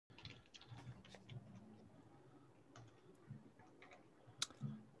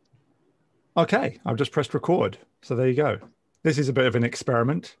Okay, I've just pressed record. So there you go. This is a bit of an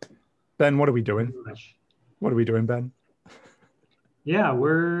experiment. Ben, what are we doing? What are we doing, Ben? Yeah,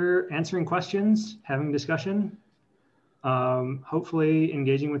 we're answering questions, having discussion, hopefully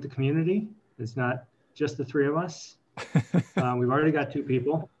engaging with the community. It's not just the three of us. We've already got 2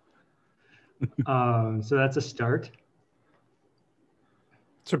 people. So that's a start.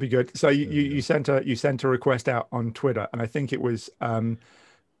 Should be good. So you sent a request out on Twitter, and I think it was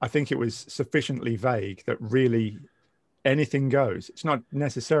sufficiently vague that really anything goes. It's not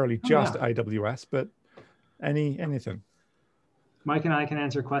necessarily just AWS, but anything. Mike and I can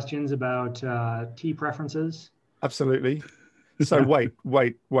answer questions about T preferences. Absolutely. So wait.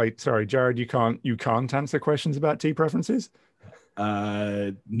 Sorry, Jared, you can't answer questions about T preferences?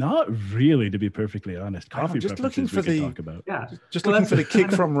 Not really, to be perfectly honest. Coffee just preferences looking for we could talk about. Yeah, just looking for the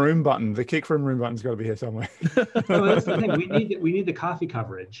kick from room button. The kick from room button's got to be here somewhere. Well, that's the thing. We need the coffee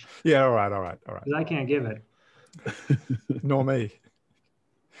coverage. Yeah. All right. Because I can't give it. Nor me.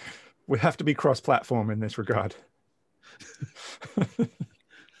 We have to be cross-platform in this regard.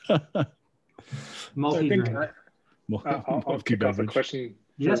 Multi-drink. I'll kick off a question.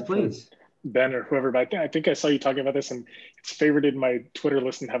 Yes, please. Ben or whoever, but I think I saw you talking about this, and it's favorited my Twitter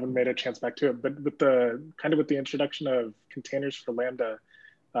list and haven't made a chance back to it. But with the introduction of containers for Lambda,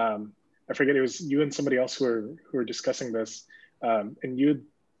 I forget, it was you and somebody else who were discussing this, and you,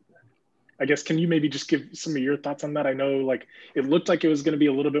 I guess, can you maybe just give some of your thoughts on that? I know, like, it looked like it was going to be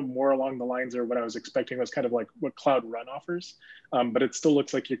a little bit more along the lines, or what I was expecting was kind of like what Cloud Run offers, but it still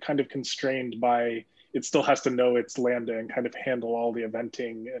looks like you're kind of constrained by, it still has to know it's Lambda and kind of handle all the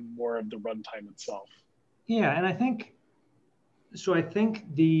eventing and more of the runtime itself. Yeah, and I think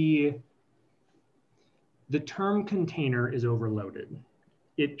the term container is overloaded.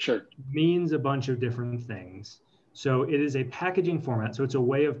 It means a bunch of different things. So it is a packaging format. So it's a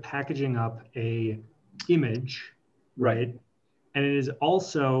way of packaging up a image, right? And it is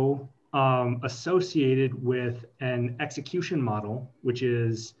also associated with an execution model, which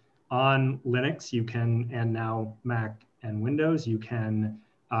is on Linux, you can, and now Mac and Windows, you can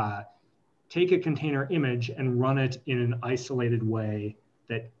take a container image and run it in an isolated way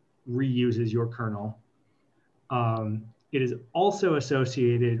that reuses your kernel. It is also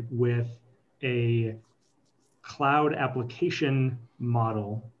associated with a cloud application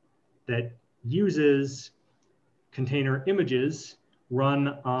model that uses container images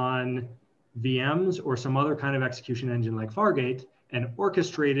run on VMs or some other kind of execution engine like Fargate, and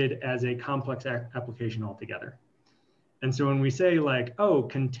orchestrated as a complex application altogether. And so when we say, like, oh,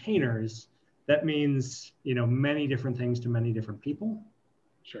 containers, that means, you know, many different things to many different people.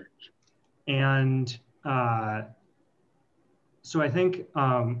 Sure. And so I think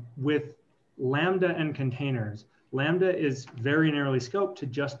with Lambda and containers, Lambda is very narrowly scoped to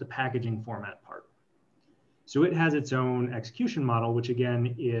just the packaging format part. So it has its own execution model, which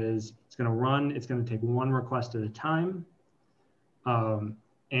again is, it's going to take one request at a time.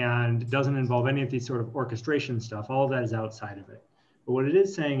 And doesn't involve any of these sort of orchestration stuff. All of that is outside of it. But what it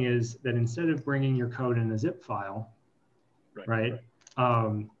is saying is that instead of bringing your code in a zip file, right?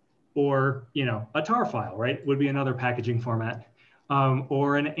 Or, you know, a tar file, right, would be another packaging format,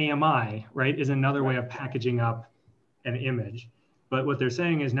 or an AMI, right, is another way of packaging up an image. But what they're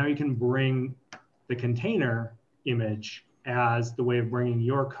saying is now you can bring the container image as the way of bringing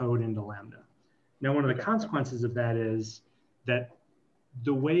your code into Lambda. Now, one of the consequences of that is that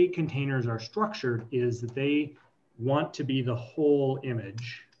the way containers are structured is that they want to be the whole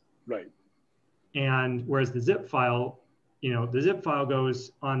image. Right. And whereas the zip file, you know, the zip file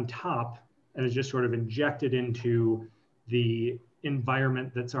goes on top and is just sort of injected into the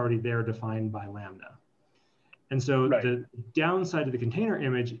environment that's already there defined by Lambda. And so the downside of the container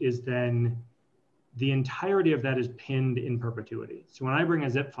image is then the entirety of that is pinned in perpetuity. So when I bring a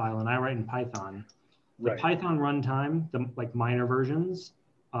zip file and I write in Python, the Python runtime, the like minor versions,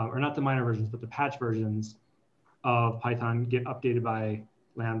 or not the minor versions, but the patch versions of Python get updated by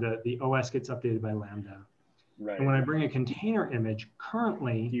Lambda. The OS gets updated by Lambda. And when I bring a container image,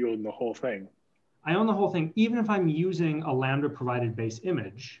 currently, you own the whole thing. I own the whole thing, even if I'm using a Lambda provided base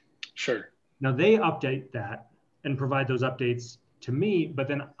image. Sure. Now they update that and provide those updates to me, but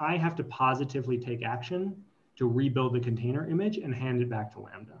then I have to positively take action to rebuild the container image and hand it back to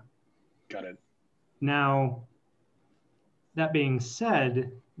Lambda. Got it. Now, that being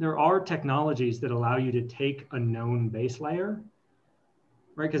said, there are technologies that allow you to take a known base layer,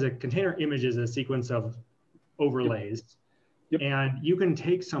 right? Because a container image is a sequence of overlays. And you can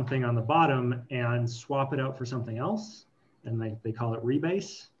take something on the bottom and swap it out for something else. And they call it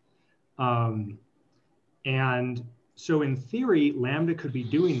rebase. And so in theory, Lambda could be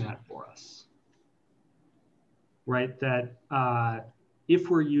doing that for us. right? That if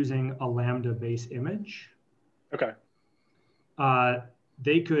we're using a Lambda base image, okay,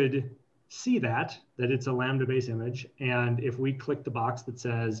 they could see that it's a Lambda base image. And if we click the box that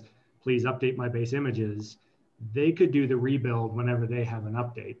says, please update my base images, they could do the rebuild whenever they have an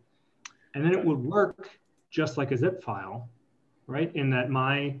update. And then it would work just like a zip file, right? In that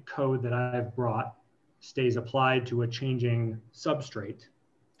my code that I've brought stays applied to a changing substrate.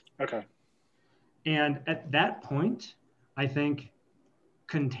 okay, And at that point, I think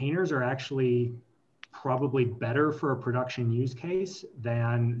containers are actually probably better for a production use case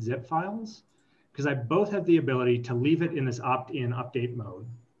than zip files, because I both have the ability to leave it in this opt-in update mode,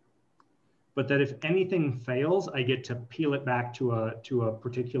 but that if anything fails, I get to peel it back to a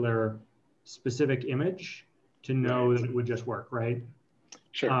particular specific image to know that it would just work, right?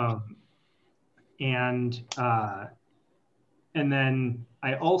 sure. And then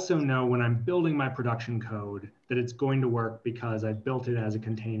I also know when I'm building my production code that it's going to work because I built it as a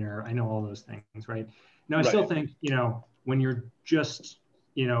container. I know all those things, right? Now, I still think, when you're just,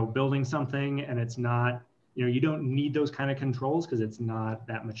 building something and it's not, you don't need those kind of controls because it's not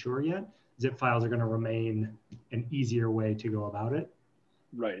that mature yet. Zip files are going to remain an easier way to go about it.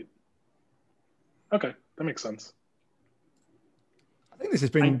 Right. Okay, that makes sense. I think this has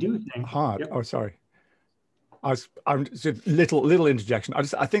been hard. Yep. Oh, sorry. I'm just little interjection.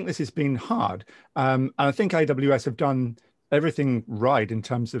 I think this has been hard, and I think AWS have done everything right in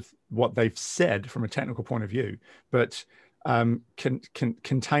terms of what they've said from a technical point of view. But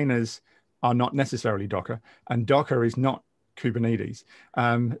containers are not necessarily Docker, and Docker is not Kubernetes.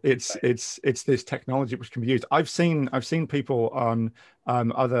 It's this technology which can be used. I've seen people on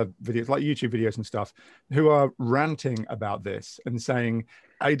other videos like YouTube videos and stuff who are ranting about this and saying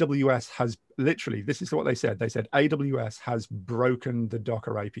AWS has literally, this is what they said. They said AWS has broken the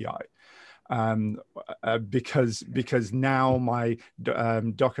Docker API. Because now my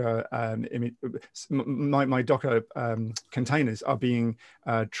Docker my Docker containers are being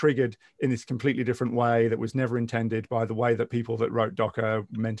triggered in this completely different way that was never intended by the way that people that wrote Docker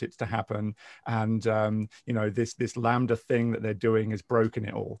meant it to happen, and this Lambda thing that they're doing has broken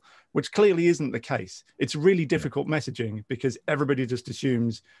it all, which clearly isn't the case. It's really difficult messaging because everybody just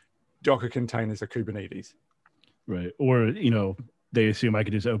assumes Docker containers are Kubernetes, right? Or they assume I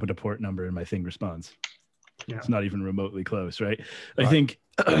could just open a port number and my thing responds. Yeah. It's not even remotely close, right? I think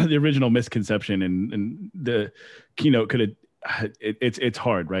the original misconception and the keynote could have, it's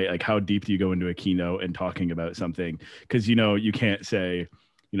hard, right? Like how deep do you go into a keynote and talking about something? Because, you can't say,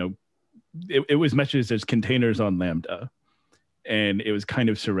 it was messaged as containers on Lambda. And it was kind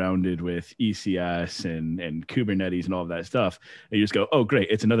of surrounded with ECS and Kubernetes and all of that stuff. And you just go, oh, great.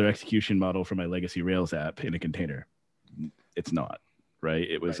 It's another execution model for my legacy Rails app in a container. It's not, right?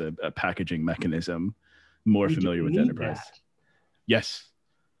 It was a packaging mechanism more familiar with enterprise. That. Yes.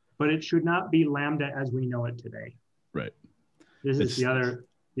 But it should not be Lambda as we know it today. Right. This is the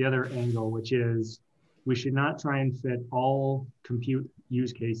other angle, which is we should not try and fit all compute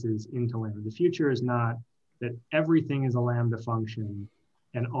use cases into Lambda. The future is not that everything is a Lambda function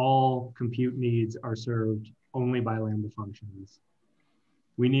and all compute needs are served only by Lambda functions.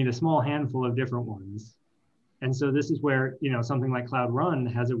 We need a small handful of different ones. And so this is where, something like Cloud Run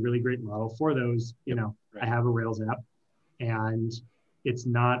has a really great model for those. I have a Rails app and it's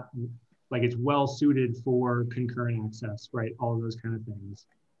not like it's well suited for concurrent access, right? All of those kind of things.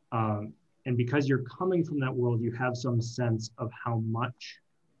 And because you're coming from that world, you have some sense of how much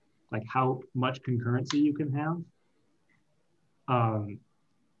concurrency you can have.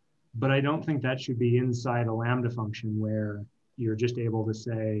 But I don't think that should be inside a Lambda function where you're just able to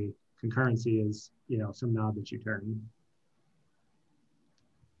say concurrency is, some knob that you turn.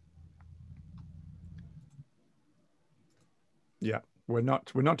 Yeah, we're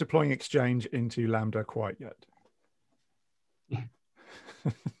not deploying Exchange into Lambda quite yet.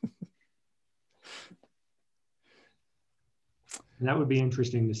 That would be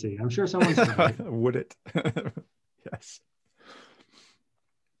interesting to see. I'm sure someone's would it? Yes.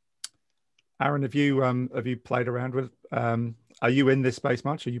 Aaron, have you played around with? Are you in this space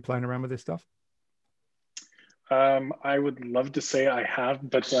much? Are you playing around with this stuff? I would love to say I have,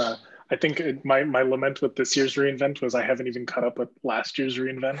 but I think my lament with this year's reInvent was I haven't even caught up with last year's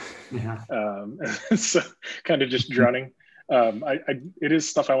reInvent. Yeah. So kind of just drowning. It is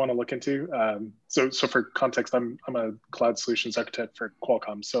stuff I want to look into. So for context, I'm a cloud solutions architect for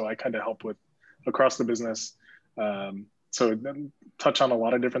Qualcomm, so I kind of help with across the business. So touch on a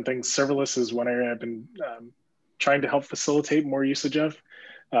lot of different things. Serverless is one area I've been trying to help facilitate more usage of,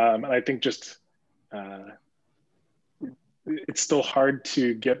 and I think just it's still hard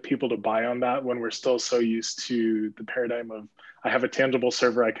to get people to buy on that when we're still so used to the paradigm of, I have a tangible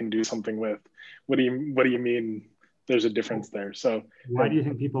server I can do something with. What do you mean there's a difference there? So why do you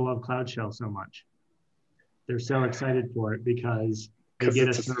think people love CloudShell so much? They're so excited for it because they get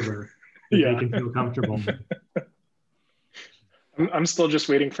a server that they can feel comfortable with. I'm still just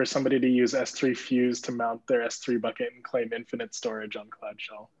waiting for somebody to use S3 Fuse to mount their S3 bucket and claim infinite storage on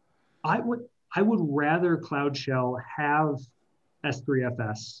CloudShell. I would rather CloudShell have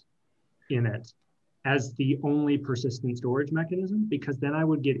S3FS in it as the only persistent storage mechanism, because then I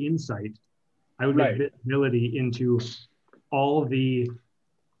would get insight. I would get visibility into all the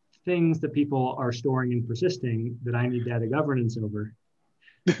things that people are storing and persisting that I need data governance over.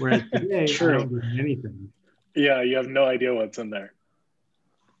 Whereas today, I don't get anything. Yeah, you have no idea what's in there.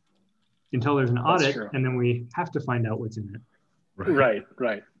 Until there's an audit, and then we have to find out what's in it. Right.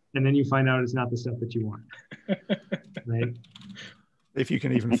 And then you find out it's not the stuff that you want, right? If you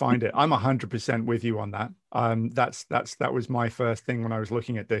can even find it. I'm 100% with you on that. That was my first thing when I was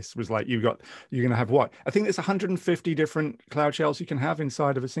looking at this, was like, you're going to have what? I think there's 150 different cloud shells you can have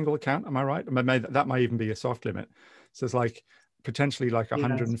inside of a single account. Am I right? That might even be a soft limit. So it's like potentially like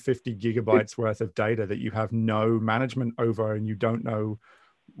 150 gigabytes worth of data that you have no management over, and you don't know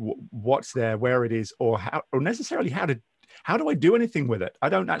what's there, where it is, or how, or necessarily how do I do anything with it? I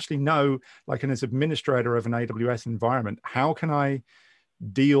don't actually know, like, as administrator of an AWS environment, how can I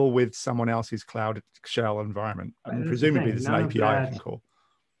deal with someone else's cloud shell environment? And presumably there's an API I can call.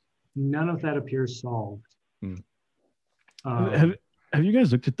 None of that appears solved. Have you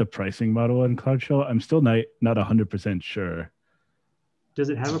guys looked at the pricing model on CloudShell? I'm still not 100% sure. Does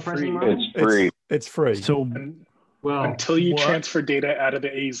it have a pricing model? It's free. It's free. So, well, until you transfer data out of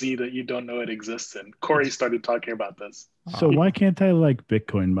the AZ that you don't know it exists in. Corey started talking about this. So why can't I like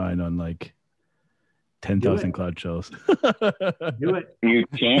Bitcoin mine on like 10,000 cloud shells? Do it. You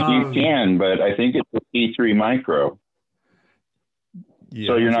can, but I think it's a T3 micro. Yeah,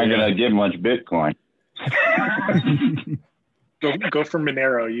 so you're not going to get much Bitcoin. Go for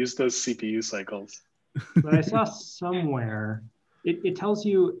Monero. Use those CPU cycles. But I saw somewhere, it tells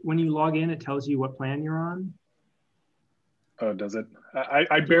you, when you log in, it tells you what plan you're on. Oh, does it?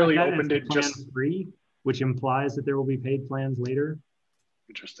 I barely opened it. Just free, which implies that there will be paid plans later.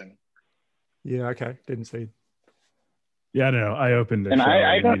 Interesting. Yeah. Okay. Didn't see. Yeah, I don't know. I opened it. And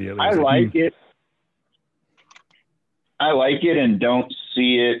I like it. I like it and don't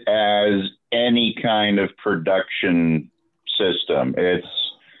see it as any kind of production system.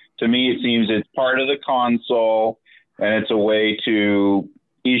 To me, it seems it's part of the console, and it's a way to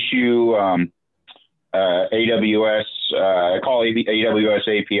issue AWS, I call AWS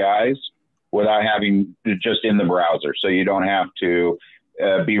APIs without having just in the browser. So you don't have to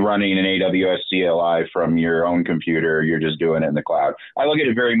be running an AWS CLI from your own computer. You're just doing it in the cloud. I look at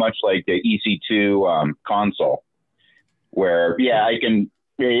it very much like the EC2 console, where, I can,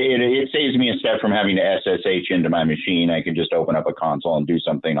 it saves me a step from having to SSH into my machine. I can just open up a console and do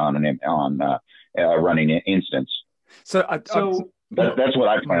something on running an instance. So that's what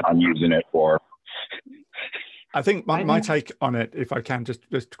I plan on using it for. I think my take on it, if I can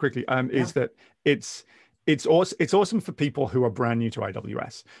just quickly, is that it's awesome for people who are brand new to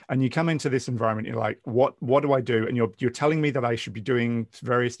AWS, and you come into this environment, you're like, what do I do? And you're telling me that I should be doing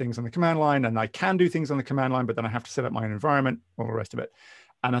various things on the command line, and I can do things on the command line, but then I have to set up my own environment, all the rest of it.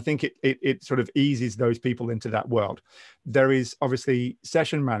 And I think it sort of eases those people into that world. There is obviously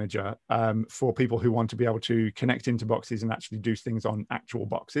Session Manager for people who want to be able to connect into boxes and actually do things on actual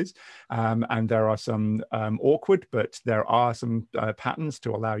boxes. And there are some awkward, but there are some patterns to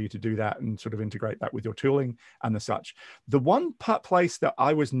allow you to do that and sort of integrate that with your tooling and the such. The one place that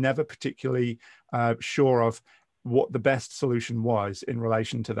I was never particularly sure of what the best solution was in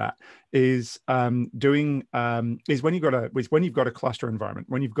relation to that is when you've got a cluster environment,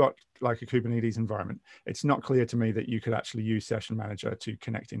 when you've got like a Kubernetes environment. It's not clear to me that you could actually use Session Manager to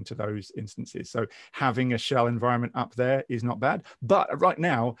connect into those instances. So having a shell environment up there is not bad, but right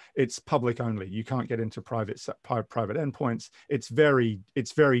now it's public only. You can't get into private endpoints. It's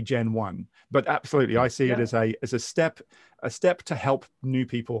very Gen 1, but absolutely I see it as a step to help new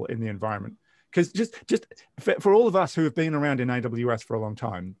people in the environment. Because just for all of us who have been around in AWS for a long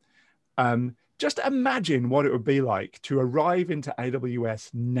time, just imagine what it would be like to arrive into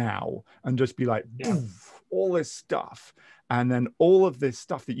AWS now and just be like, all this stuff. And then all of this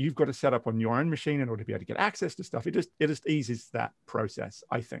stuff that you've got to set up on your own machine in order to be able to get access to stuff. It just eases that process,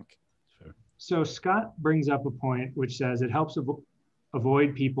 I think. So Scott brings up a point which says it helps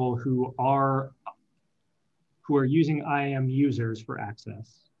avoid people who are using IAM users for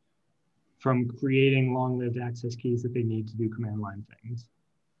access from creating long-lived access keys that they need to do command line things.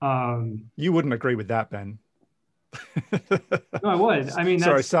 You wouldn't agree with that, Ben. No, I would. I mean,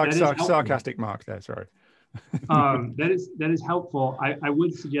 sorry, that is sarcastic mark there. Sorry. That is helpful. I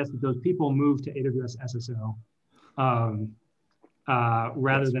would suggest that those people move to AWS SSO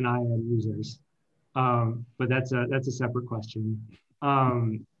rather than IAM users. But that's a separate question.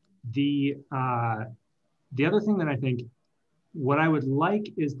 The other thing that I think, what I would like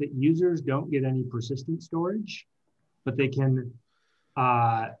is that users don't get any persistent storage, but they can,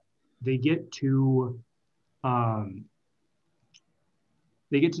 they get to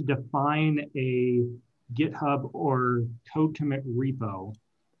define a GitHub or code commit repo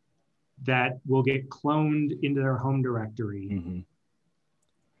that will get cloned into their home directory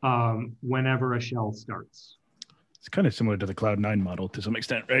whenever a shell starts. It's kind of similar to the Cloud9 model to some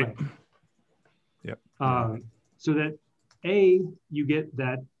extent, right? Yep. So that you get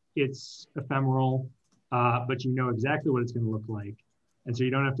that it's ephemeral, but you know exactly what it's going to look like. And so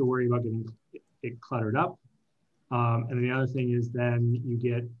you don't have to worry about getting it cluttered up. And the other thing is then you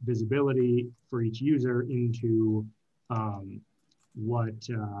get visibility for each user into what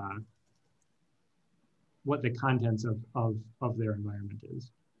the contents of their environment is.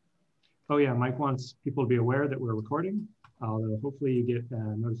 Oh yeah, Mike wants people to be aware that we're recording, although hopefully you get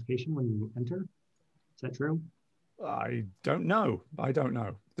a notification when you enter. Is that true? I don't know.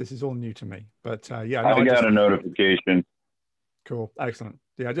 This is all new to me, but yeah. I got a notification. Cool, excellent.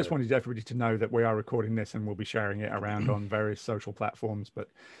 Yeah, I just wanted everybody to know that we are recording this and we'll be sharing it around on various social platforms, but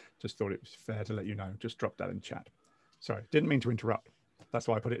just thought it was fair to let you know. Just drop that in chat. Sorry, didn't mean to interrupt. That's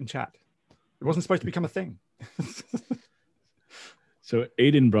why I put it in chat. It wasn't supposed to become a thing. So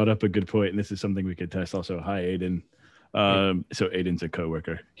Aiden brought up a good point, and this is something we could test also. Hi, Aiden. So Aiden's a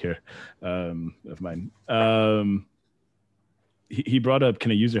coworker here of mine. He brought up,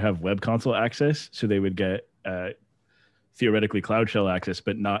 can a user have web console access? So they would get theoretically CloudShell access,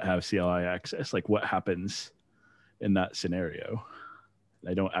 but not have CLI access. Like what happens in that scenario?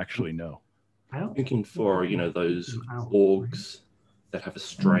 I don't actually know. I'm thinking for, those orgs that have a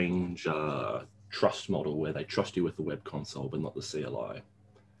strange trust model where they trust you with the web console, but not the CLI.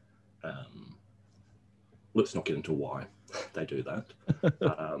 Let's not get into why they do that.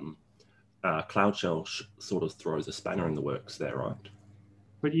 CloudShell sort of throws a spanner in the works there, right?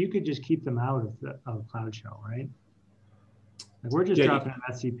 But you could just keep them out of CloudShell, right? Like we're just dropping an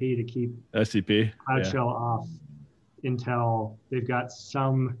SCP to keep CloudShell off until they've got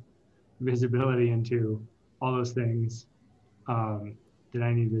some visibility into all those things that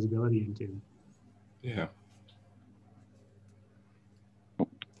I need visibility into. Yeah.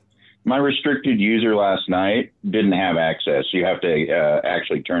 My restricted user last night didn't have access. You have to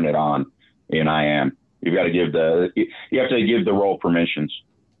actually turn it on in IAM. You have to give the role permissions.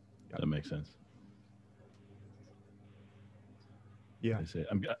 That makes sense. Yeah.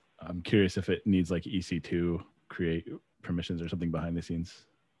 I'm curious if it needs like EC2 create permissions or something behind the scenes.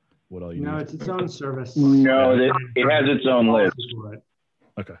 What all you need? No, it's its own service. No, it has its own list.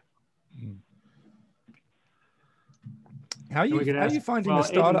 Okay. How are you finding the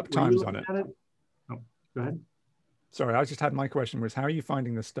startup times on it? Oh, go ahead. Sorry, I just had my question was, how are you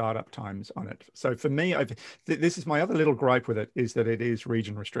finding the startup times on it? So for me, this is my other little gripe with it, is that it is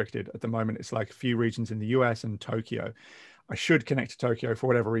region restricted. At the moment, it's like a few regions in the US and Tokyo. I should connect to Tokyo. For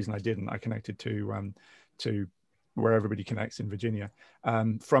whatever reason, I didn't. I connected to where everybody connects in Virginia.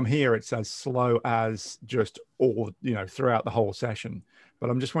 From here, it's as slow as just throughout the whole session. But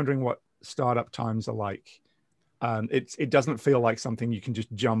I'm just wondering what startup times are like. It doesn't feel like something you can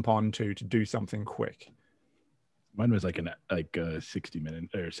just jump onto to do something quick. Mine was like 60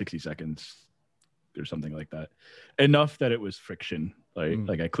 minutes or 60 seconds or something like that. Enough that it was friction.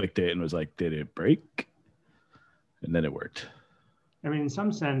 Like I clicked it and was like, did it break? And then it worked. I mean, in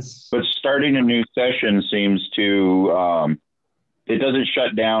some sense. But starting a new session seems to, it doesn't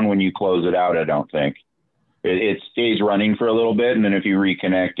shut down when you close it out, I don't think. It stays running for a little bit, and then if you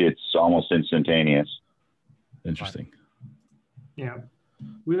reconnect, it's almost instantaneous. Interesting. Yeah.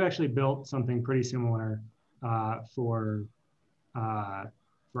 We've actually built something pretty similar for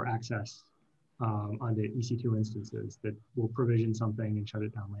access onto EC2 instances that will provision something and shut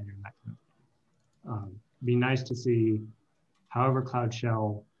it down later. And that kind of be nice to see, however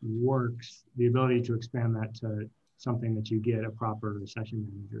CloudShell works, the ability to expand that to something that you get a proper session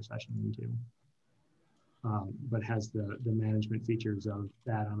manager session into, but has the management features of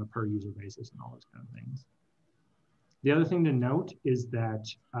that on a per user basis and all those kind of things. The other thing to note is that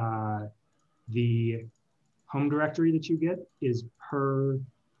the home directory that you get is per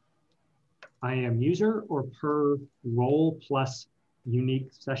IAM user or per role plus unique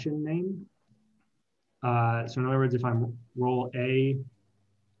session name. So in other words, if I'm role A,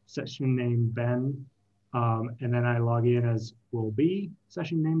 session name Ben, and then I log in as role B,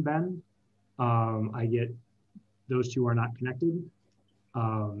 session name Ben, I get those two are not connected, which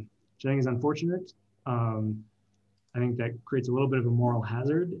I think is unfortunate. I think that creates a little bit of a moral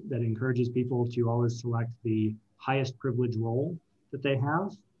hazard that encourages people to always select the highest privilege role that they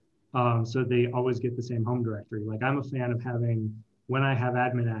have. So they always get the same home directory. Like I'm a fan of having, when I have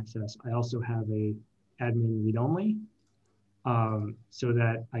admin access, I also have a admin read-only, so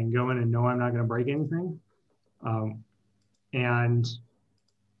that I can go in and know I'm not going to break anything. And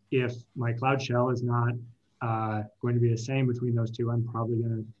if my CloudShell is not going to be the same between those two, I'm probably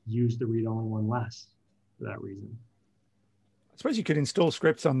going to use the read-only one less for that reason. I suppose you could install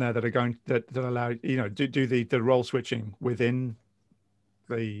scripts on there that are going that allow, you know, do the role switching within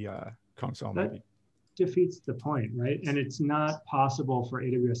the console. That maybe defeats the point, right? And it's not possible for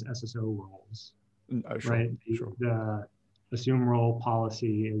AWS SSO roles. Oh, sure, right? Sure. The assume role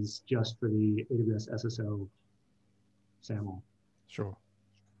policy is just for the AWS SSO SAML. Sure.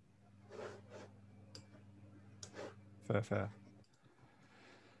 Fair.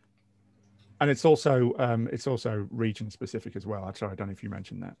 And it's also region specific as well. I'm sorry, I don't know if you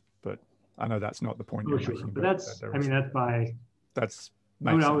mentioned that, but I know that's not the point you're Sure. making. But that's, I mean, that's by,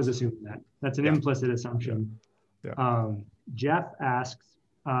 I would always assume that. That's an implicit assumption. Yeah. Jeff asks,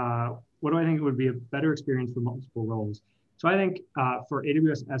 what do I think would be a better experience for multiple roles? So I think for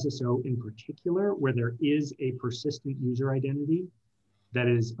AWS SSO in particular, where there is a persistent user identity that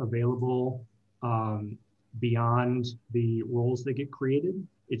is available beyond the roles that get created,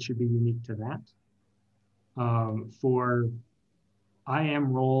 it should be unique to that. For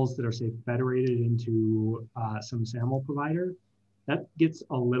IAM roles that are, say, federated into some SAML provider, that gets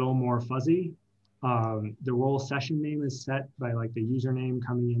a little more fuzzy. The role session name is set by like the username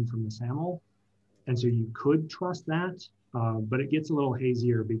coming in from the SAML. And so you could trust that, but it gets a little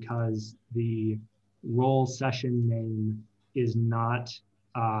hazier because the role session name is not,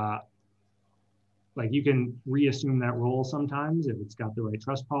 like you can reassume that role sometimes if it's got the right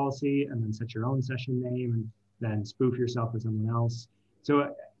trust policy and then set your own session name and then spoof yourself as someone else.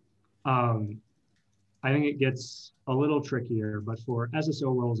 So I think it gets a little trickier, but for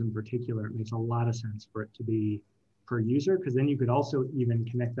SSO roles in particular, it makes a lot of sense for it to be per user, because then you could also even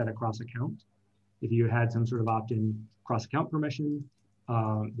connect that across account. If you had some sort of opt-in cross-account permission,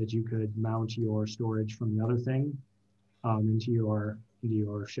 that you could mount your storage from the other thing into your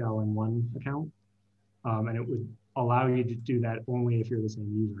shell in one account. And it would allow you to do that only if you're the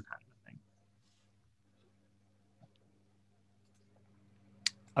same user kind of thing.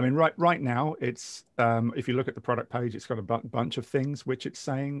 I mean, right now, it's if you look at the product page, it's got a bunch of things which it's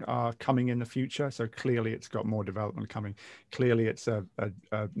saying are coming in the future. So clearly, it's got more development coming. Clearly, it's a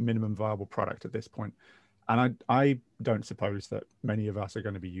minimum viable product at this point. And I don't suppose that many of us are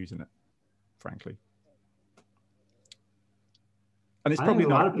going to be using it, frankly. And it's probably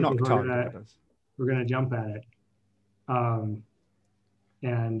not targeted at us. We're going to jump at it.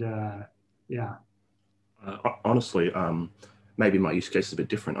 Yeah. Honestly, maybe my use case is a bit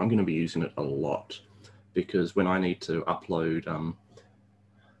different. I'm going to be using it a lot because when I need to upload,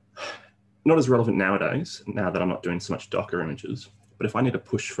 not as relevant nowadays, now that I'm not doing so much Docker images, but if I need to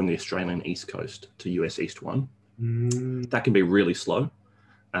push from the Australian East Coast to US East 1, that can be really slow.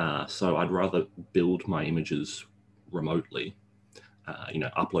 So I'd rather build my images remotely,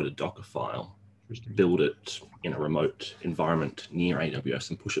 upload a Docker file, build it in a remote environment near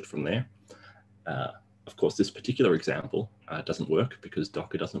AWS and push it from there. Of course, this particular example doesn't work because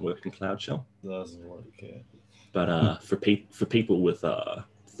Docker doesn't work in CloudShell. Doesn't work, yeah. But for people with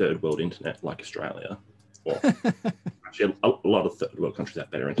third world internet like Australia, or actually a lot of third world countries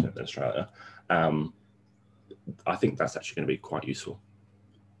have better internet than Australia, I think that's actually going to be quite useful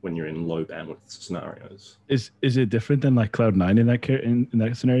when you're in low bandwidth scenarios. Is it different than like Cloud9 in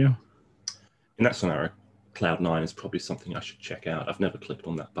that scenario? In that scenario, Cloud9 is probably something I should check out. I've never clicked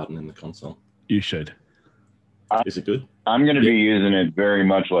on that button in the console. You should. Is it good? I'm going to be using it very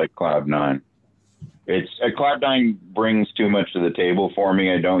much like Cloud9. Cloud9 brings too much to the table for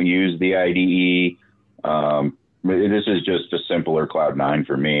me. I don't use the IDE. This is just a simpler Cloud9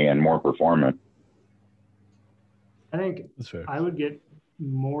 for me and more performant. I think I would get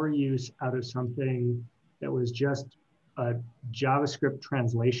more use out of something that was just a JavaScript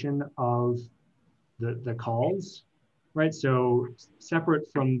translation of the calls, right? So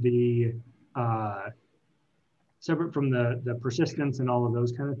separate from the persistence and all of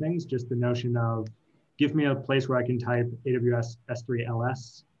those kind of things, just the notion of give me a place where I can type AWS S3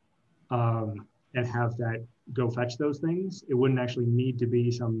 LS and have that go fetch those things. It wouldn't actually need to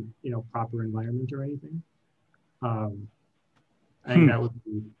be some, proper environment or anything. I think that would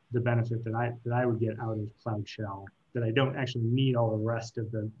be the benefit that I would get out of CloudShell, that I don't actually need all the rest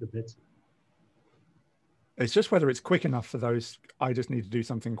of the bits. It's just whether it's quick enough for those, I just need to do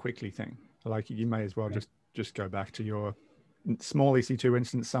something quickly thing. Like you may as well just go back to your small EC2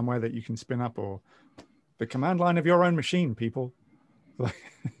 instance somewhere that you can spin up, or the command line of your own machine, people.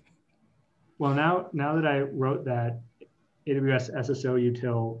 Well, now that I wrote that AWS SSO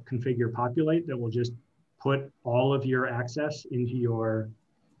util configure populate that will just put all of your access into your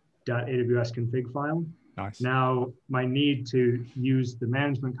 .aws config file. Nice. Now my need to use the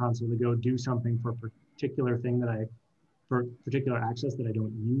management console to go do something for a particular thing for particular access that I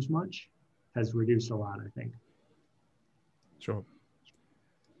don't use much has reduced a lot, I think. Sure.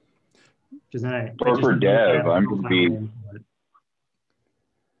 Or for dev, I'm going to be.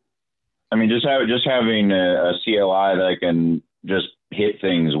 I mean, just having a CLI that I can just hit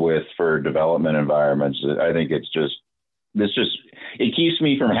things with for development environments. I think it keeps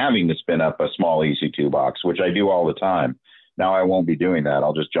me from having to spin up a small EC2 box, which I do all the time. Now I won't be doing that.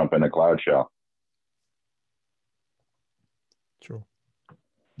 I'll just jump into CloudShell. Sure.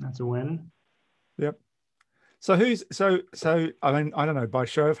 That's a win. Yep. So I mean, I don't know, by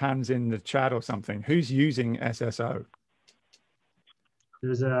show of hands in the chat or something, who's using SSO?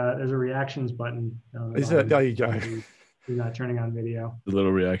 There's a reactions button. There you go. You're not turning on video. The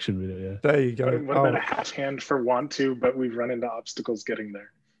little reaction video, yeah. There you go. What about a half hand for want to, but we've run into obstacles getting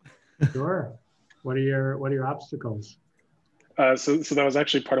there? Sure. What are your obstacles? So that was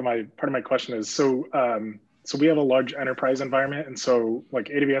actually part of my question is, so we have a large enterprise environment, and so like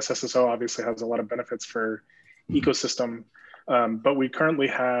AWS SSO obviously has a lot of benefits for ecosystem, but we currently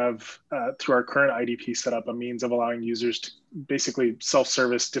have through our current IDP setup a means of allowing users to basically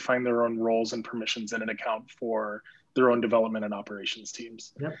self-service define their own roles and permissions in an account for their own development and operations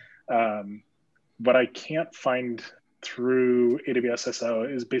teams. Yep. What I can't find through AWS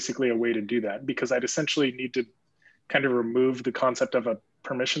SSO is basically a way to do that, because I'd essentially need to kind of remove the concept of a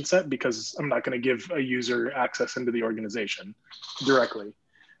permission set, because I'm not going to give a user access into the organization directly.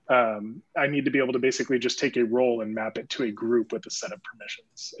 I need to be able to basically just take a role and map it to a group with a set of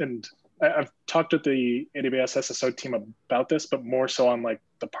permissions. And I've talked with the AWS SSO team about this, but more so on like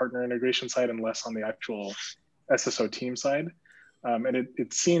the partner integration side and less on the actual SSO team side. And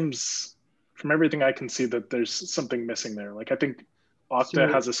it seems from everything I can see that there's something missing there. Like I think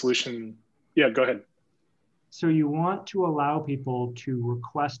Okta has a solution. Yeah, go ahead. So you want to allow people to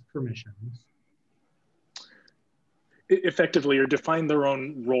request permissions? Effectively, or define their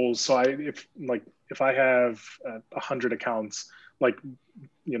own roles. So if I have 100 accounts, like,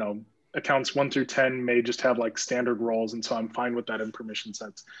 accounts 1 through 10 may just have like standard roles. And so I'm fine with that in permission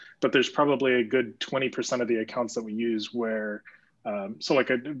sets, but there's probably a good 20% of the accounts that we use where, so like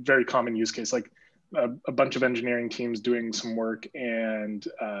a very common use case, like a bunch of engineering teams doing some work and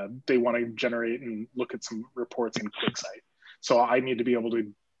they want to generate and look at some reports in QuickSight. So I need to be able to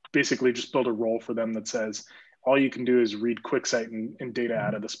basically just build a role for them that says, all you can do is read QuickSight and data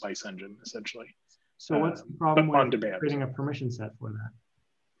out of the Spice engine, essentially. So what's the problem with creating a permission set for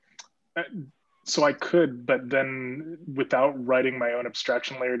that? So I could, but then without writing my own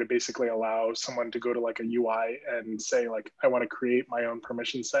abstraction layer to basically allow someone to go to like a UI and say like, I want to create my own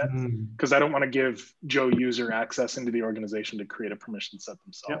permission set, because I don't want to give Joe user access into the organization to create a permission set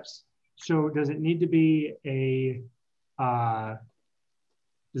themselves. Yep. So does it need to be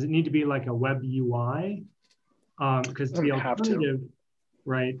like a web UI? Because the alternative,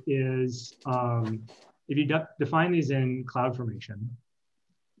 right, is if you define these in CloudFormation,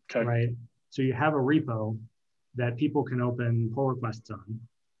 okay, right? So you have a repo that people can open pull requests on,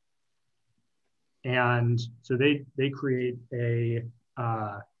 and so they create a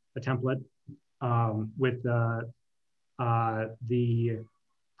template with the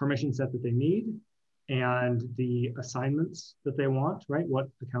permission set that they need and the assignments that they want, right? What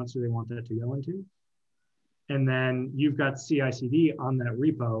accounts do they want that to go into? And then you've got CI/CD on that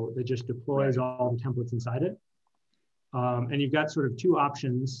repo that just deploys all the templates inside it. And you've got sort of two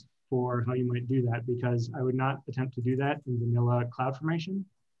options for how you might do that, because I would not attempt to do that in vanilla CloudFormation.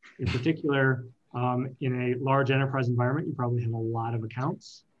 In particular, in a large enterprise environment, you probably have a lot of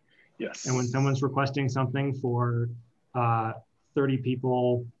accounts. Yes. And when someone's requesting something for 30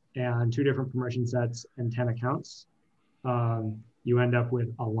 people and 2 different permission sets and 10 accounts, you end up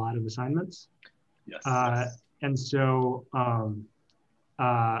with a lot of assignments. Yes. And so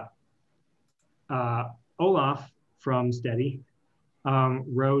Olaf from Steady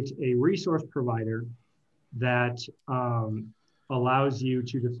wrote a resource provider that allows you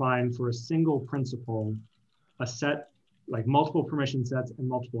to define for a single principal a set, like multiple permission sets and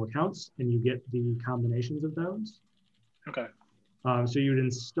multiple accounts, and you get the combinations of those. Okay. So you'd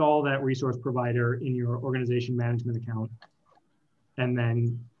install that resource provider in your organization management account and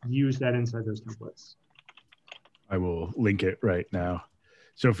then use that inside those templates. I will link it right now.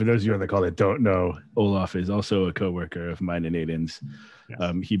 So for those of you on the call that don't know, Olaf is also a coworker of mine and Aidan's.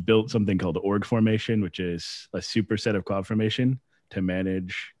 Yes. He built something called Org Formation, which is a superset of CloudFormation to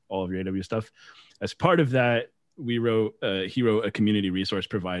manage all of your AWS stuff. As part of that, he wrote a community resource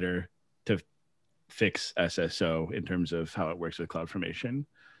provider to fix SSO in terms of how it works with CloudFormation.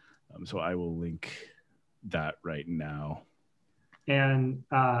 So I will link that right now. And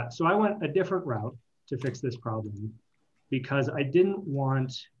so I went a different route to fix this problem because I didn't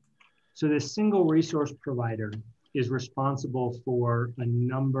want, so this single resource provider is responsible for a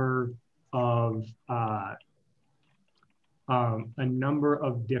number of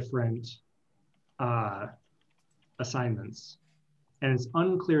different assignments. And it's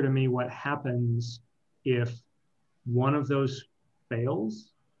unclear to me what happens if one of those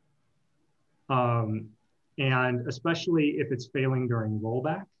fails. And especially if it's failing during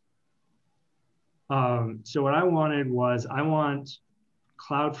rollback. So what I wanted was, I want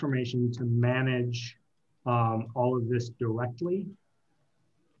CloudFormation to manage all of this directly.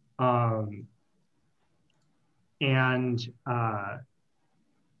 So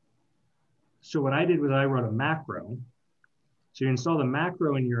what I did was I wrote a macro. So you install the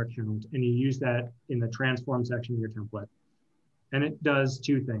macro in your account and you use that in the transform section of your template. And it does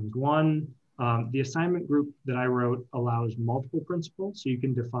two things. One, the assignment group that I wrote allows multiple principals. So you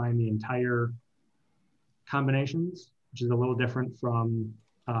can define the entire combinations, which is a little different from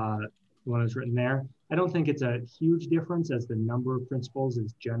the one that's written there. I don't think it's a huge difference as the number of principals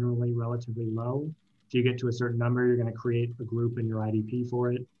is generally relatively low. If you get to a certain number, you're going to create a group in your IDP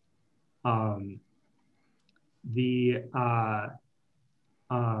for it. The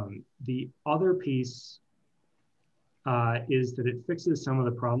other piece is that it fixes some of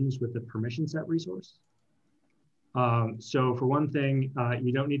the problems with the permission set resource. So for one thing,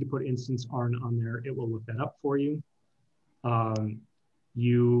 you don't need to put instance ARN on there. It will look that up for you.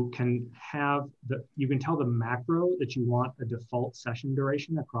 You can tell the macro that you want a default session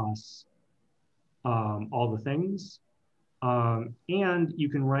duration across all the things. And you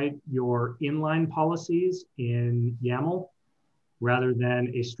can write your inline policies in YAML rather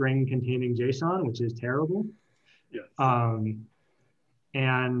than a string containing JSON, which is terrible. Yes.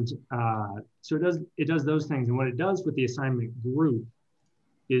 So it does those things. And what it does with the assignment group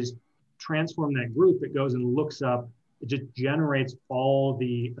is transform that group. It goes and looks up, it just generates all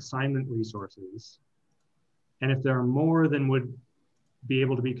the assignment resources. And if there are more than would be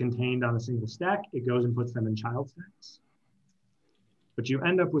able to be contained on a single stack, it goes and puts them in child stacks. But you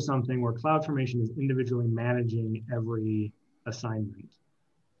end up with something where CloudFormation is individually managing every assignment,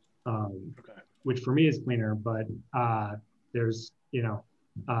 which for me is cleaner, but there's,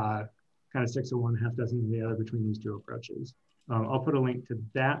 kind of 6 of one, half dozen of the other between these two approaches. I'll put a link to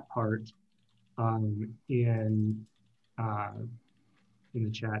that part in the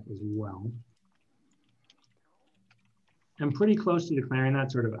chat as well. I'm pretty close to declaring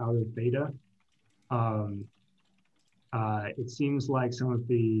that sort of out of beta. It seems like some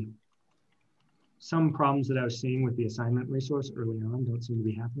problems that I was seeing with the assignment resource early on don't seem to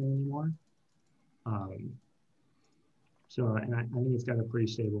be happening anymore. And I think it's got a pretty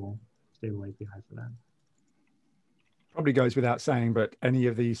stable API for that. Probably goes without saying, but any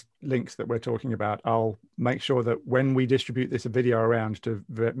of these links that we're talking about, I'll make sure that when we distribute this video around to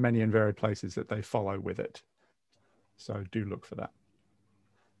many and varied places that they follow with it. So do look for that.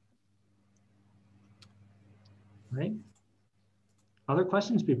 Right. Other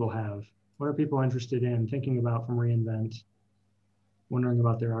questions people have? What are people interested in, thinking about from reInvent, wondering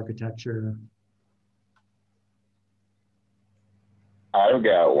about their architecture? I've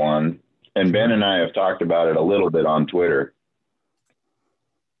got one, and Ben and I have talked about it a little bit on Twitter.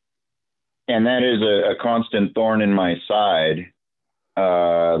 And that is a constant thorn in my side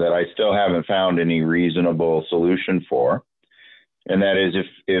that I still haven't found any reasonable solution for. And that is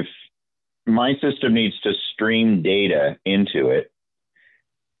if my system needs to stream data into it,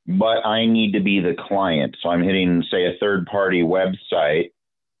 but I need to be the client. So I'm hitting, say, a third-party website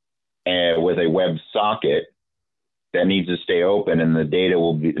with a WebSocket that needs to stay open and the data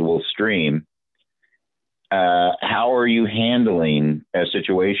will stream. How are you handling a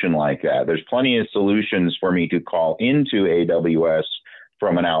situation like that? There's plenty of solutions for me to call into AWS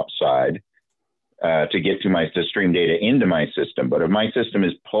from an outside to stream data into my system. But if my system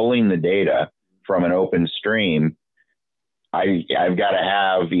is pulling the data from an open stream, I've got to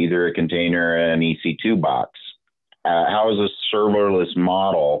have either a container or an EC2 box how is a serverless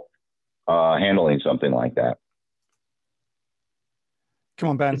model handling something like that? Come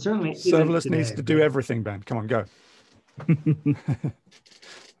on, Ben. Serverless needs to do everything, Ben. Come on, go.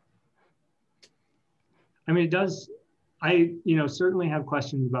 I mean, it does. I certainly have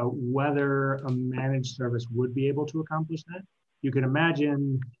questions about whether a managed service would be able to accomplish that. You can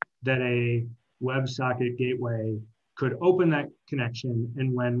imagine that a WebSocket gateway could open that connection,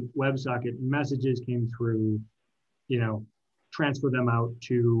 and when WebSocket messages came through, transfer them out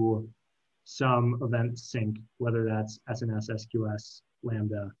to some event sync, whether that's SNS, SQS,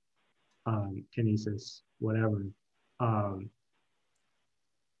 Lambda, Kinesis, whatever. But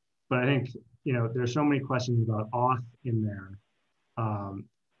I think, there's so many questions about auth in there.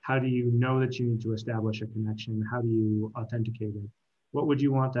 How do you know that you need to establish a connection? How do you authenticate it? What would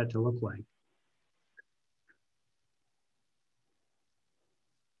you want that to look like?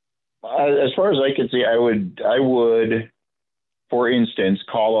 As far as I can see, I would, for instance,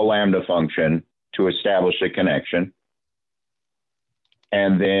 call a Lambda function to establish a connection.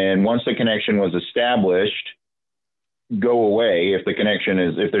 And then once the connection was established, go away. If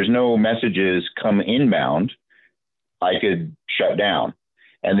there's no messages come inbound, I could shut down.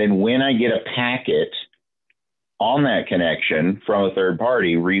 And then when I get a packet on that connection from a third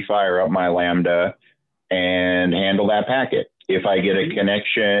party, refire up my Lambda and handle that packet. If I get a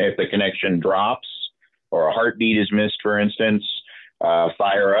connection, if the connection drops or a heartbeat is missed, for instance,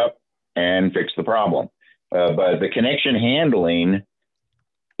 fire up and fix the problem. But the connection handling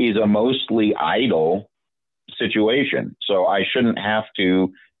is a mostly idle situation. So I shouldn't have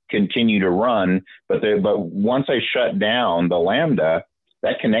to continue to run, but once I shut down the Lambda,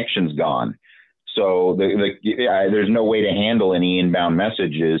 that connection's gone. So there's no way to handle any inbound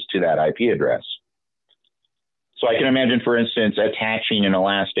messages to that IP address. So I can imagine, for instance, attaching an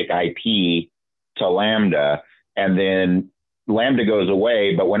elastic IP to Lambda, and then Lambda goes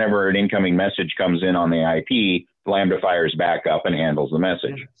away, but whenever an incoming message comes in on the IP, Lambda fires back up and handles the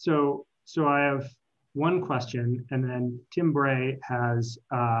message. Yeah. So I have one question, and then Tim Bray has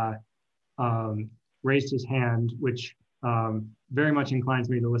raised his hand, which very much inclines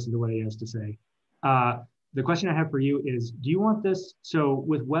me to listen to what he has to say. The question I have for you is, do you want this? So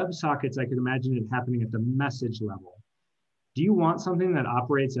with WebSockets, I could imagine it happening at the message level. Do you want something that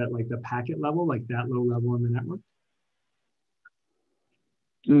operates at like the packet level, like that low level in the network?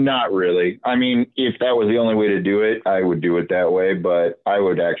 Not really. I mean, if that was the only way to do it, I would do it that way, but I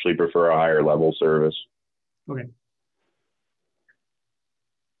would actually prefer a higher level service. Okay.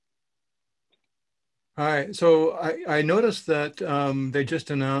 All right. So I noticed that they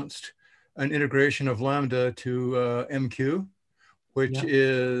just announced an integration of Lambda to MQ, which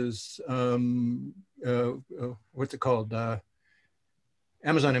is, what's it called?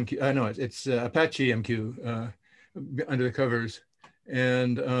 Amazon MQ. No, it's Apache MQ under the covers.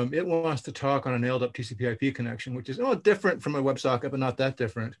 And it wants to talk on a nailed up TCP IP connection, which is different from a WebSocket, but not that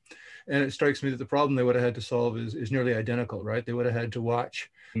different. And it strikes me that the problem they would have had to solve is nearly identical, right? They would have had to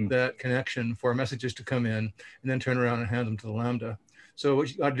watch that connection for messages to come in and then turn around and hand them to the Lambda. So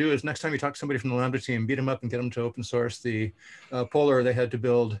what you got to do is next time you talk to somebody from the Lambda team, beat them up and get them to open source the polar they had to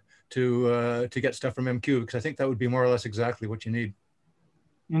build to get stuff from MQ, because I think that would be more or less exactly what you need.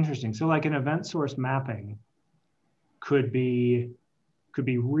 Interesting. So like an event source mapping could be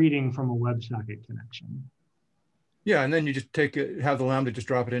reading from a WebSocket connection. Yeah, and then you just have the Lambda just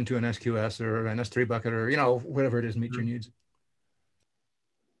drop it into an SQS or an S3 bucket or whatever it is, meet your needs.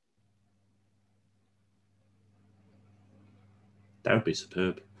 That would be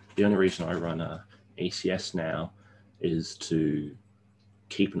superb. The only reason I run ECS now is to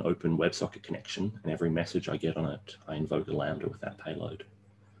keep an open WebSocket connection, and every message I get on it, I invoke a Lambda with that payload.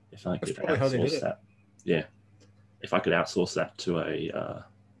 If I could outsource that, if I could outsource that to a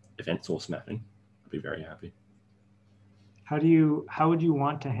event source mapping, I'd be very happy. How would you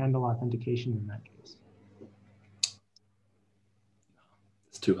want to handle authentication in that case?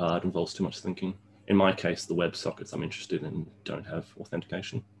 It's too hard, involves too much thinking. In my case, the WebSockets I'm interested in don't have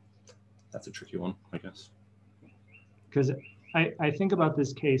authentication. That's a tricky one, I guess. Because I think about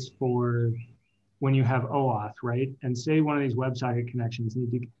this case for when you have OAuth, right? And say one of these WebSocket connections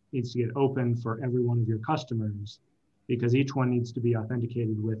needs to get open for every one of your customers, because each one needs to be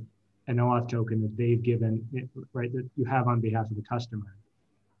authenticated with an OAuth token that they've given, right, that you have on behalf of the customer.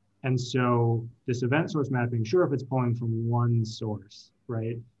 And so this event source mapping, sure, if it's pulling from one source,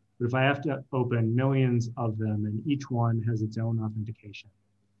 right? But if I have to open millions of them and each one has its own authentication,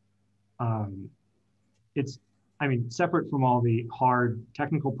 it's, separate from all the hard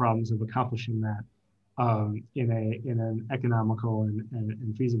technical problems of accomplishing that in an economical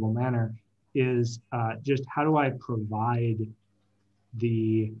and feasible manner, is just how do I provide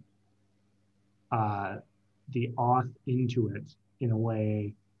the auth into it in a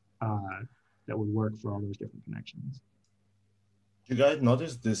way that would work for all those different connections. You guys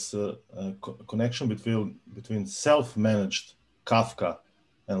notice this connection between self-managed Kafka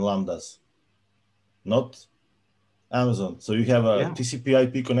and Lambdas, not Amazon. So you have a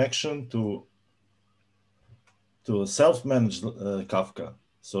TCP/IP connection to a self-managed Kafka.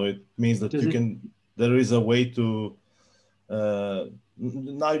 So it means that there is a way to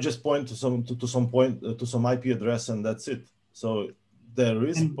now you just point to some IP address and that's it. So there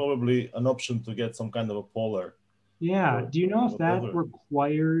is probably an option to get some kind of a polar. Yeah. Do you know if that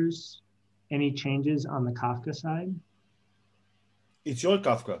requires any changes on the Kafka side? It's your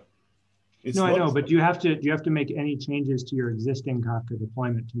Kafka. No, I know, but do you have to make any changes to your existing Kafka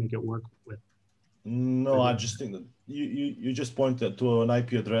deployment to make it work with? No, I just think that you just point to an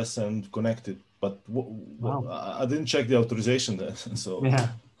IP address and connect it. But I didn't check the authorization there, so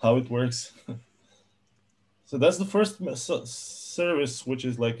how it works. So that's the first service, which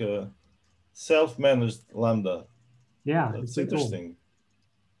is like a self-managed Lambda. Yeah, that's interesting.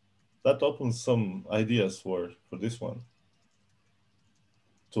 Cool. That opens some ideas for this one.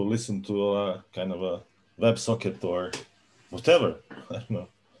 To listen to a kind of a WebSocket or whatever, I don't know,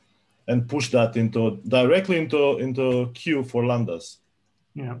 and push that directly into queue for Lambdas.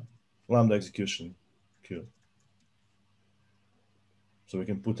 Yeah. Lambda execution queue. So we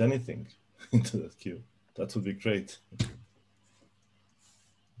can put anything into that queue. That would be great.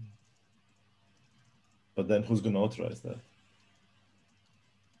 But then who's going to authorize that?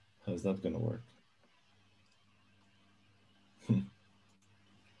 How's that going to work?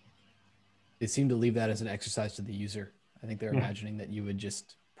 They seem to leave that as an exercise to the user. I think they're imagining that you would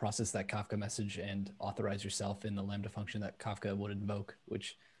just process that Kafka message and authorize yourself in the Lambda function that Kafka would invoke,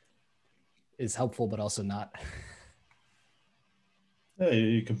 which is helpful, but also not. Yeah,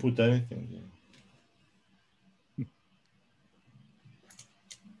 you can put anything. Yeah.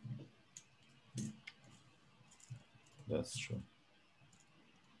 That's true.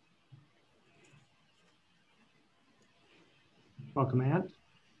 Welcome, Ant.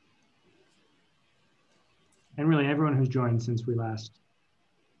 And really everyone who's joined since we last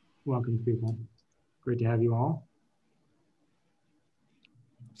welcomed people. Great to have you all.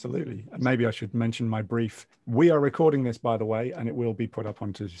 Absolutely. And maybe I should mention my brief. We are recording this, by the way, and it will be put up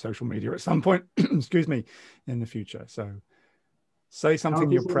onto social media at some point, excuse me, in the future. So say something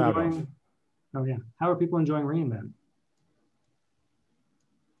you're proud of. Oh yeah. How are people enjoying reInvent?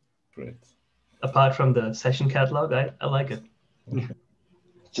 Great. Apart from the session catalog, I like it.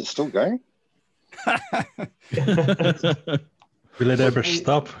 Is it still going? Will it ever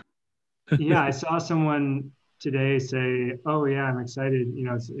stop? Yeah, I saw someone today say, "Oh yeah, I'm excited. You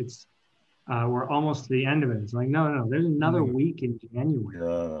know, it's we're almost to the end of it." It's like, no, there's another week in January.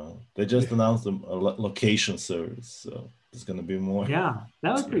 No, they just announced a location service, so there's going to be more. Yeah,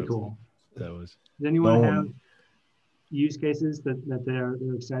 that was pretty cool. That was. Does anyone have use cases that they're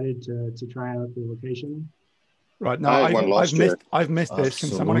excited to try out the location? Right now, I've missed this. Can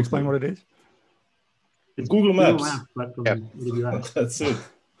someone explain what it is? It's Google Maps. But from AWS. That's it.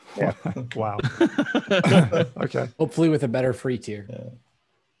 Yeah. Wow. Okay. Hopefully with a better free tier.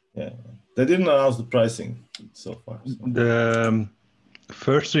 Yeah. They didn't announce the pricing so far. So. The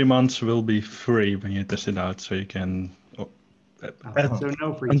first 3 months will be free when you test it out, so you can so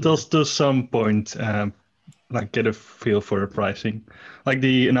no free until to some point like get a feel for the pricing. Like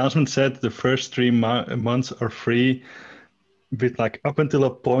the announcement said, the first 3 months are free, with like up until a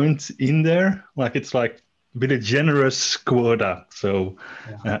point in there, like it's like with a generous quota. So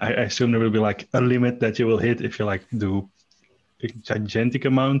I assume there will be like a limit that you will hit if you like do a gigantic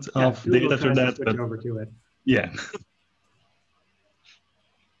amount of data for that. But over to it. Yeah.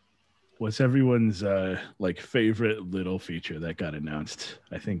 What's everyone's like favorite little feature that got announced?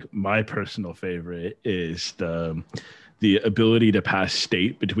 I think my personal favorite is the ability to pass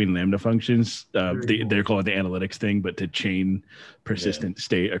state between Lambda functions. They're calling it the analytics thing, but to chain persistent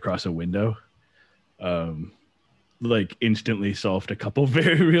state across a window. Like instantly solved a couple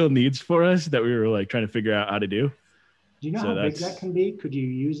very real needs for us that we were like trying to figure out how to do. Do you know how big that can be? Could you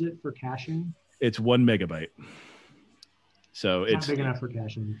use it for caching? It's 1 megabyte. So it's not big enough for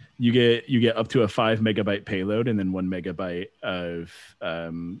caching. You get up to a 5 megabyte payload and then 1 megabyte of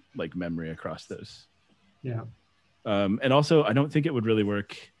like memory across those. Yeah. And also, I don't think it would really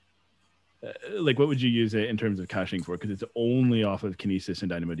work. Like, what would you use it in terms of caching for? Because it's only off of Kinesis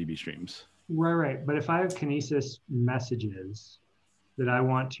and DynamoDB streams. Right. But if I have Kinesis messages that I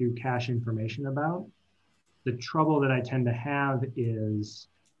want to cache information about, the trouble that I tend to have is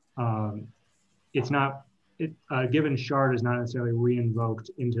a given shard is not necessarily re-invoked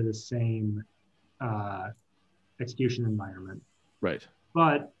into the same execution environment. Right.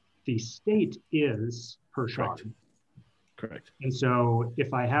 But the state is per shard. Correct. And so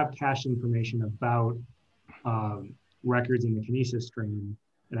if I have cache information about records in the Kinesis stream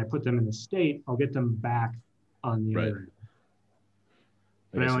and I put them in the state, I'll get them back on the other end.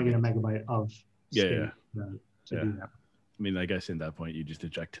 But I only get a megabyte of state to do that. I mean, I guess in that point, you just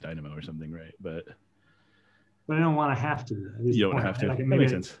eject to Dynamo or something, right? But I don't want to have to. You don't have to. That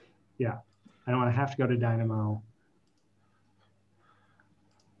makes sense. Yeah. I don't want to have to go to Dynamo.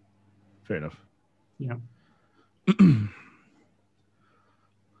 Fair enough. Yeah.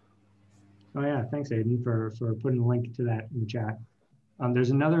 Oh yeah, thanks Aiden for putting a link to that in the chat.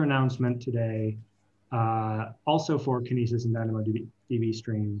 There's another announcement today, also for Kinesis and DynamoDB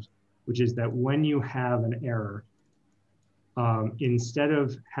streams, which is that when you have an error, instead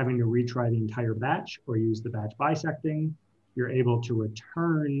of having to retry the entire batch or use the batch bisecting, you're able to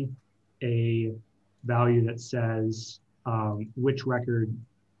return a value that says which record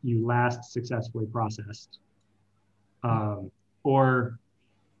you last successfully processed, or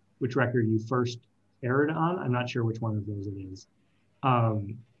which record you first errored on. I'm not sure which one of those it is.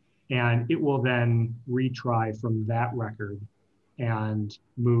 And it will then retry from that record and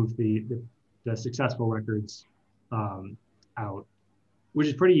move the successful records out, which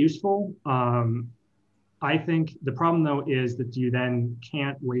is pretty useful. I think the problem though is that you then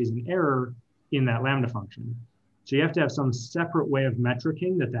can't raise an error in that Lambda function. So you have to have some separate way of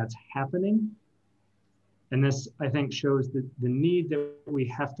metricing that that's happening. And this, I think, shows the need that we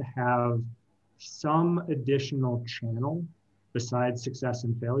have to have some additional channel besides success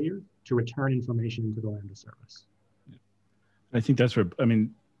and failure to return information into the Lambda service. I think that's where, I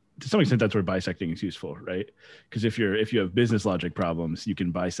mean, to some extent, that's where bisecting is useful, right? Because if you have business logic problems, you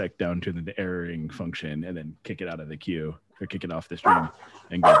can bisect down to the erroring function and then kick it out of the queue or kick it off the stream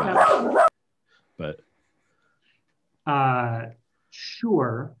and go back. But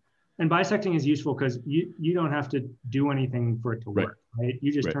sure. And bisecting is useful because you don't have to do anything for it to work, right?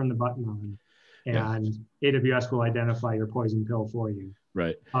 You just turn the button on and AWS will identify your poison pill for you.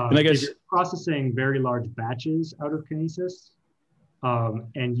 Right. And I guess if you're processing very large batches out of Kinesis,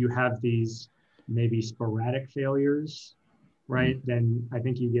 and you have these maybe sporadic failures, right? Then I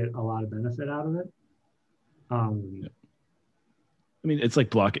think you get a lot of benefit out of it. I mean, it's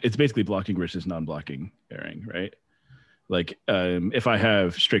like it's basically blocking versus non-blocking erroring, right? Like if I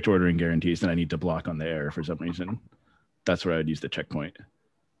have strict ordering guarantees, then I need to block on the error for some reason. That's where I'd use the checkpoint.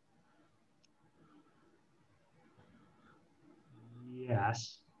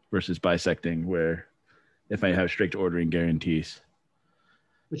 Yes. Versus bisecting, where if I have strict ordering guarantees.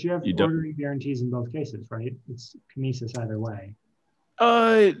 But you have ordering guarantees in both cases, right? It's Kinesis either way.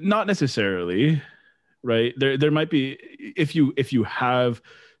 Not necessarily, right? There might be, if you have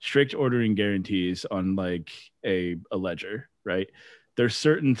strict ordering guarantees on like a ledger, right? There's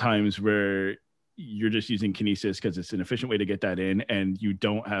certain times where you're just using Kinesis because it's an efficient way to get that in, and you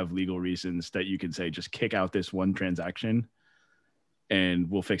don't have legal reasons that you can say, just kick out this one transaction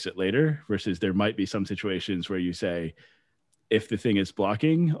and we'll fix it later, versus there might be some situations where you say, if the thing is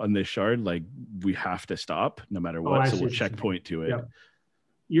blocking on this shard, like we have to stop no matter what. So we'll checkpoint to it. Yep.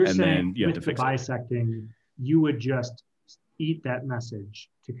 You're and saying then you have to fix bisecting, you would just eat that message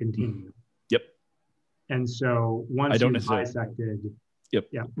to continue. Yep. And so once you bisected. Yep.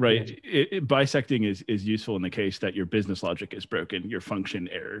 Yeah. Right. Bisecting is useful in the case that your business logic is broken, your function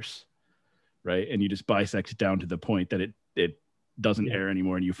errors, right? And you just bisect down to the point that it doesn't error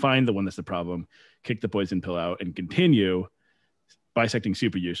anymore, and you find the one that's the problem, kick the poison pill out, and continue. Bisecting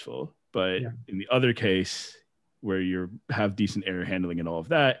super useful, but in the other case where you have decent error handling and all of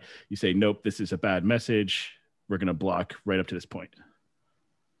that, you say, nope, this is a bad message. We're going to block right up to this point.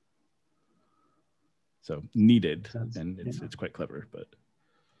 So needed, and it's quite clever, but.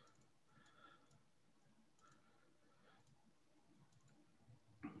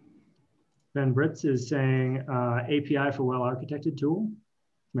 Ben Britz is saying API for well-architected tool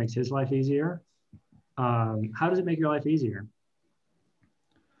makes his life easier. How does it make your life easier?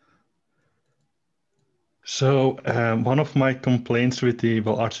 So one of my complaints with the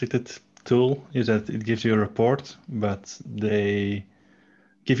well-architected tool is that it gives you a report, but they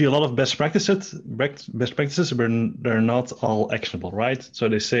give you a lot of best practices, but they're not all actionable, right? So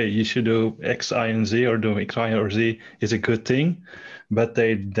they say you should do X, Y, and Z, or do X, Y, or Z is a good thing, but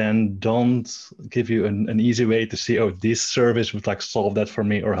they then don't give you an easy way to see, oh, this service would like solve that for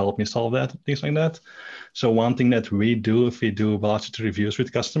me or help me solve that, things like that. So one thing that we do if we do well-architected reviews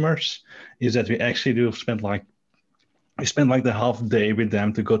with customers is that we actually do spend like we spend like the half day with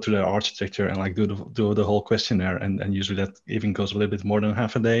them to go through their architecture and like do the whole questionnaire, and usually that even goes a little bit more than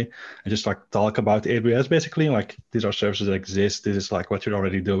half a day, and just like talk about AWS basically, like these are services that exist, this is like what you're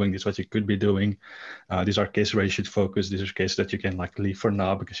already doing, this is what you could be doing, these are cases where you should focus, these are cases that you can like leave for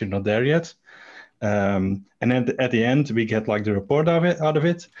now because you're not there yet. And then at the end, we get like the report out of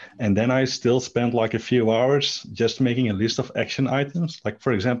it. And then I still spend like a few hours just making a list of action items. Like,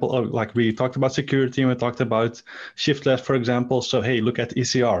 for example, like we talked about security and we talked about shift left, for example. So, hey, look at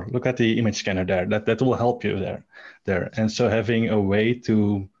ECR, look at the image scanner there. That will help you there. And so having a way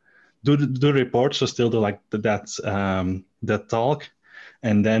to do the report, so still do like that talk,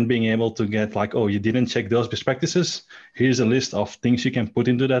 and then being able to get like, oh, you didn't check those best practices. Here's a list of things you can put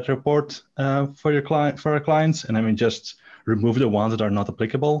into that report for our clients, and I mean just remove the ones that are not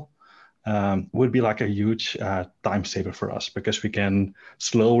applicable. Would be like a huge time saver for us, because we can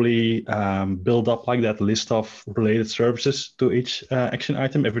slowly build up like that list of related services to each action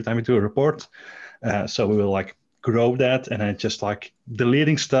item every time we do a report. So we will like grow that, and then just like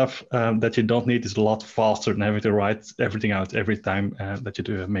deleting stuff that you don't need is a lot faster than having to write everything out every time that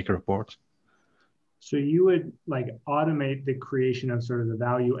you make a report. So you would like automate the creation of sort of the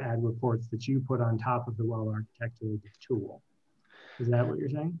value add reports that you put on top of the well-architected tool. Is that what you're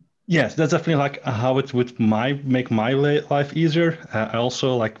saying? Yes, that's definitely like how it would make my life easier. I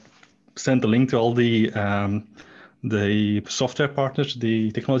also like send the link to all the software partners,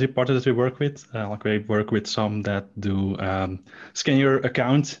 the technology partners that we work with. Like we work with some that do scan your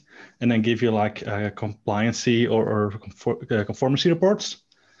account and then give you like compliancy or conformity reports.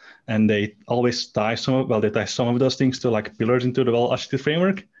 And they always tie some of those things to like pillars into the well-architected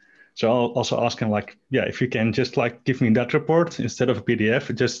framework. So I'll also ask them like, yeah, if you can just like give me that report instead of a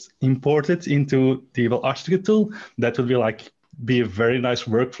PDF, just import it into the well-architected tool. That would be a very nice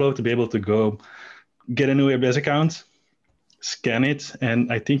workflow to be able to go get a new AWS account, scan it,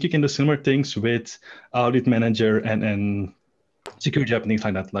 and I think you can do similar things with Audit Manager and Security Hub and things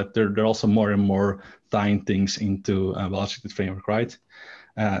like that. Like they're also more and more tying things into a well-architected framework, right?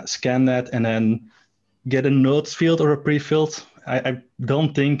 Scan that and then get a notes field or a pre-field. I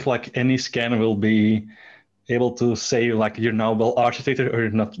don't think like any scanner will be able to say like you're now well-architected or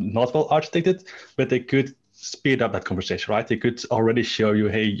you're not well-architected, but they could speed up that conversation, right? They could already show you,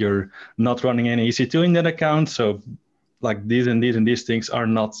 hey, you're not running any EC2 in that account, so like these and these and these things are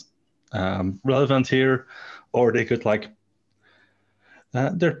not relevant here. Or they could like,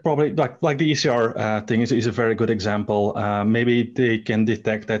 they're probably like the ECR thing is a very good example. Maybe they can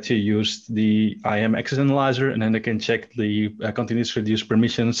detect that you used the IAM access analyzer, and then they can check the continuous reduced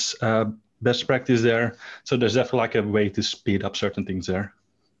permissions best practice there. So there's definitely like a way to speed up certain things there.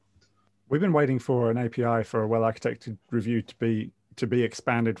 We've been waiting for an API for a well-architected review to be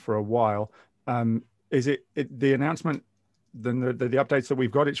expanded for a while. Is it the announcement? Then the updates that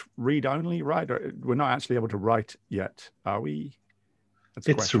we've got, it's read only, right? We're not actually able to write yet, are we?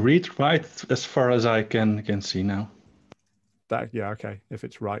 It's read write as far as I can see now. Yeah, okay. If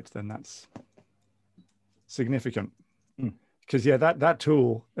it's right, then that's significant. Because yeah, that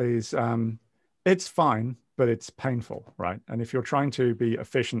tool is it's fine, but it's painful, right? And if you're trying to be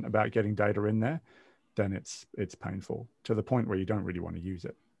efficient about getting data in there, then it's painful to the point where you don't really want to use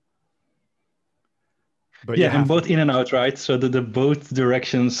it. But yeah, and both in and out, right? So the both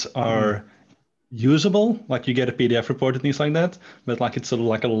directions are usable. Like you get a PDF report and things like that, but like it's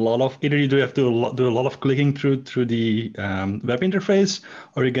like a lot of, either you do have to do a lot of clicking through the web interface,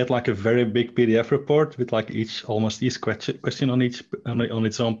 or you get like a very big PDF report with like almost each question on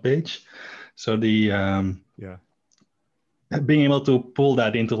its own page. So the being able to pull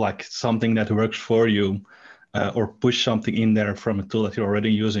that into like something that works for you, or push something in there from a tool that you're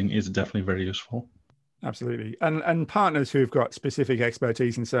already using is definitely very useful. Absolutely. And partners who've got specific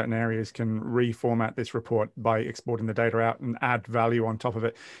expertise in certain areas can reformat this report by exporting the data out and add value on top of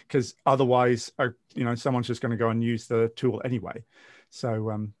it, because otherwise, someone's just going to go and use the tool anyway.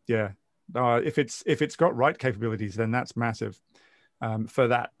 So if it's got write capabilities, then that's massive for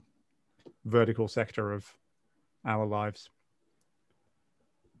that vertical sector of our lives.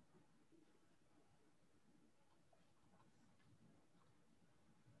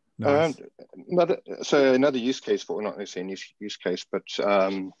 Nice. Another use case for, not necessarily a use case, but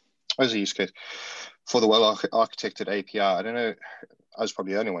as a use case for the well-architected API. I don't know, I was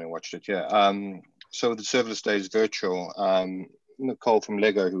probably the only one who watched it, yeah. So the Serverless Days Virtual, Nicole from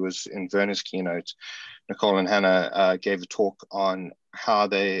Lego, who was in Werner's keynote, Nicole and Hannah gave a talk on how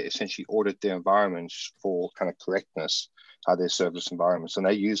they essentially audit their environments for kind of correctness, how their serverless environments, and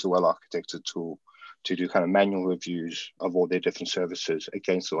they use the well-architected tool to do kind of manual reviews of all their different services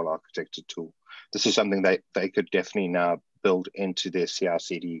against the well-architected tool. this is something they could definitely now build into their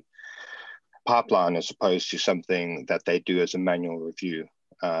CI/CD pipeline as opposed to something that they do as a manual review.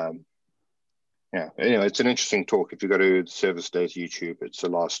 Yeah, anyway, it's an interesting talk. If you go to the Service Days YouTube, it's the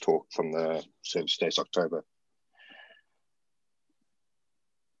last talk from the Service Days October.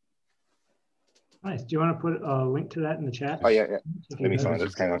 Nice. Do you want to put a link to that in the chat? Oh, yeah. Let me find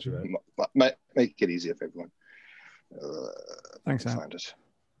it. Hang on. Make it easier for everyone. Thanks, Sam. Find it.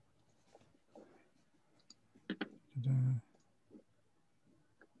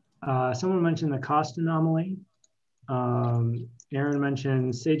 Someone mentioned the cost anomaly. Aaron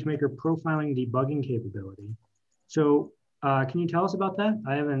mentioned SageMaker profiling debugging capability. So can you tell us about that?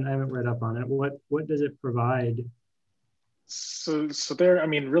 I haven't read up on it. What does it provide? So there, I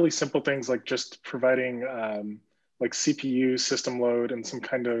mean, really simple things like just providing like CPU system load and some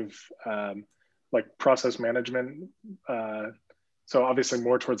kind of like process management. So obviously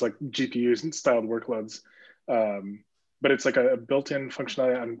more towards like GPUs and styled workloads. But it's like a built-in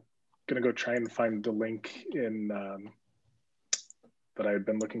functionality. I'm gonna go try and find the link in that I've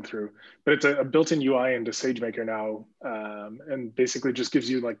been looking through. But it's a built-in UI into SageMaker now, and basically just gives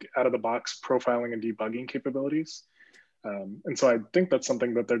you like out-of-the-box profiling and debugging capabilities. And so I think that's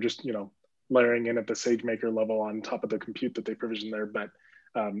something that they're just, you know, layering in at the SageMaker level on top of the compute that they provision there. But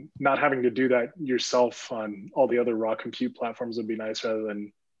not having to do that yourself on all the other raw compute platforms would be nice rather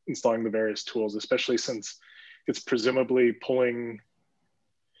than installing the various tools, especially since it's presumably pulling,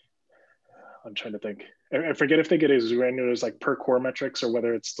 I'm trying to think. I forget if they get as granular as like per core metrics or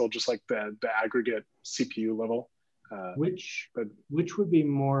whether it's still just like the aggregate CPU level. Which would be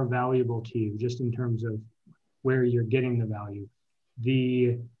more valuable to you just in terms of where you're getting the value?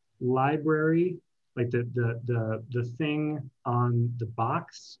 The library, like the thing on the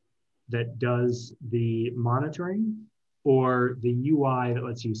box that does the monitoring, or the UI that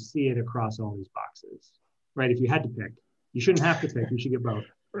lets you see it across all these boxes, right? If you had to pick, you shouldn't have to pick, you should get both.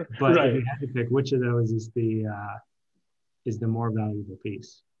 But if you had to pick, which of those is the more valuable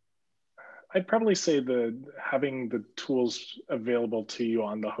piece? I'd probably say having the tools available to you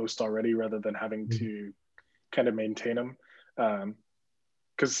on the host already rather than having to kind of maintain them.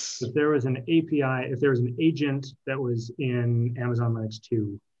 Because if there was an API, if there was an agent that was in Amazon Linux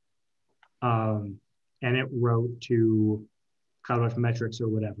 2, and it wrote to CloudWatch metrics or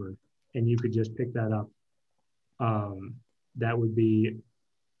whatever, and you could just pick that up, that would be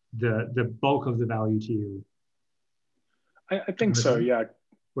the bulk of the value to you. I think so, yeah.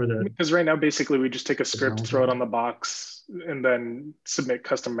 Because right now, basically, we just take a script, throw it on the box, and then submit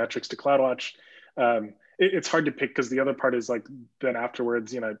custom metrics to CloudWatch. It's hard to pick because the other part is like then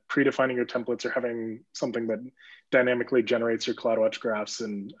afterwards, you know, predefining your templates or having something that dynamically generates your CloudWatch graphs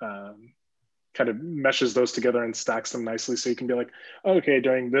and kind of meshes those together and stacks them nicely. So you can be like, okay,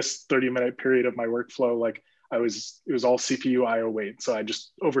 during this 30-minute period of my workflow, like it was all CPU IO weight. So I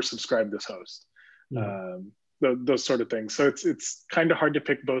just oversubscribed this host. Those sort of things. So it's kind of hard to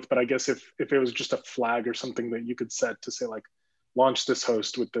pick both, but I guess if it was just a flag or something that you could set to say like, launch this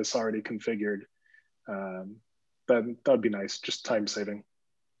host with this already configured, then that would be nice, just time saving.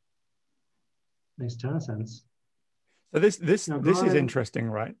 Makes a ton of sense. So this is interesting,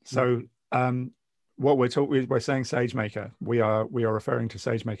 right? So what we're saying SageMaker, we are referring to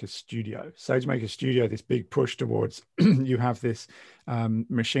SageMaker Studio. SageMaker Studio, this big push towards you have this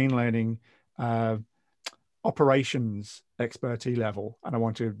machine learning operations expertise level, and I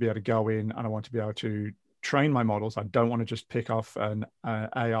want to be able to go in and I want to be able to train my models. I don't want to just pick off an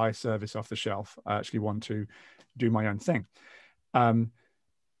AI service off the shelf. I actually want to do my own thing. And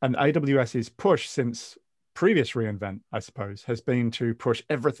AWS's push since previous reInvent, I suppose, has been to push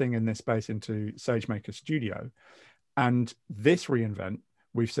everything in this space into SageMaker Studio. And this reInvent,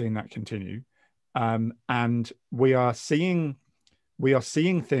 we've seen that continue. And we are seeing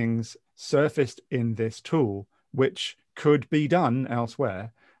things surfaced in this tool, which could be done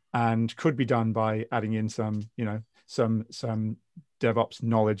elsewhere and could be done by adding in some DevOps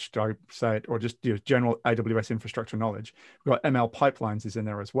knowledge, do I say it, or just general AWS infrastructure knowledge. We've got ML pipelines is in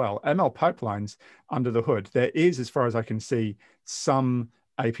there as well. ML pipelines under the hood, there is, as far as I can see, some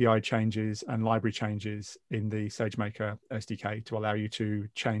API changes and library changes in the SageMaker SDK to allow you to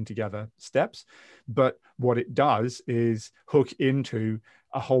chain together steps. But what it does is hook into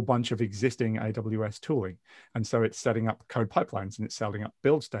a whole bunch of existing AWS tooling. And so it's setting up code pipelines and it's setting up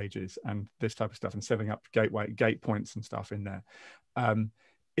build stages and this type of stuff and setting up gate points and stuff in there.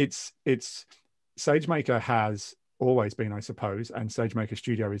 It's SageMaker has always been, I suppose, and SageMaker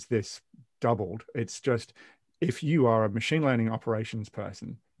Studio is this doubled. It's just if you are a machine learning operations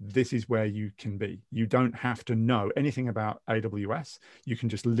person, this is where you can be. You don't have to know anything about AWS. You can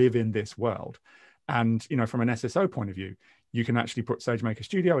just live in this world. And, you know, from an SSO point of view, you can actually put SageMaker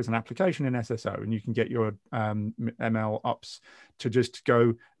Studio as an application in SSO, and you can get your ML ops to just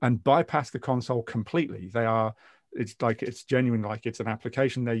go and bypass the console completely. It's genuine, like it's an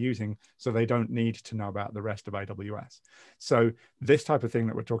application they're using, so they don't need to know about the rest of AWS. So this type of thing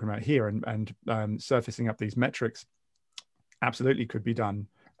that we're talking about here and surfacing up these metrics absolutely could be done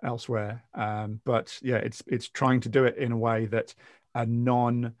elsewhere. But yeah, it's trying to do it in a way that a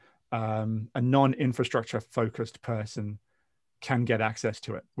non-infrastructure focused person can get access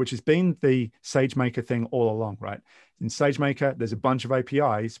to it, which has been the SageMaker thing all along, right? In SageMaker, there's a bunch of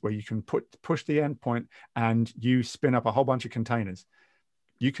APIs where you can push the endpoint and you spin up a whole bunch of containers.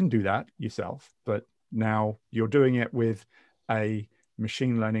 You can do that yourself, but now you're doing it with a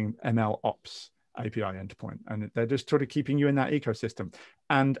machine learning ML ops API endpoint, and they're just sort of keeping you in that ecosystem.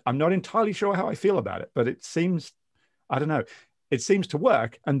 And I'm not entirely sure how I feel about it, but it seems, I don't know, it seems to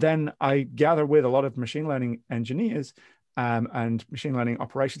work. And then I gather with a lot of machine learning engineers and machine learning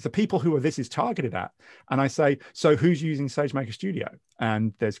operations, the people who this is targeted at. And I say, so who's using SageMaker Studio?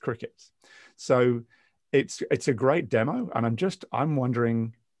 And there's crickets. So it's a great demo. And I'm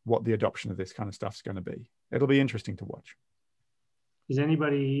wondering what the adoption of this kind of stuff is going to be. It'll be interesting to watch. Is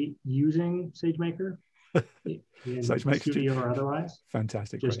anybody using SageMaker? SageMaker Studio or otherwise?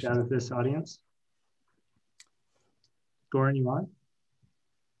 Fantastic. Just question. out of this audience. Goran, you on?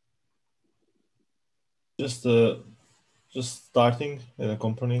 Just starting in a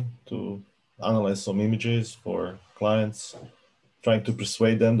company to analyze some images for clients, trying to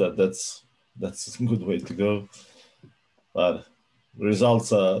persuade them that that's a good way to go. But the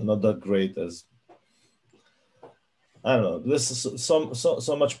results are not that great as, I don't know, there's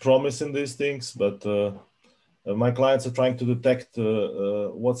so much promise in these things, but my clients are trying to detect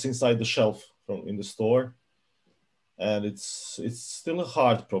what's inside the shelf in the store. And it's still a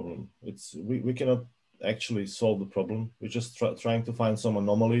hard problem. We cannot actually solve the problem. We're just trying to find some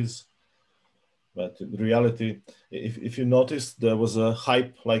anomalies. But in reality, if you noticed, there was a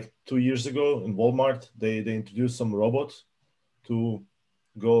hype like 2 years ago in Walmart. They introduced some robot to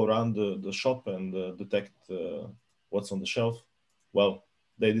go around the shop and detect what's on the shelf. Well,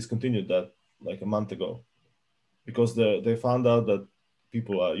 they discontinued that like a month ago because they found out that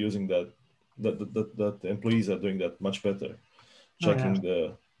people are using that employees are doing that much better,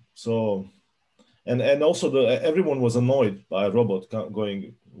 checking and also everyone was annoyed by a robot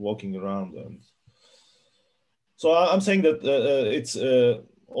walking around. And so I'm saying that it's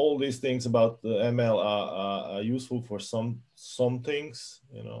all these things about the ML are useful for some things,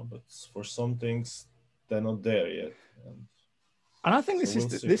 you know, but for some things they're not there yet. And I think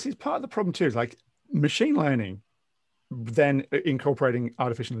this is part of the problem too. Is like machine learning, then incorporating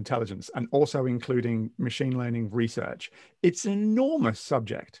artificial intelligence and also including machine learning research. It's an enormous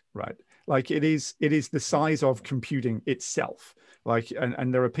subject, right? Like it is the size of computing itself. Like,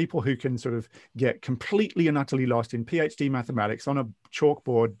 and there are people who can sort of get completely and utterly lost in PhD mathematics on a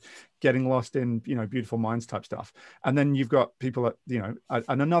chalkboard, getting lost in, you know, beautiful minds type stuff. And then you've got people at, you know, at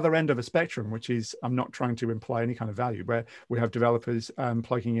another end of a spectrum, which is, I'm not trying to imply any kind of value, where we have developers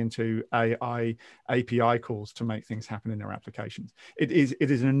plugging into AI API calls to make things happen in their applications. It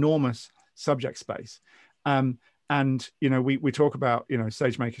is an enormous subject space. And, you know, we talk about, you know,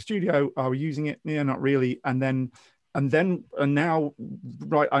 SageMaker Studio, are we using it? Yeah, not really. And now,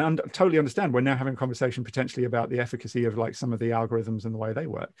 right, I totally understand. We're now having a conversation potentially about the efficacy of like some of the algorithms and the way they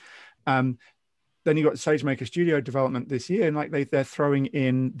work. Then you got SageMaker Studio development this year, and like they're throwing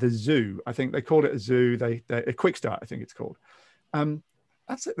in the zoo. I think they called it a zoo. A quick start, I think it's called.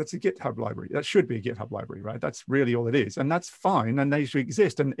 That's a GitHub library. That should be a GitHub library, right? That's really all it is, and that's fine. And they should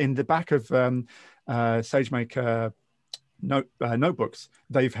exist. And in the back of SageMaker notebooks,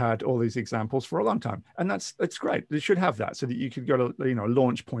 they've had all these examples for a long time, and it's great. They should have that so that you could go to, you know, a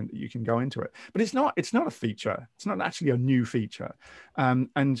launch point that you can go into it. But it's not a feature. It's not actually a new feature,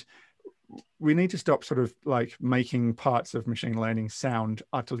 and we need to stop sort of like making parts of machine learning sound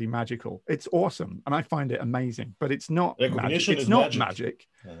utterly magical. It's awesome, and I find it amazing, but it's not recognition. It's not magic.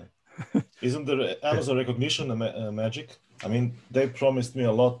 Isn't there Amazon recognition magic? I mean, they promised me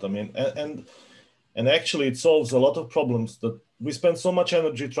a lot. I mean, and actually it solves a lot of problems that we spend so much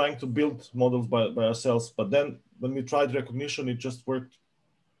energy trying to build models by ourselves, but then when we tried recognition, it just worked.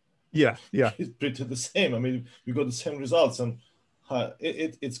 Yeah. It's pretty the same. I mean, we got the same results, and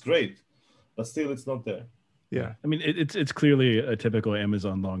it's great, but still it's not there. Yeah, I mean, it's clearly a typical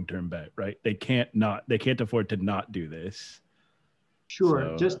Amazon long-term bet, right? They can't afford to not do this. Sure.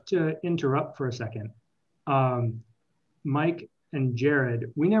 So. Just to interrupt for a second, Mike and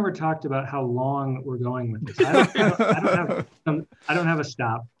Jared, we never talked about how long we're going with this. I don't have a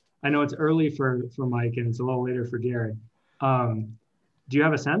stop. I know it's early for Mike and it's a little later for Jared. Do you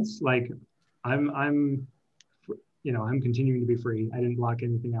have a sense? Like, I'm continuing to be free. I didn't block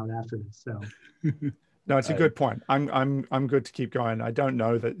anything out after this, so. No, it's a good point. I'm good to keep going. I don't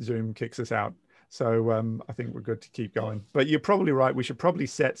know that Zoom kicks us out, so I think we're good to keep going. But you're probably right. We should probably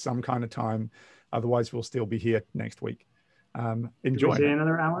set some kind of time, otherwise we'll still be here next week. Enjoy. Say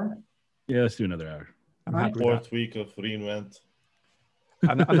another hour? Yeah, let's do another hour. I'm happy with Fourth that. week of reInvent.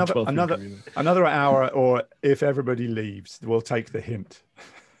 Another hour, or if everybody leaves, we'll take the hint.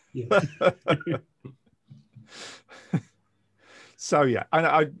 Yeah. So yeah,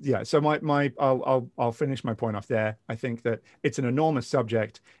 So I'll finish my point off there. I think that it's an enormous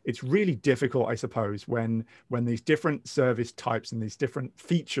subject. It's really difficult, I suppose, when these different service types and these different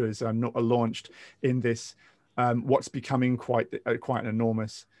features are launched in this what's becoming quite an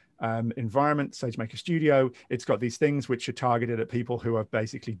enormous environment. SageMaker Studio. It's got these things which are targeted at people who are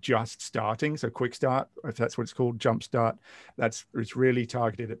basically just starting. So quick start, if that's what it's called, jump start. It's really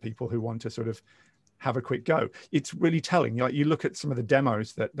targeted at people who want to sort of have a quick go. It's really telling. Like, you look at some of the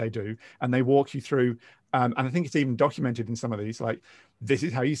demos that they do and they walk you through, and I think it's even documented in some of these, like, this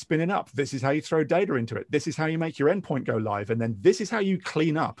is how you spin it up. This is how you throw data into it. This is how you make your endpoint go live. And then this is how you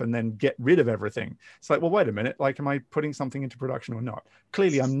clean up and then get rid of everything. It's like, well, wait a minute. Like, am I putting something into production or not?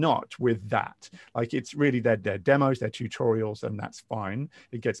 Clearly I'm not with that. Like, it's really their demos, their tutorials, and that's fine.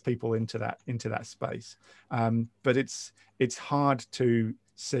 It gets people into that space. But it's hard to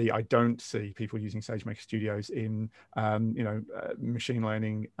see. I don't see people using SageMaker Studios in machine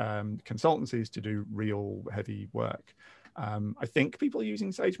learning consultancies to do real heavy work. I think people are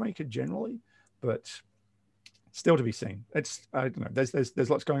using SageMaker generally, but still to be seen. It's I don't know. There's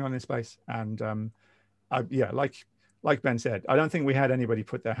lots going on in this space, and like Ben said, I don't think we had anybody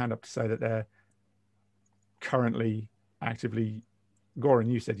put their hand up to say that they're currently actively.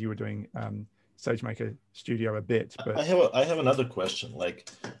 Goran, you said you were doing SageMaker Studio a bit, but I have another question. Like,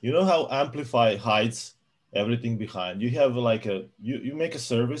 you know how Amplify hides everything behind? You have like you make a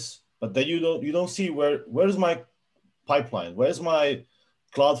service, but then you don't see where's my pipeline, where's my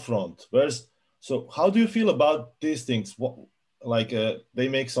CloudFront, so how do you feel about these things? What, like they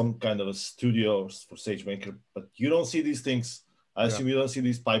make some kind of a studio for SageMaker, but you don't see these things. I assume you don't see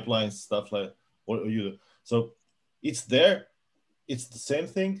these pipelines, stuff like what you do. So it's there. It's the same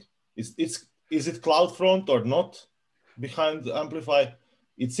thing. Is it CloudFront or not behind Amplify?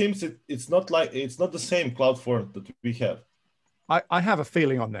 It seems it's not the same CloudFront that we have. I have a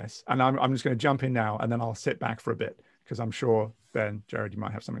feeling on this, and I'm just going to jump in now, and then I'll sit back for a bit, because I'm sure, Ben, Jared, you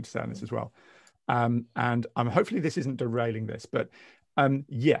might have something to say on this as well. And hopefully this isn't derailing this, but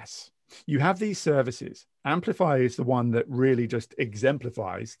yes, you have these services. Amplify is the one that really just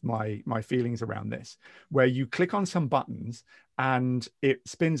exemplifies my feelings around this, where you click on some buttons and it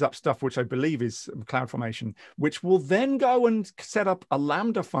spins up stuff, which I believe is CloudFormation, which will then go and set up a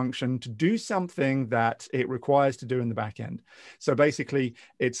Lambda function to do something that it requires to do in the back end. So basically,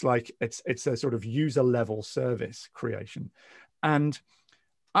 it's like it's a sort of user level service creation. And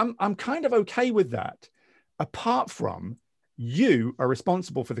I'm kind of okay with that, apart from you are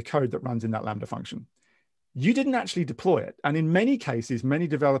responsible for the code that runs in that Lambda function. You didn't actually deploy it. And in many cases, many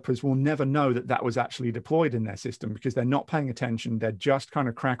developers will never know that that was actually deployed in their system, because they're not paying attention. They're just kind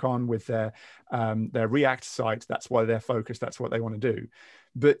of crack on with their React site. That's why they're focused. That's what they want to do.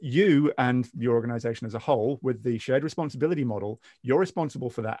 But you and your organization as a whole, with the shared responsibility model, you're responsible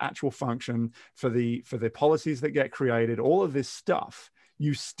for that actual function, for the policies that get created, all of this stuff.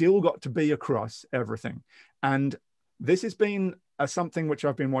 You still got to be across everything. And this has been something which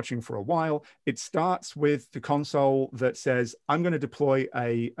I've been watching for a while. It starts with the console that says, I'm going to deploy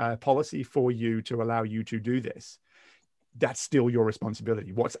a policy for you to allow you to do this. That's still your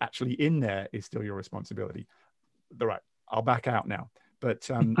responsibility. What's actually in there is still your responsibility. All right, I'll back out now. But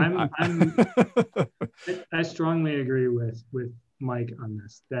I strongly agree with Mike on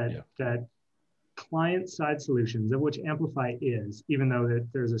this, that client-side solutions, of which Amplify is, even though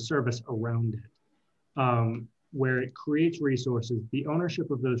there's a service around it, where it creates resources, the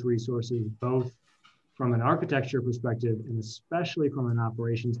ownership of those resources, both from an architecture perspective and especially from an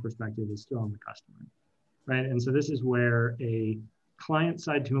operations perspective, is still on the customer, right? And so this is where a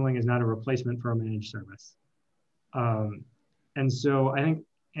client-side tooling is not a replacement for a managed service. And so I think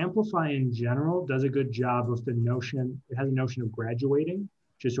Amplify in general does a good job of it has a notion of graduating,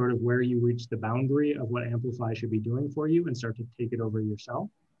 which is sort of where you reach the boundary of what Amplify should be doing for you and start to take it over yourself.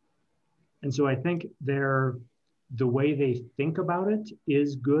 And so I think the way they think about it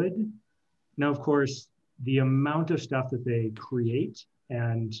is good. Now, of course, the amount of stuff that they create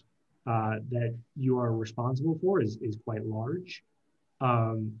and that you are responsible for is quite large.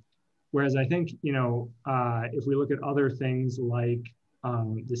 Whereas I think, if we look at other things like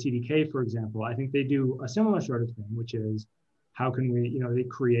the CDK, for example, I think they do a similar sort of thing, which is how can we, they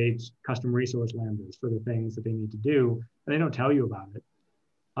create custom resource lambdas for the things that they need to do, and they don't tell you about it.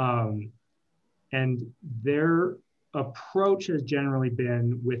 And their approach has generally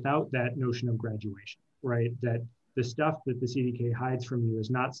been without that notion of graduation, right? That the stuff that the CDK hides from you is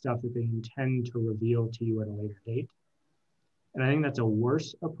not stuff that they intend to reveal to you at a later date. And I think that's a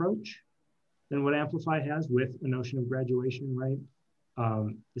worse approach than what Amplify has with a notion of graduation, right?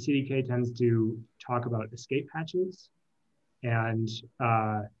 The CDK tends to talk about escape hatches. And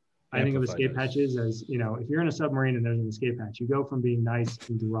I think of escape hatches as, if you're in a submarine and there's an escape hatch, you go from being nice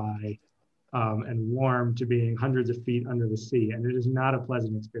and dry and warm to being hundreds of feet under the sea. And it is not a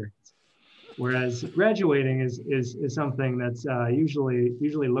pleasant experience. Whereas graduating is something that's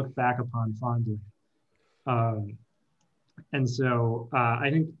usually looked back upon fondly. And so I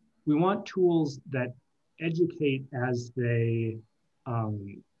think we want tools that educate as they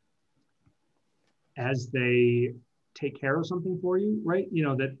take care of something for you, right?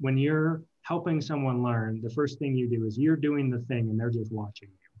 That when you're helping someone learn, the first thing you do is you're doing the thing and they're just watching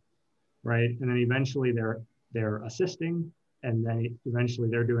you, right? And then eventually they're assisting, and then eventually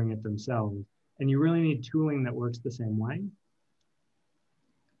they're doing it themselves. And you really need tooling that works the same way.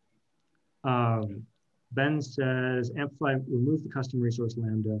 Ben says, Amplify, remove the custom resource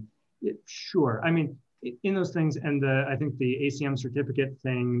Lambda. Sure, I mean, in those things, and I think the ACM certificate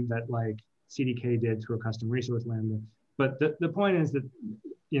thing that like CDK did through a custom resource Lambda. But the point is that,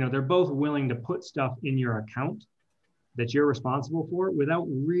 they're both willing to put stuff in your account that you're responsible for without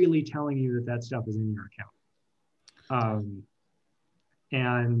really telling you that stuff is in your account.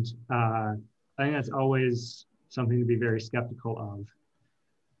 I think that's always something to be very skeptical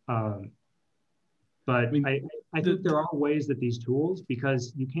of. But I think there are ways that these tools,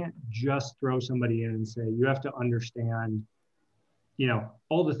 because you can't just throw somebody in and say, you have to understand,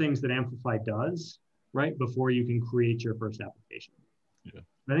 all the things that Amplify does, right, before you can create your first application. Yeah.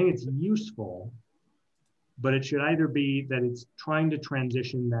 I think it's useful, but it should either be that it's trying to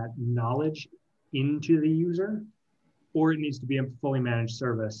transition that knowledge into the user, or it needs to be a fully managed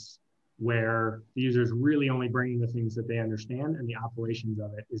service where the user is really only bringing the things that they understand and the operations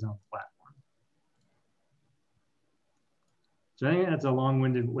of it is on the platform. So I think that's a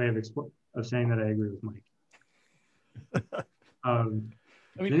long-winded way of saying that I agree with Mike.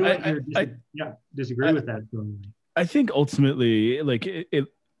 Disagree with that. I think ultimately, like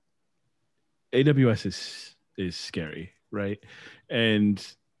AWS is scary, right? And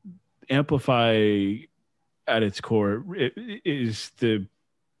Amplify at its core is the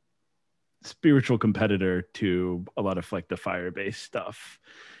spiritual competitor to a lot of like the Firebase stuff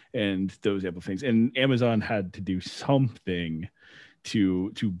and those Ample things. And Amazon had to do something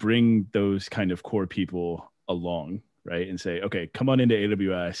to bring those kind of core people along, right? And say, okay, come on into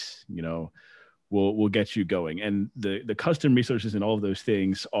AWS, we'll get you going. And the custom resources and all of those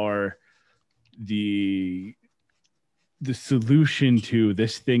things are the solution to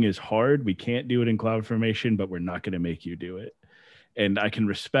this thing is hard. We can't do it in CloudFormation, but we're not going to make you do it. And I can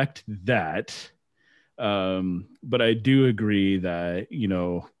respect that. But I do agree that,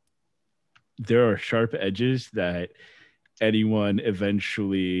 there are sharp edges that anyone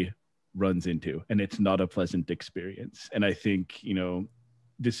eventually runs into, and it's not a pleasant experience. And I think,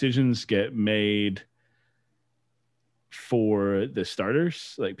 decisions get made for the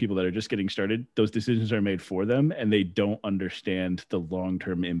starters, like people that are just getting started. Those decisions are made for them, and they don't understand the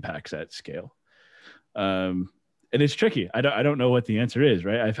long-term impacts at scale. And it's tricky. I don't know what the answer is,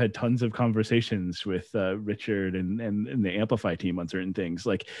 right? I've had tons of conversations with Richard and the Amplify team on certain things.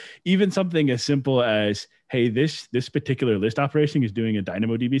 Like even something as simple as, hey, this particular list operation is doing a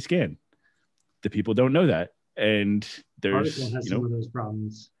DynamoDB scan. The people don't know that. And there's some of those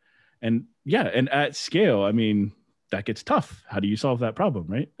problems. And yeah, and at scale, I mean, that gets tough. How do you solve that problem,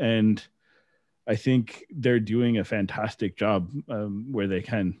 right? And I think they're doing a fantastic job where they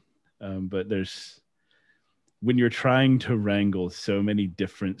can. But when you're trying to wrangle so many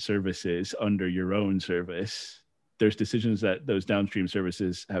different services under your own service, there's decisions that those downstream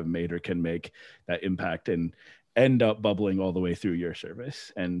services have made or can make that impact and end up bubbling all the way through your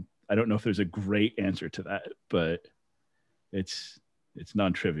service. And I don't know if there's a great answer to that, but it's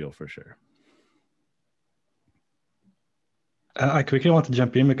non-trivial for sure. I quickly want to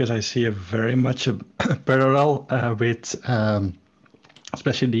jump in because I see very much a parallel with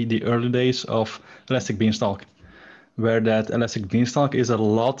especially the early days of Elastic Beanstalk, where that Elastic Beanstalk is a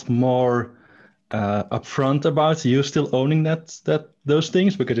lot more upfront about you still owning those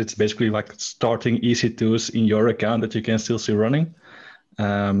things, because it's basically like starting EC2s in your account that you can still see running.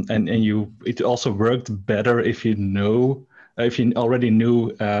 And it also worked better if you already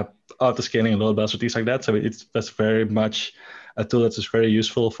knew auto-scaling and load balancers, things like that. So that's very much a tool that is very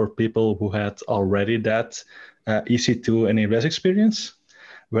useful for people who had already that EC2 and AWS experience.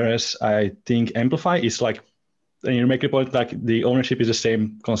 Whereas I think Amplify is like, and you make a point, like the ownership is the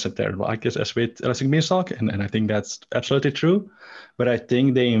same concept there, like as with Elastic Beanstalk, and I think that's absolutely true. But I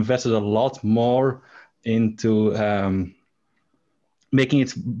think they invested a lot more into making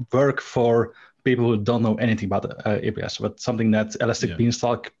it work for people who don't know anything about AWS, but something that Elastic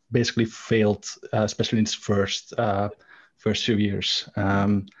Beanstalk basically failed, especially in its first few years.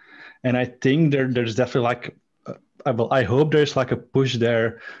 And I think there's definitely like, I hope there's like a push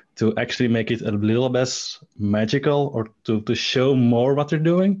there to actually make it a little less magical, or to show more what they're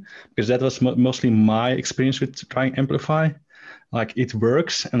doing, because that was mostly my experience with trying Amplify. Like it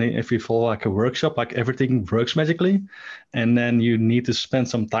works, and if you follow like a workshop, like everything works magically, and then you need to spend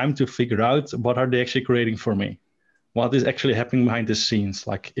some time to figure out what are they actually creating for me, what is actually happening behind the scenes.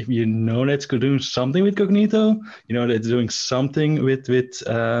 Like if you know that it's doing something with Cognito, you know that it's doing something with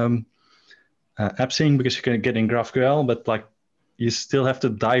AppSync, because you can get in GraphQL, but like you still have to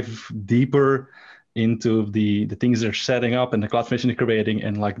dive deeper into the things they're setting up and the CloudFormation they're creating,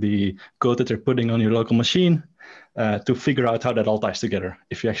 and like the code that they're putting on your local machine, to figure out how that all ties together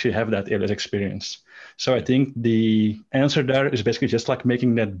if you actually have that AWS experience. So I think the answer there is basically just like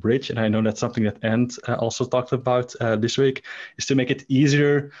making that bridge, and I know that's something that Ant also talked about this week, is to make it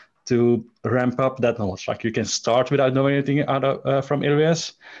easier to ramp up that knowledge. Like you can start without knowing anything from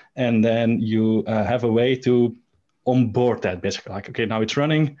AWS, and then you have a way to onboard that, basically. Like, okay, now it's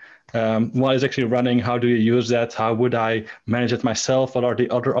running. What is actually running? How do you use that? How would I manage it myself? What are the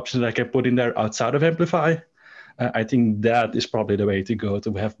other options that I can put in there outside of Amplify? I think that is probably the way to go,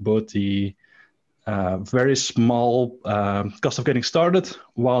 to have both the very small cost of getting started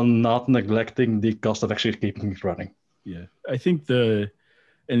while not neglecting the cost of actually keeping it running. Yeah, I think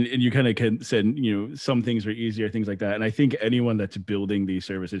and you kind of said, some things are easier, things like that. And I think anyone that's building these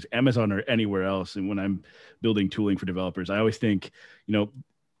services, Amazon or anywhere else, and when I'm building tooling for developers, I always think,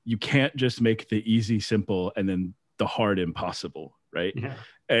 you can't just make the easy simple and then the hard impossible, right? Yeah.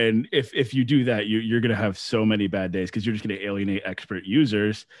 And if you do that, you're going to have so many bad days, because you're just going to alienate expert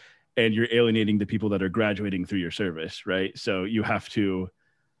users, and you're alienating the people that are graduating through your service, right? So you have to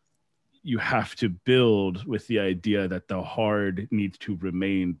build with the idea that the hard needs to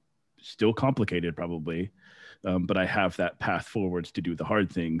remain still complicated, probably, but I have that path forwards to do the hard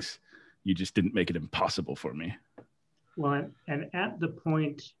things. You just didn't make it impossible for me. Well, and at the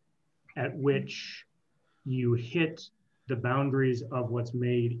point at which you hit the boundaries of what's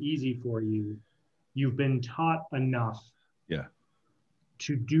made easy for you, you've been taught enough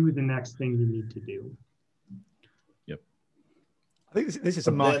to do the next thing you need to do. I think this is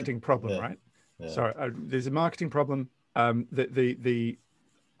a marketing problem, right? Yeah. Sorry, there's a marketing problem.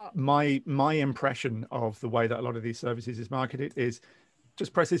 My impression of the way that a lot of these services is marketed is,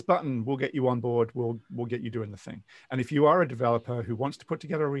 just press this button, we'll get you on board, we'll get you doing the thing. And if you are a developer who wants to put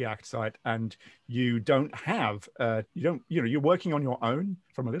together a React site, and you don't have, you're working on your own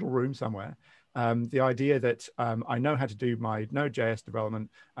from a little room somewhere, the idea that I know how to do my Node.js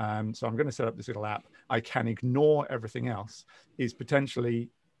development, so I'm going to set up this little app, I can ignore everything else, is potentially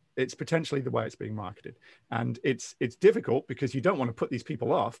the way it's being marketed. And it's difficult, because you don't want to put these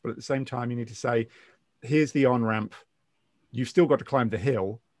people off, but at the same time you need to say, here's the on-ramp, you've still got to climb the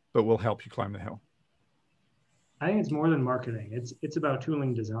hill, but we'll help you climb the hill. I think it's more than marketing. It's about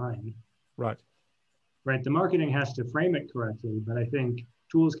tooling design. Right. The marketing has to frame it correctly, but I think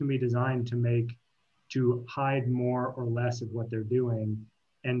tools can be designed to hide more or less of what they're doing,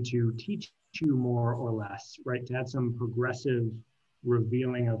 and to teach you more or less, right? To have some progressive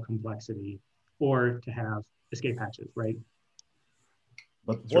revealing of complexity, or to have escape hatches, right?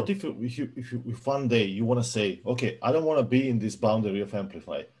 But what if one day you want to say, okay, I don't want to be in this boundary of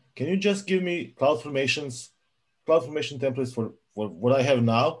Amplify. Can you just give me CloudFormation templates for what I have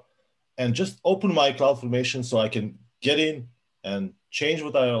now, and just open my CloudFormation so I can get in and change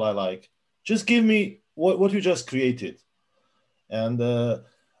what I like? Just give me what you just created. And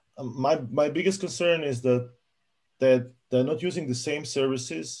my biggest concern is that they're not using the same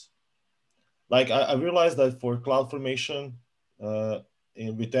services. Like I realized that for CloudFormation,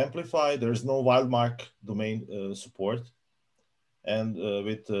 with Amplify, there's no wildmark domain support, and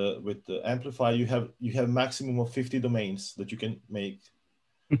with Amplify, you have maximum of 50 domains that you can make.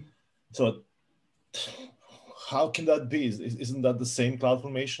 So how can that be? Isn't that the same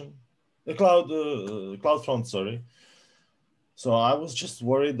CloudFormation? CloudFront, sorry. So I was just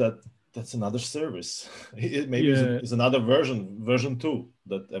worried that that's another service. Maybe it's another version 2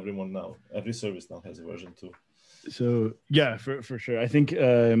 that every service now has a version 2. So yeah, for sure. I think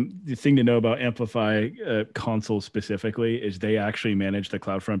the thing to know about Amplify console specifically is they actually manage the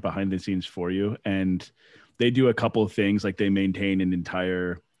CloudFront behind the scenes for you, and they do a couple of things, like they maintain an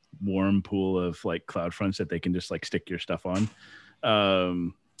entire warm pool of like CloudFronts that they can just like stick your stuff on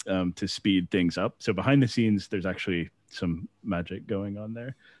to speed things up. So behind the scenes, there's actually some magic going on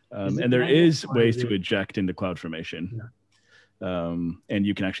there, and there is ways to eject into CloudFormation. Yeah. And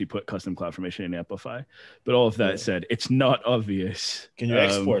you can actually put custom CloudFormation in Amplify. But all of that said, it's not obvious. Can you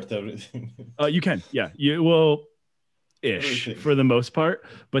export everything? You can, yeah. You will, for the most part.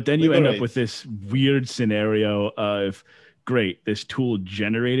 But then you end up with this weird scenario of, great, this tool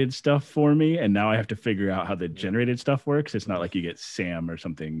generated stuff for me, and now I have to figure out how the generated stuff works. It's not like you get SAM or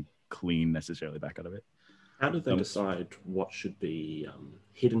something clean necessarily back out of it. How do they decide what should be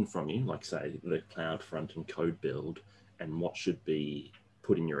hidden from you, like say the CloudFront and code build, and what should be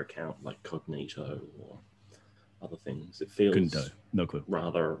put in your account, like Cognito or other things? It feels no clue.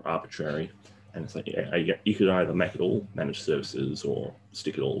 Rather arbitrary. And it's like, you could either make it all managed services or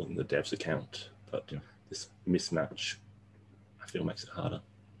stick it all in the dev's account. But this mismatch, I feel, makes it harder.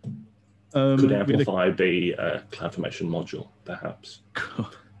 Could Amplify be a CloudFormation module, perhaps?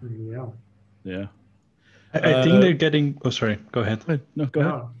 Yeah. I think they're getting... Oh, sorry. Go ahead. No, go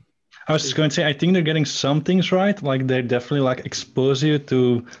ahead. I was just going to say, I think they're getting some things right. Like they definitely like expose you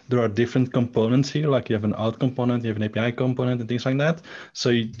to, there are different components here. Like you have an out component, you have an API component and things like that. So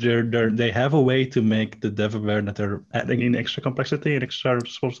they have a way to make the dev aware that they're adding in extra complexity and extra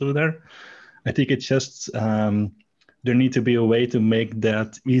responsibility there. I think it's just, there need to be a way to make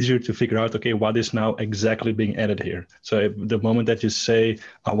that easier to figure out, okay, what is now exactly being added here? So if the moment that you say,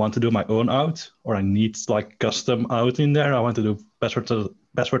 I want to do my own out, or I need like custom out in there, I want to do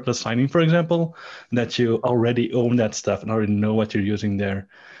passwordless signing, for example, that you already own that stuff and already know what you're using there.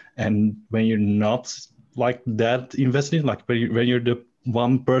 And when you're not like that invested, like when you're the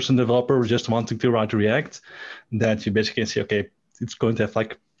one person developer just wanting to write React, that you basically can say, okay, it's going to have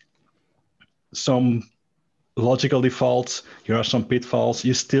like some logical defaults, here are some pitfalls.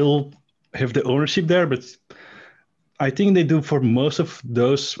 You still have the ownership there, but I think they do for most of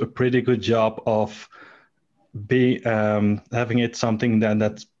those a pretty good job of having it something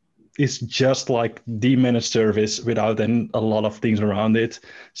that is just like the managed service without then a lot of things around it,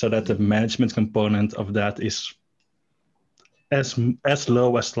 so that the management component of that is as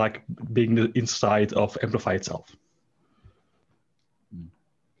low as like being the inside of Amplify itself.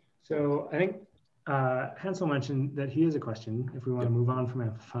 So I think Hansel mentioned that he has a question if we want to move on from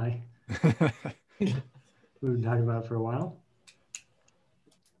Amplify. We've been talking about it for a while.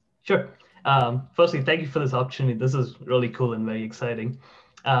 Sure. Firstly, thank you for this opportunity. This is really cool and very exciting.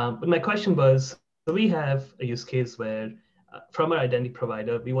 But my question was, so we have a use case where from our identity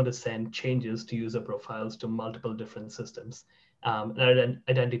provider, we want to send changes to user profiles to multiple different systems. And our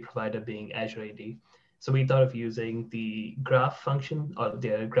identity provider being Azure AD. So we thought of using the graph function or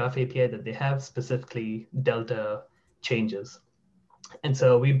the graph API that they have, specifically Delta changes. And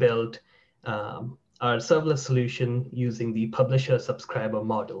so we built our serverless solution using the publisher subscriber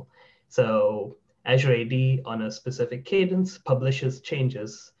model. So Azure AD on a specific cadence publishes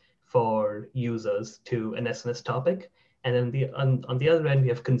changes for users to an SNS topic. And then on the other end, we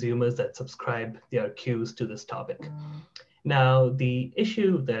have consumers that subscribe their queues to this topic. Now, the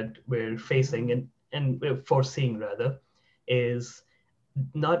issue that we're facing and we're foreseeing rather, is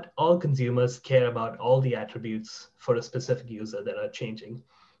not all consumers care about all the attributes for a specific user that are changing.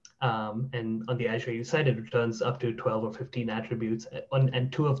 And on the Azure AD side, it returns up to 12 or 15 attributes,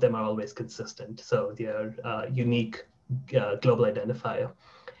 and 2 of them are always consistent. So they are unique global identifier.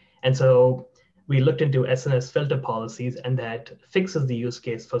 And so we looked into SNS filter policies, and that fixes the use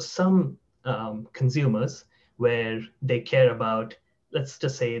case for some consumers where they care about, let's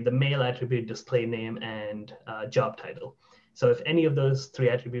just say, the mail attribute, display name, and job title. So if any of those 3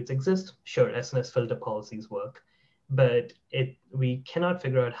 attributes exist, sure, SNS filter policies work. But we cannot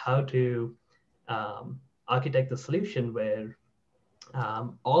figure out how to architect the solution where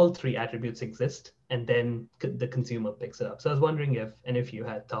all 3 attributes exist, and then the consumer picks it up. So I was wondering if any of you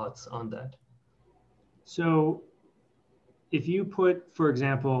had thoughts on that. So if you put, for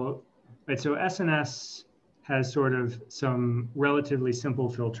example, right, so SNS has sort of some relatively simple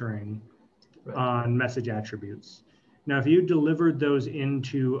filtering on message attributes. Now, if you delivered those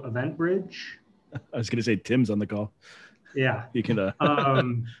into EventBridge, I was going to say Tim's on the call. Yeah, you can.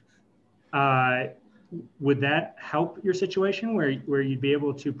 would that help your situation where you'd be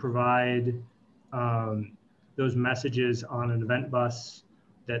able to provide those messages on an event bus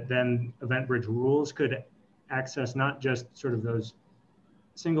that then EventBridge rules could access not just sort of those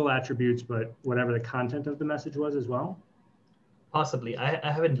single attributes, but whatever the content of the message was as well? Possibly.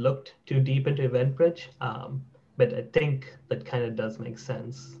 I haven't looked too deep into EventBridge, but I think that kind of does make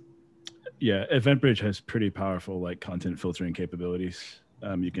sense. Yeah, EventBridge has pretty powerful like content filtering capabilities.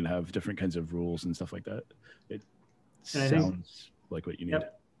 You can have different kinds of rules and stuff like that. It sounds like what you need.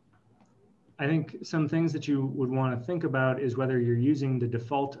 Yep. I think some things that you would want to think about is whether you're using the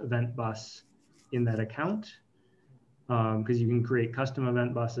default event bus in that account, because you can create custom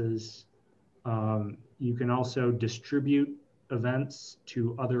event buses. You can also distribute events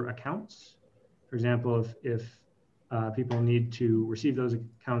to other accounts. For example, if people need to receive those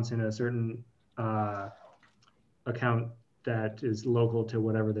accounts in a certain account that is local to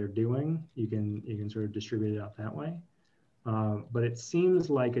whatever they're doing, you can sort of distribute it out that way. But it seems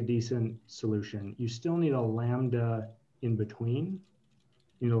like a decent solution. You still need a Lambda in between.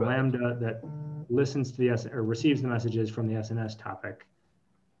 You know, Lambda that listens to the or receives the messages from the SNS topic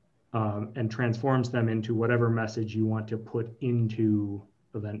and transforms them into whatever message you want to put into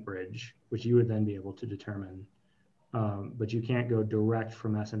EventBridge, which you would then be able to determine. But you can't go direct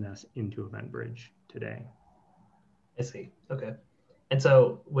from SNS into EventBridge today. I see. Okay. And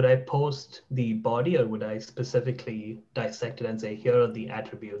so would I post the body, or would I specifically dissect it and say, here are the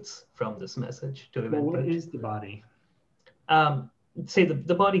attributes from this message to EventBridge? Well, what is the body? Say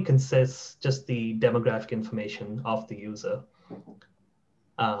the body consists just the demographic information of the user.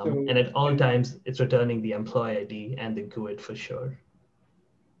 And at all times, it's returning the employee ID and the GUID for sure.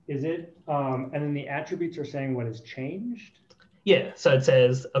 Is it, and then the attributes are saying what has changed? Yeah, so it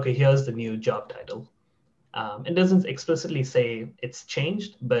says, okay, here's the new job title. It doesn't explicitly say it's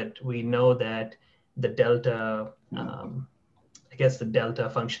changed, but we know that the Delta, I guess the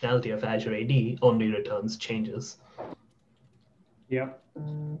Delta functionality of Azure AD only returns changes. Yep.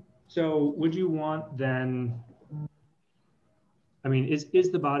 So would you want then, I mean,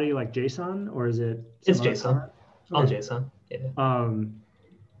 is the body like JSON, or is it? It's JSON, all JSON, yeah.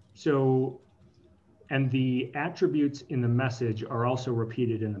 So, and the attributes in the message are also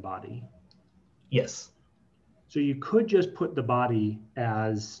repeated in the body? Yes. So you could just put the body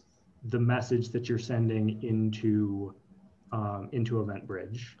as the message that you're sending into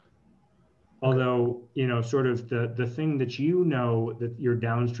EventBridge. Although, you know, sort of the thing that you know that your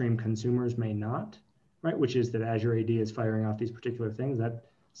downstream consumers may not, right? Which is that Azure AD is firing off these particular things. That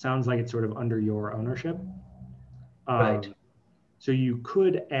sounds like it's sort of under your ownership. Right. So you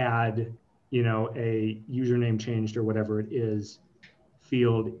could add, you know, a username changed or whatever it is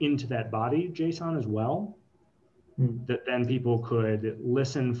field into that body JSON as well. That then people could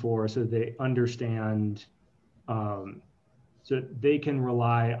listen for, so they understand, so they can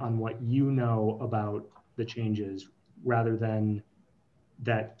rely on what you know about the changes rather than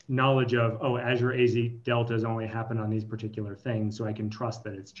that knowledge of, oh, Azure AZ deltas only happen on these particular things, so I can trust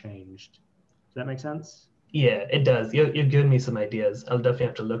that it's changed. Does that make sense? Yeah, it does. You've given me some ideas. I'll definitely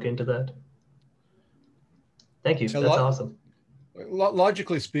have to look into that. Thank you. That's awesome.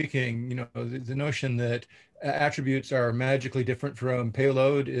 Logically speaking, you know, the notion that attributes are magically different from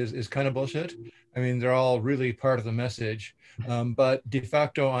payload is kind of bullshit. I mean, they're all really part of the message, but de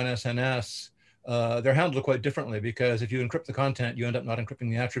facto on SNS, they're handled quite differently, because if you encrypt the content, you end up not encrypting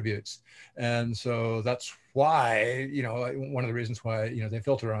the attributes. And so that's why, you know, one of the reasons why, you know, they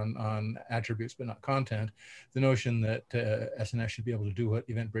filter on attributes, but not content. The notion that SNS should be able to do what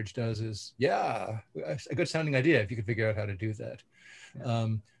EventBridge does is, yeah, a good sounding idea if you could figure out how to do that. Yeah.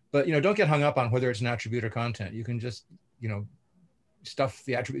 But, you know, don't get hung up on whether it's an attribute or content. You can just, you know, stuff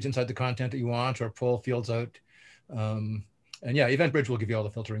the attributes inside the content that you want, or pull fields out. And yeah, EventBridge will give you all the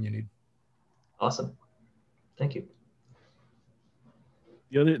filtering you need. Awesome. Thank you.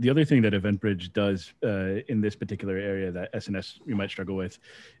 The other thing that EventBridge does in this particular area that SNS you might struggle with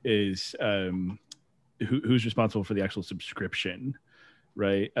is who's responsible for the actual subscription,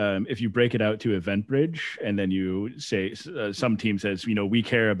 right? If you break it out to EventBridge and then you say some team says, you know, we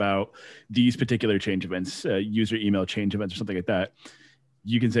care about these particular change events, user email change events or something like that,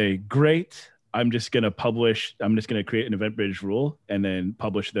 you can say, great, I'm just going to create an EventBridge rule and then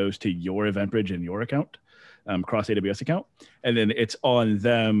publish those to your EventBridge in your account, cross AWS account. And then it's on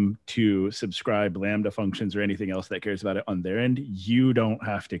them to subscribe Lambda functions or anything else that cares about it on their end. You don't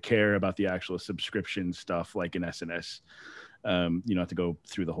have to care about the actual subscription stuff like in SNS. You don't have to go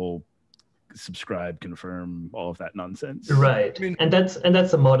through the whole subscribe, confirm, all of that nonsense. Right. And that's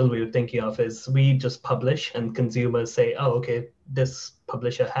the model we were thinking of, is we just publish and consumers say, oh, okay, this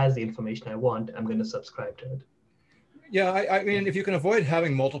publisher has the information I want, I'm going to subscribe to it. Yeah, I mean, if you can avoid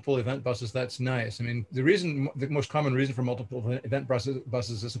having multiple event buses, that's nice. I mean, the most common reason for multiple event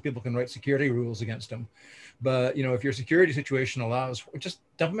buses is so people can write security rules against them. But, you know, if your security situation allows, just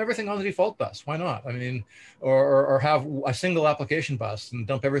dump everything on the default bus. Why not? I mean, or have a single application bus and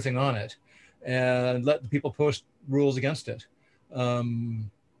dump everything on it and let the people post rules against it. You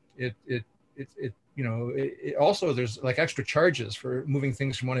know, also, there's like extra charges for moving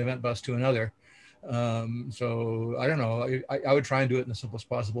things from one event bus to another. So I don't know, I would try and do it in the simplest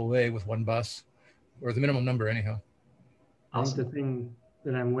possible way with one bus, or the minimum number anyhow. I think the thing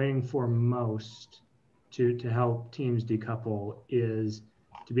that I'm waiting for most to help teams decouple is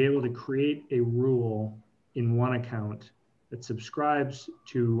to be able to create a rule in one account that subscribes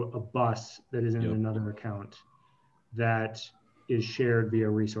to a bus that is in another account that is shared via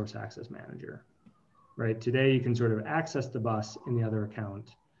resource access manager, right? Today, you can sort of access the bus in the other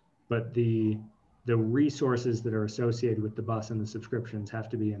account, but the resources that are associated with the bus and the subscriptions have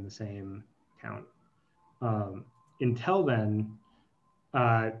to be in the same account. Until then,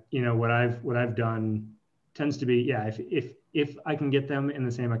 you know, what I've done tends to be, yeah, if I can get them in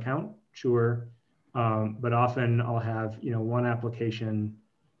the same account, sure. But often I'll have, you know, one application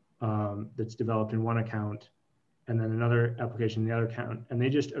that's developed in one account and then another application in the other account, and they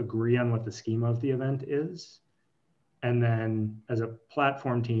just agree on what the schema of the event is. And then as a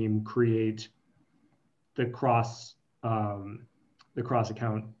platform team, create the cross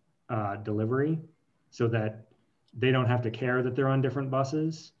account delivery so that they don't have to care that they're on different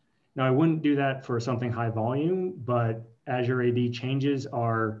buses. Now, I wouldn't do that for something high volume, but Azure AD changes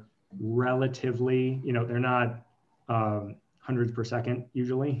are relatively, you know, they're not hundreds per second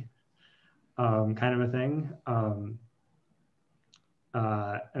usually, kind of a thing.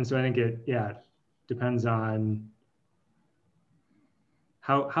 And so I think it depends on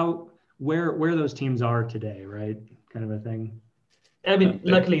where those teams are today, right? Kind of a thing. I mean,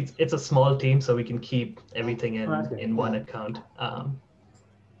 luckily it's a small team, so we can keep everything in one account.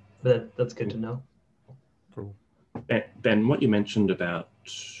 But that's good to know. Cool. Ben, what you mentioned about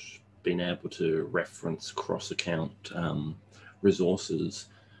being able to reference cross-account resources,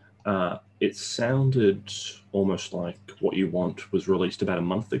 it sounded almost like what you want was released about a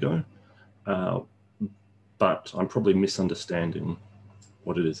month ago, but I'm probably misunderstanding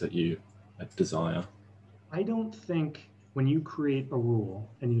what it is that you desire. I don't think when you create a rule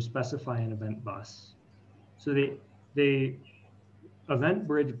and you specify an event bus, so the event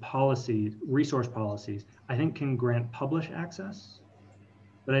bridge policies, resource policies, I think can grant publish access,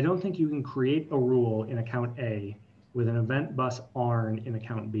 but I don't think you can create a rule in account A with an event bus ARN in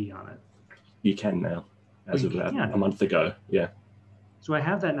account B on it. You can now, as of about a month ago, yeah. So I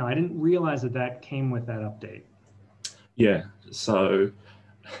have that now. I didn't realize that came with that update. Yeah, so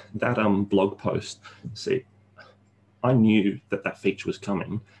that blog post, see, I knew that feature was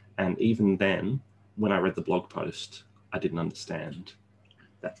coming, and even then, when I read the blog post, I didn't understand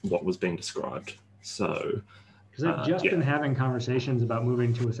what was being described. So, because I've just been having conversations about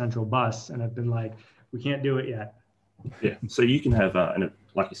moving to a central bus, and I've been like, we can't do it yet. Yeah, so you can have,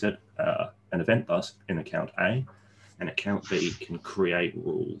 like you said, an event bus in account A, and account B can create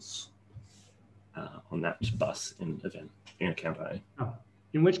rules on that bus in account A. Oh,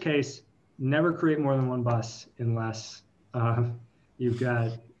 in which case, never create more than one bus unless you've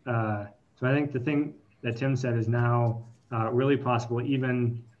got, so I think the thing that Tim said is now really possible,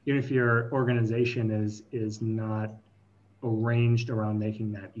 even if your organization is not arranged around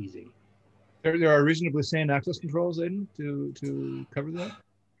making that easy. There are reasonably sane access controls, Aidan, to cover that?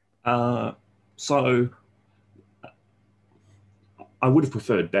 So I would have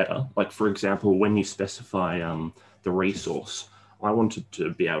preferred better. Like, for example, when you specify the resource, I wanted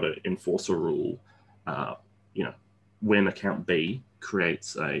to be able to enforce a rule, you know, when account B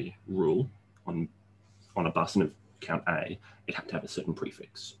creates a rule on a bus in account A, it had to have a certain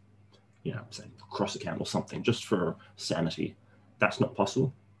prefix, you know, say cross account or something, just for sanity. That's not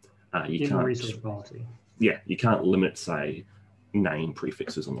possible. You can't, resource policy. Yeah, you can't limit, say, name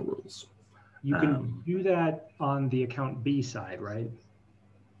prefixes on the rules. You can do that on the account B side, right?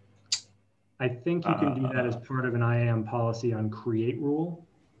 I think you can do that as part of an IAM policy on create rule.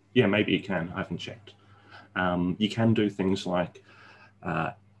 Yeah, maybe you can. I haven't checked. You can do things like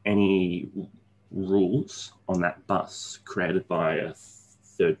any rules on that bus created by a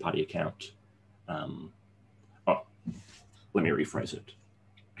third-party account. Let me rephrase it.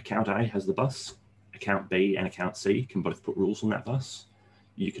 Account A has the bus. Account B and account C can both put rules on that bus.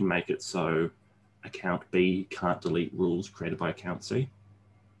 you can make it so account B can't delete rules created by account C.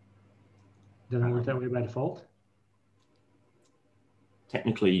 Doesn't work that way by default?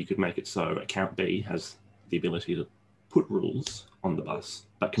 Technically, you could make it so account B has the ability to put rules on the bus,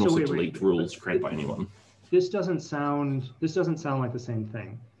 but can also delete rules created by anyone. This doesn't sound like the same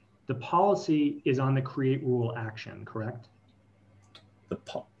thing. The policy is on the create rule action, correct?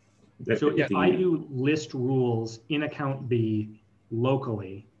 So if I do list rules in account B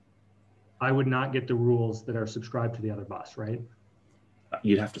locally, I would not get the rules that are subscribed to the other bus, right?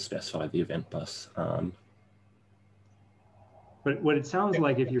 You'd have to specify the event bus. But what it sounds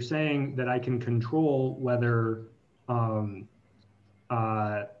like, if you're saying that I can control whether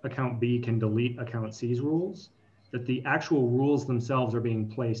account B can delete account C's rules, that the actual rules themselves are being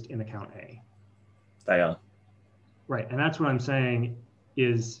placed in account A. They are. Right, and that's what I'm saying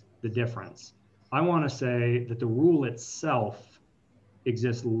is the difference. I want to say that the rule itself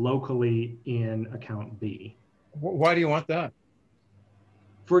exists locally in account B. Why do you want that?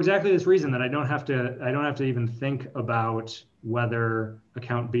 For exactly this reason, that I don't have to even think about whether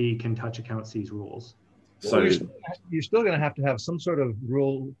account B can touch account C's rules. So you're still going to have some sort of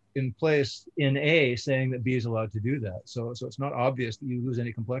rule in place in A saying that B is allowed to do that. So it's not obvious that you lose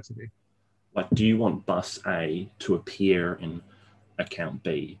any complexity. Like, do you want bus A to appear in account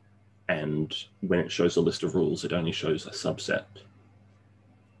B, and when it shows a list of rules, it only shows a subset?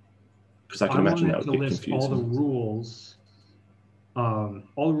 Because I can imagine that would get confusing. All the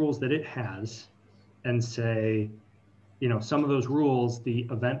rules that it has, and say, some of those rules, the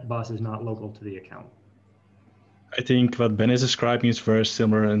event bus is not local to the account. I think what Ben is describing is very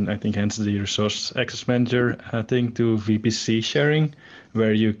similar, and I think hence the resource access manager thing, to VPC sharing,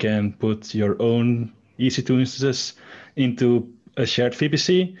 where you can put your own EC2 instances into a shared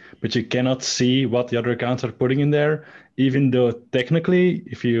VPC, but you cannot see what the other accounts are putting in there, even though technically,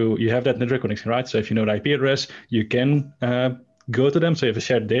 if you have that network connection, right? So if you know the IP address, you can go to them. So you have a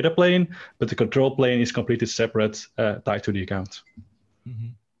shared data plane, but the control plane is completely separate, tied to the account.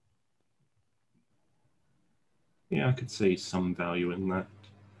 Mm-hmm. Yeah, I could see some value in that.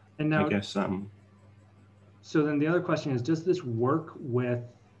 And now, I guess. So then the other question is, does this work with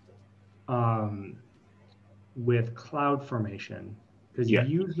CloudFormation? Because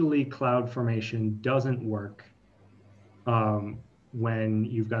usually CloudFormation doesn't work when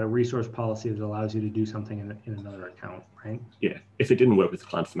you've got a resource policy that allows you to do something in another account, right? Yeah, if it didn't work with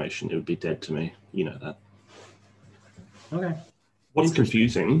CloudFormation, it would be dead to me. You know that. Okay. What's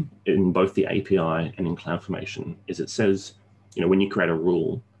confusing in both the API and in CloudFormation is it says, when you create a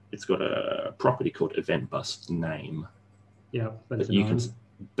rule, it's got a property called event bus name. Yeah, but you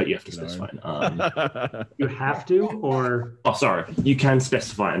have to specify an ARN. You have to, or? Oh, sorry. You can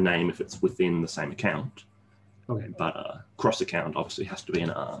specify a name if it's within the same account. Okay. But cross account obviously has to be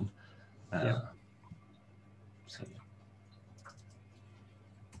an ARN. Yeah. So,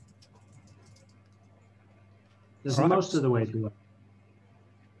 This is most of the way through.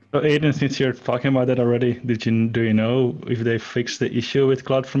 So Aiden, since you're talking about that already, do you know if they fixed the issue with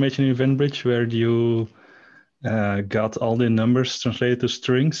CloudFormation in EventBridge, where you got all the numbers translated to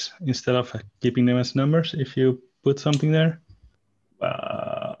strings instead of keeping them as numbers if you put something there?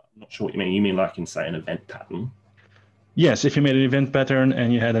 I'm not sure what you mean. You mean like in, say, an event pattern? Yes, if you made an event pattern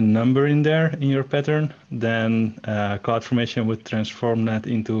and you had a number in there in your pattern, then CloudFormation would transform that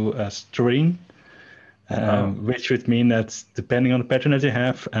into a string. Which would mean that depending on the pattern that you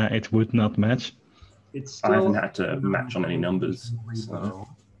have, it would not match. I haven't had to match on any numbers, so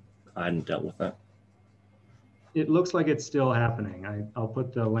I hadn't dealt with that. It looks like it's still happening. I'll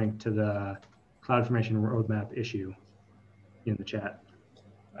put the link to the CloudFormation roadmap issue in the chat.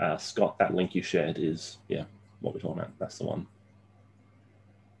 Scott, that link you shared is, what we're talking about. That's the one.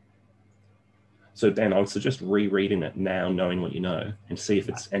 So Ben, I would suggest rereading it now, knowing what you know, and see if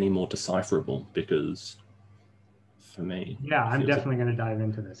it's any more decipherable, because for me... Yeah, I'm definitely going to dive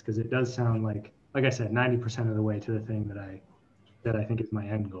into this, because it does sound like I said, 90% of the way to the thing that I think is my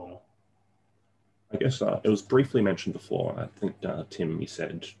end goal. I guess it was briefly mentioned before. I think, Tim, you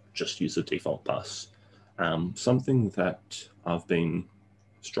said just use the default bus. Something that I've been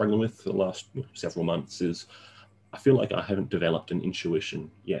struggling with for the last several months is I feel like I haven't developed an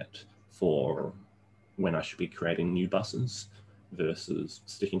intuition yet for when I should be creating new buses versus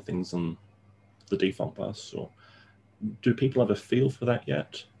sticking things on the default bus. Or do people have a feel for that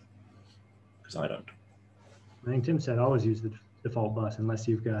yet? Because I don't. I think Tim said always use the default bus unless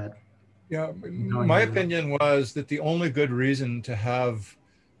you've got... Yeah, my opinion was that the only good reason to have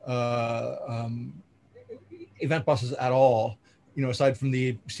event buses at all, aside from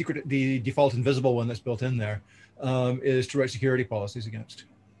the default invisible one that's built in there, is to write security policies against.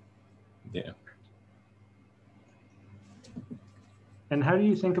 Yeah. And how do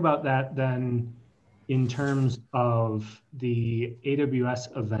you think about that then in terms of the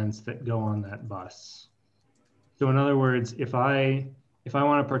AWS events that go on that bus? So in other words, if I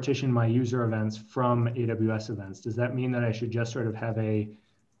want to partition my user events from AWS events, does that mean that I should just sort of have a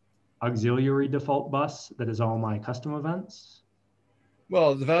auxiliary default bus that is all my custom events?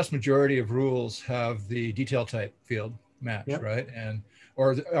 Well, the vast majority of rules have the detail type field match, yep. Right? And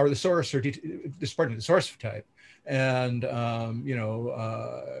or the source or pardon me, the source type. And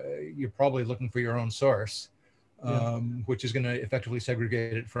you're probably looking for your own source, which is going to effectively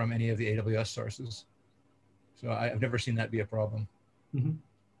segregate it from any of the AWS sources. So I've never seen that be a problem. Mm-hmm.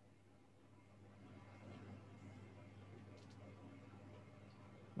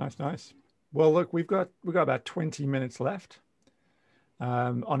 Nice. Well, look, we've got about 20 minutes left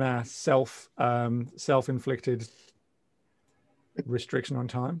on our self-inflicted restriction on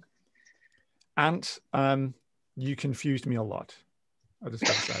time. Ant, you confused me a lot. I just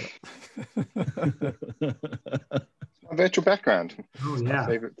got to say that. A virtual background. Oh yeah.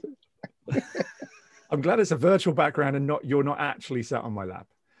 Favorite. I'm glad it's a virtual background and you're not actually sat on my lap.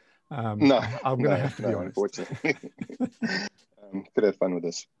 No, I'm going to have to be honest. Unfortunately. Could have fun with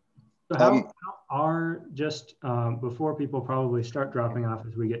this. So how are just before people probably start dropping off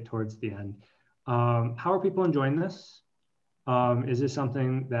as we get towards the end, how are people enjoying this? Is this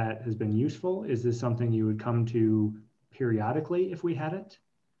something that has been useful? Is this something you would come to periodically if we had it?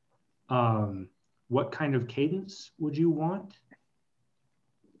 What kind of cadence would you want?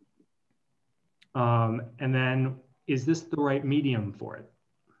 And then, is this the right medium for it?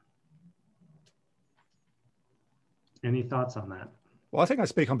 Any thoughts on that? Well, I think I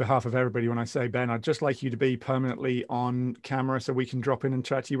speak on behalf of everybody when I say, Ben, I'd just like you to be permanently on camera so we can drop in and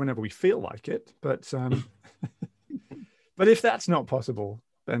chat to you whenever we feel like it. But but if that's not possible,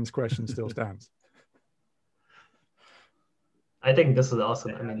 Ben's question still stands. I think this is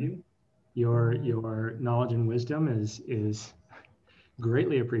awesome. I mean, your knowledge and wisdom is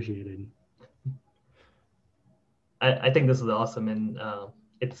greatly appreciated. I think this is awesome, and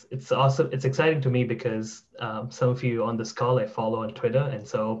it's awesome. It's exciting to me because some of you on this call I follow on Twitter, and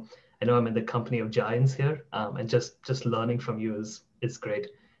so I know I'm in the company of giants here, and just learning from you is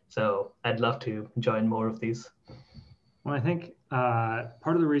great. So I'd love to join more of these. Well, I think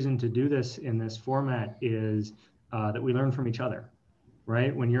part of the reason to do this in this format is that we learn from each other,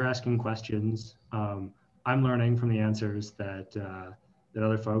 right? When you're asking questions, I'm learning from the answers that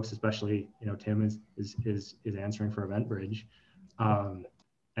other folks, especially Tim, is answering for EventBridge,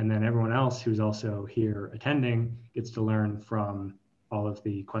 and then everyone else who's also here attending gets to learn from all of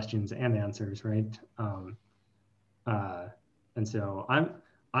the questions and answers, right? And so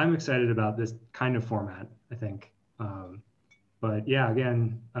I'm excited about this kind of format, I think. But yeah,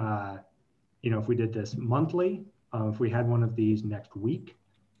 again, if we did this monthly, if we had one of these next week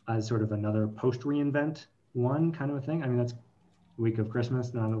as sort of another post reInvent one kind of a thing. I mean, that's the week of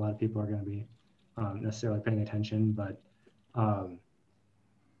Christmas. Not a lot of people are going to be necessarily paying attention, but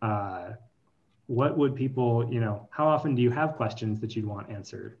what would people, how often do you have questions that you'd want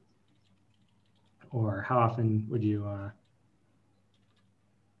answered? Or how often would you?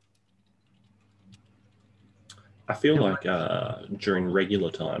 I feel like during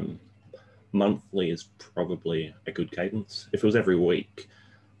regular time, monthly is probably a good cadence. If it was every week,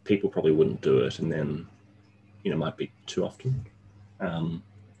 people probably wouldn't do it, and then it might be too often.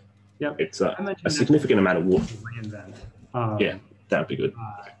 It's a significant amount of work. Yeah, that'd be good.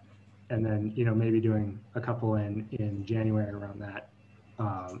 And then maybe doing a couple in January around that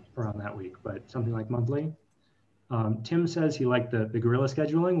week, but something like monthly. Tim says he liked the guerrilla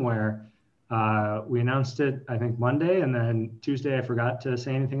scheduling where we announced it, I think Monday, and then Tuesday I forgot to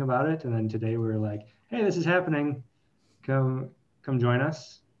say anything about it, and then today we were like, "Hey, this is happening. Come join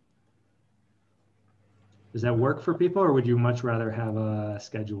us." Does that work for people, or would you much rather have a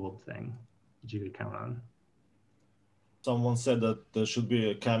scheduled thing that you could count on? Someone said that there should be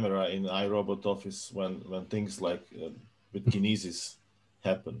a camera in iRobot office when things like with Kinesis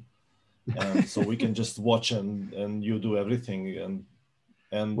happen, and so we can just watch and you do everything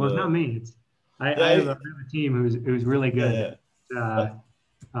and. Well, it's not me. I have a team who's really good at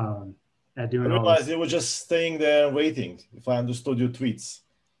doing all this. They were just staying there and waiting, if I understood your tweets,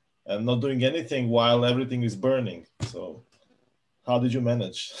 and not doing anything while everything is burning. So how did you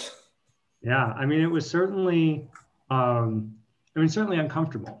manage? Yeah, I mean, it was certainly, certainly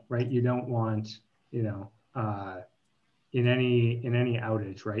uncomfortable, right? You don't want, in any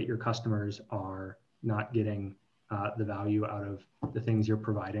outage, right? Your customers are not getting the value out of the things you're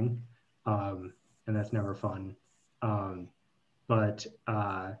providing. And that's never fun. But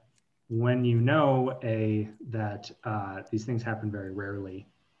when you know that these things happen very rarely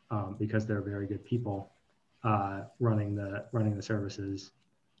because they're very good people running the services,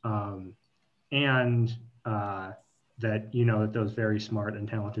 and that you know that those very smart and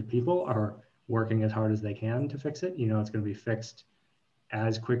talented people are working as hard as they can to fix it, you know it's going to be fixed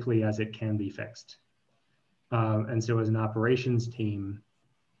as quickly as it can be fixed. And so as an operations team,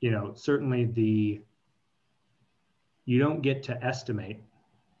 you know, certainly you don't get to estimate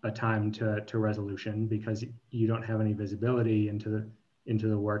a time to resolution because you don't have any visibility into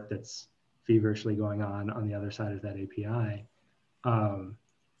the work that's feverishly going on the other side of that API.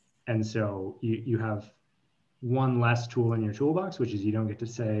 And so you have one less tool in your toolbox, which is you don't get to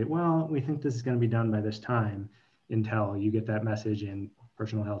say, well, we think this is going to be done by this time, until you get that message in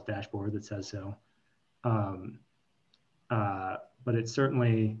personal health dashboard that says so. But it's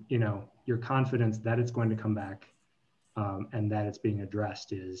certainly, you know, your confidence that it's going to come back and that it's being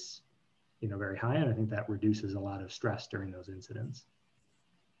addressed is, you know, very high. And I think that reduces a lot of stress during those incidents.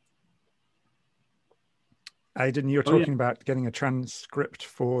 Aidan, you're talking about getting a transcript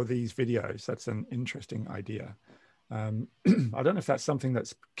for these videos. That's an interesting idea. I don't know if that's something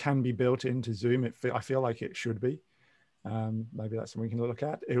that can be built into Zoom. I feel like it should be. Maybe that's something we can look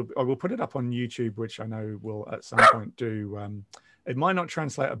at. I will put it up on YouTube, which I know will at some point do. It might not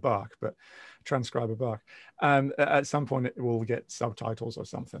translate a bark, but transcribe a bark. At some point, it will get subtitles or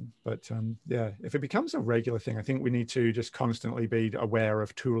something. But yeah, if it becomes a regular thing, I think we need to just constantly be aware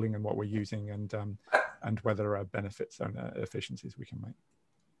of tooling and what we're using, and whether there are benefits and efficiencies we can make.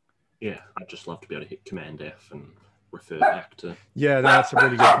 Yeah, I'd just love to be able to hit Command F and refer back to. Yeah, that's a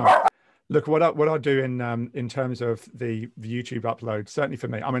really good point. Look, what I'll do in terms of the YouTube upload, certainly for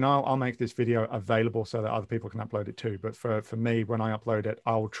me, I mean, I'll make this video available so that other people can upload it too. But for me, when I upload it,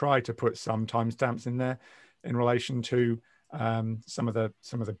 I'll try to put some timestamps in there in relation to some of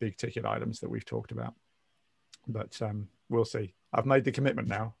the big ticket items that we've talked about. But we'll see. I've made the commitment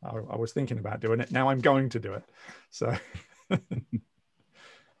now. I was thinking about doing it. Now I'm going to do it. So.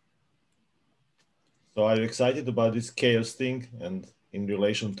 So are you excited about this chaos thing, and in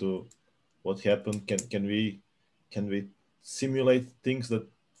relation to what happened? Can we simulate things that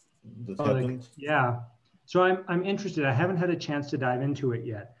happened? Yeah. So I'm interested. I haven't had a chance to dive into it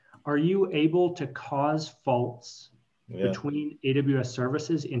yet. Are you able to cause faults between AWS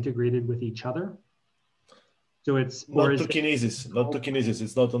services integrated with each other? So it's not to Kinesis. Not to Kinesis.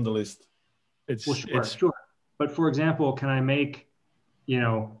 It's not on the list. Sure. But for example, can I make, you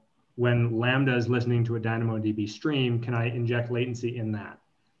know, when Lambda is listening to a DynamoDB stream, can I inject latency in that?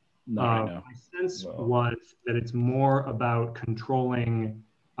 Not right now. My sense was that it's more about controlling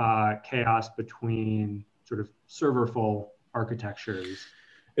chaos between sort of serverful architectures.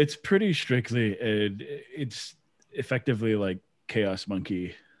 It's pretty strictly, it's effectively like Chaos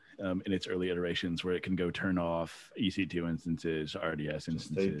Monkey in its early iterations, where it can go turn off EC2 instances, RDS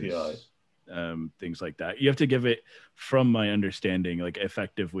instances, API. Things like that. You have to give it, from my understanding, like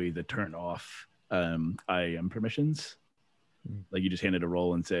effectively the turn off IAM permissions. Like you just hand it a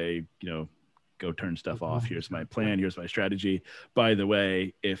role and say, you know, go turn stuff off. Here's my plan. Here's my strategy. By the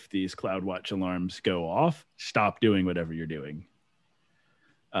way, if these CloudWatch alarms go off, stop doing whatever you're doing.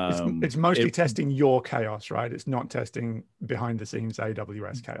 It's mostly testing your chaos, right? It's not testing behind the scenes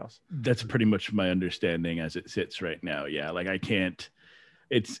AWS chaos. That's pretty much my understanding as it sits right now. Yeah, like I can't.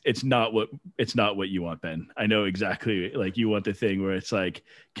 It's not what you want, Ben. I know exactly. Like you want the thing where it's like,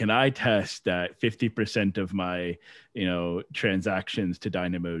 can I test that 50% of my, you know, transactions to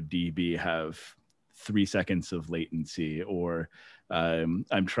DynamoDB have 3 seconds of latency, or I'm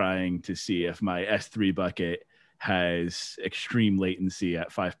trying to see if my S3 bucket has extreme latency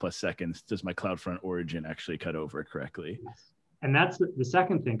at 5+ seconds. Does my CloudFront origin actually cut over correctly? Yes. And that's the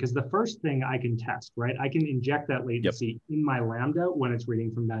second thing, because the first thing I can test, right? I can inject that latency in my Lambda when it's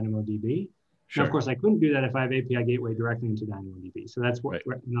reading from DynamoDB. Sure. Now, of course, I couldn't do that if I have API gateway directly into DynamoDB. So that's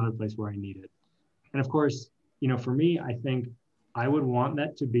another place where I need it. And of course, you know, for me, I think I would want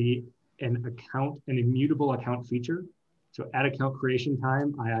that to be an immutable account feature. So at account creation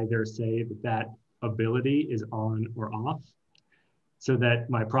time, I either say that ability is on or off, so that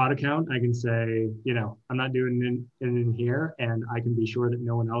my prod account, I can say, you know, I'm not doing it in here, and I can be sure that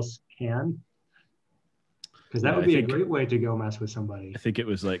no one else can. Because that would be a great way to go mess with somebody. I think it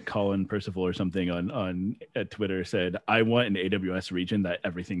was like Colin Percival or something on Twitter said, I want an AWS region that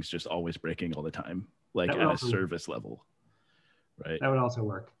everything's just always breaking all the time, like at a service level, right? That would also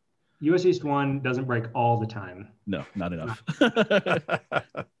work. US East 1 doesn't break all the time. No, not enough.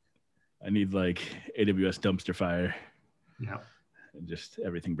 I need like AWS dumpster fire. Yeah. And just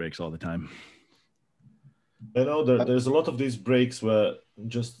everything breaks all the time. I know there's a lot of these breaks where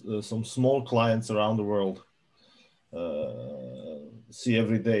just some small clients around the world see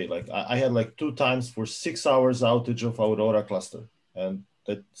every day. Like I had like 2 times for 6 hours outage of Aurora cluster, and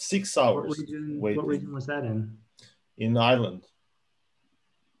that 6 hours. What region was that in? In Ireland.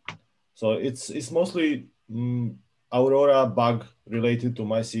 So it's mostly Aurora bug related to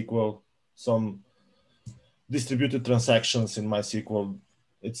MySQL, some distributed transactions in MySQL.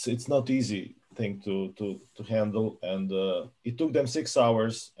 It's not easy thing to handle, and it took them 6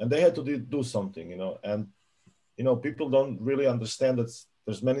 hours, and they had to do something, you know. And you know, people don't really understand that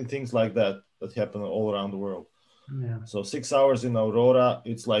there's many things like that happen all around the world. Yeah. So 6 hours in Aurora,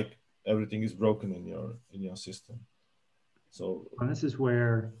 it's like everything is broken in your system. So and this is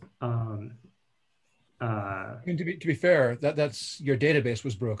where I mean, to be fair, that's your database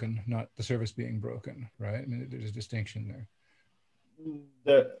was broken, not the service being broken, right? I mean, there's a distinction there.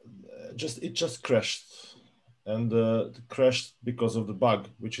 It just crashed, and it crashed because of the bug,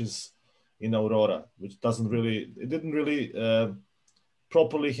 which is in Aurora, which didn't really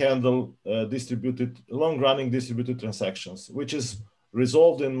properly handle long-running distributed transactions, which is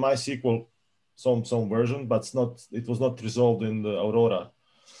resolved in MySQL some version, but it was not resolved in the Aurora.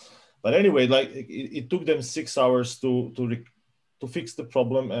 But anyway, like it took them 6 hours to fix the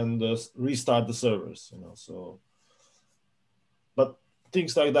problem and restart the servers, you know. So, but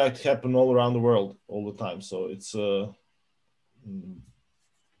things like that happen all around the world all the time. So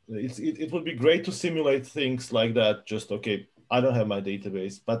it would be great to simulate things like that. Just okay, I don't have my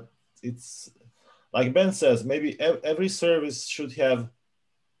database, but it's like Ben says, maybe every service should have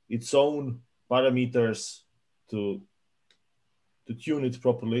its own parameters to tune it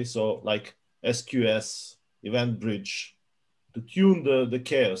properly. So like SQS, Event Bridge, to tune the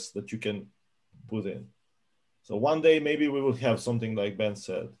chaos that you can put in. So one day maybe we will have something like Ben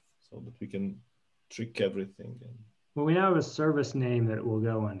said, so that we can trick everything. Well, we now have a service name that it will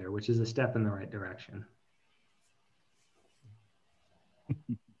go under, which is a step in the right direction.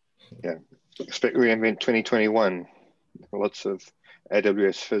 Yeah, expect reInvent 2021. Lots of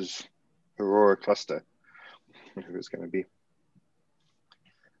AWS Fizz Aurora cluster, who it's going to be.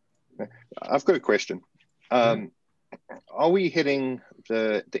 I've got a question. Are we hitting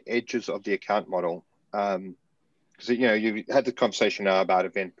the edges of the account model? Because you know, you've had the conversation now about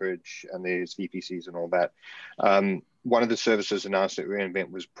Event Bridge and there's VPCs and all that. One of the services announced at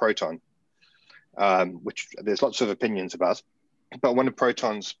reInvent was Proton, which there's lots of opinions about. But one of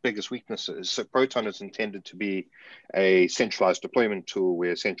Proton's biggest weaknesses, so Proton is intended to be a centralized deployment tool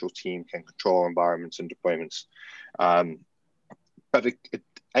where a central team can control environments and deployments. But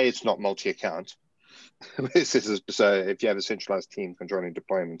it's not multi-account. So if you have a centralized team controlling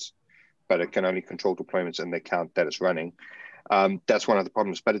deployments, but it can only control deployments in the account that it's running, that's one of the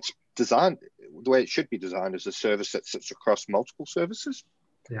problems. But it's designed, the way it should be designed is a service that sits across multiple services.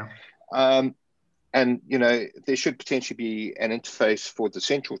 Yeah. And, you know, there should potentially be an interface for the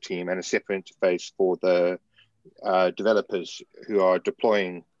central team and a separate interface for the developers who are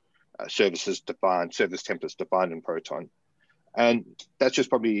deploying service templates defined in Proton. And that's just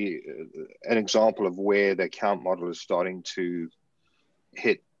probably an example of where the account model is starting to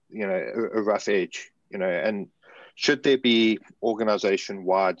hit, you know, a rough edge, you know. And should there be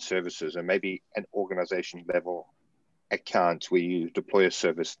organization-wide services and maybe an organization level account where you deploy a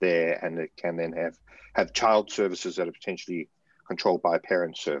service there and it can then have child services that are potentially controlled by a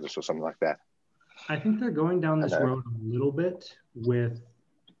parent service or something like that? I think they're going down this road a little bit with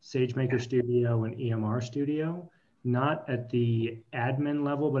SageMaker Studio and EMR Studio, not at the admin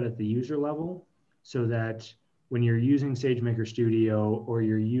level, but at the user level, so that when you're using SageMaker Studio or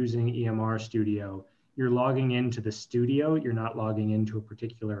you're using EMR Studio, you're logging into the studio, you're not logging into a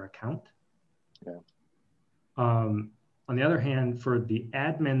particular account. Yeah. On the other hand, for the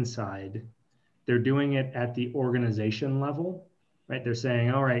admin side, they're doing it at the organization level, right? They're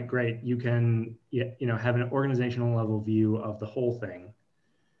saying, all right, great, you can, you know, have an organizational level view of the whole thing.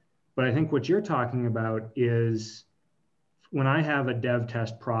 But I think what you're talking about is when I have a dev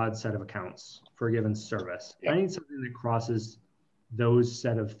test prod set of accounts for a given service, I need something that crosses those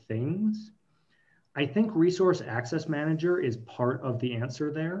set of things. I think Resource Access Manager is part of the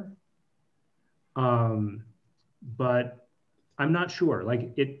answer there. But I'm not sure.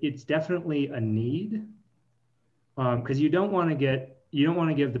 Like it's definitely a need, because you don't want to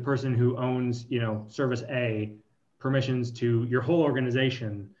give the person who owns, you know, service A permissions to your whole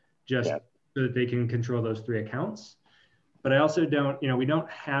organization just so that they can control those 3 accounts. But I also don't, you know, we don't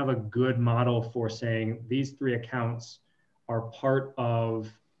have a good model for saying these 3 accounts are part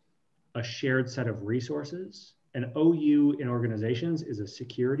of a shared set of resources. an OU in organizations is a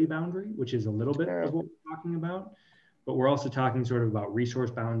security boundary, which is a little bit of what we're talking about, but we're also talking sort of about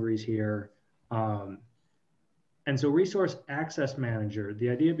resource boundaries here. And so resource access manager, the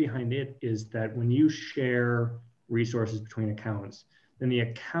idea behind it is that when you share resources between accounts, then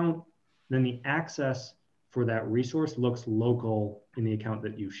the access for that resource looks local in the account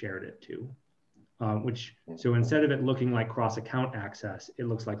that you shared it to. So instead of it looking like cross-account access, it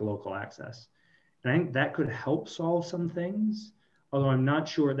looks like local access. And I think that could help solve some things, although I'm not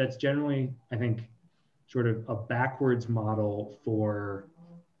sure. That's generally, I think, sort of a backwards model for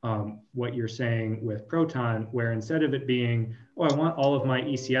what you're saying with Proton, where instead of it being, oh, I want all of my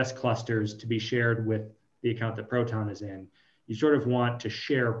ECS clusters to be shared with the account that Proton is in, you sort of want to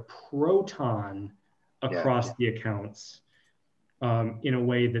share Proton across the accounts in a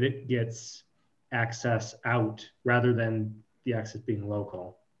way that it gets access out rather than the access being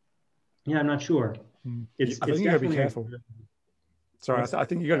local. Yeah, I'm not sure. I think you got to be careful. Sorry, I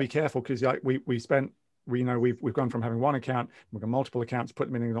think you got to be careful because we've gone from having one account, we've got multiple accounts, put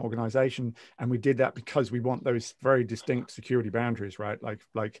them in an organization, and we did that because we want those very distinct security boundaries, right?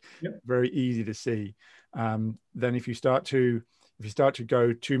 Like very easy to see. Then if you start to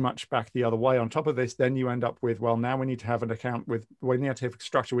go too much back the other way on top of this, then you end up with, well, now we need to have an account with, we need to have a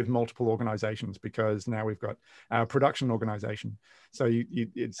structure with multiple organizations because now we've got our production organization. So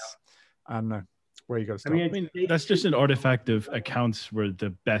it's, I don't know where you go to start. I mean, that's just an artifact of accounts were the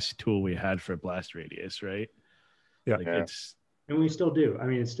best tool we had for blast radius, right? Yeah. And we still do. I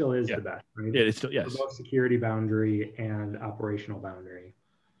mean, it still is the best, right? Yeah, it's still, yes. Both security boundary and operational boundary.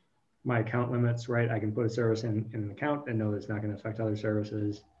 My account limits, right? I can put a service in an account and know that it's not going to affect other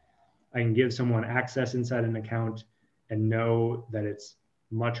services. I can give someone access inside an account and know that it's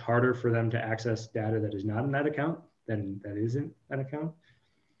much harder for them to access data that is not in that account than that isn't that account.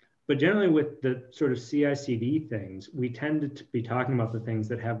 But generally with the sort of CI/CD things, we tend to be talking about the things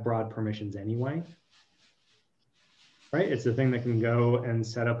that have broad permissions anyway, right? It's the thing that can go and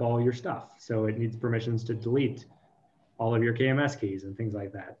set up all your stuff. So it needs permissions to delete all of your KMS keys and things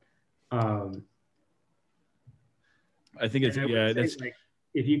like that. I think it's, that's like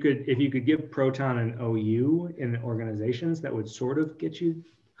if you could give Proton an OU in organizations, that would sort of get you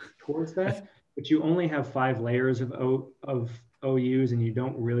towards that. But you only have 5 layers of OUs, and you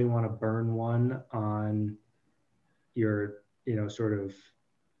don't really want to burn one on your, sort of,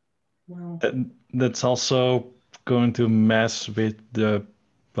 well. That's also going to mess with the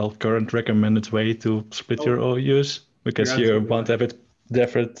current recommended way to split your OUs, because you want to have it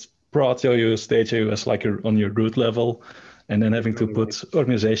different. Prod OU, stage OU as like on your root level, and then having to put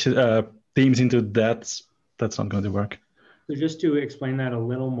organization teams into that's not going to work. So just to explain that a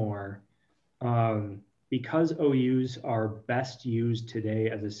little more, because OUs are best used today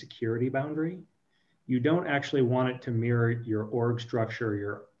as a security boundary, you don't actually want it to mirror your org structure,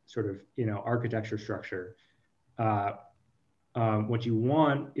 your sort of architecture structure. What you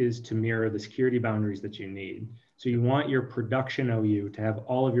want is to mirror the security boundaries that you need. So you want your production OU to have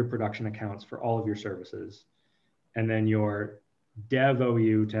all of your production accounts for all of your services, and then your dev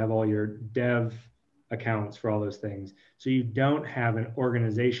OU to have all your dev accounts for all those things. So you don't have an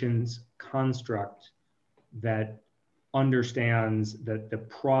organization's construct that understands that the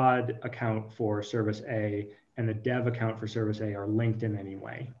prod account for service A and the dev account for service A are linked in any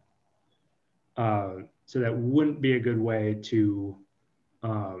way. So that wouldn't be a good way to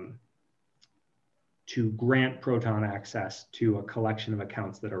grant Proton access to a collection of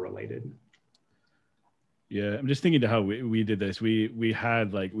accounts that are related. Yeah, I'm just thinking to how we did this. We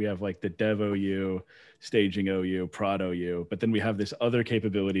have the dev OU, staging OU, prod OU, but then we have this other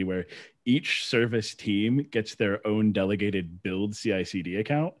capability where each service team gets their own delegated build CI/CD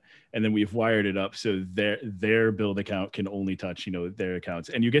account, and then we've wired it up so their build account can only touch their accounts,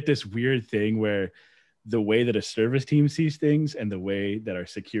 and you get this weird thing where the way that a service team sees things and the way that our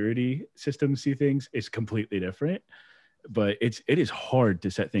security systems see things is completely different. But it is hard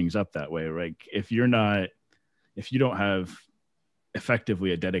to set things up that way, right? If you don't have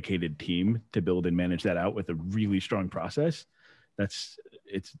effectively a dedicated team to build and manage that out with a really strong process,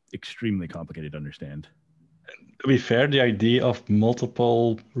 it's extremely complicated to understand. To be fair, the idea of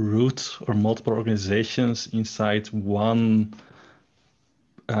multiple routes or multiple organizations inside one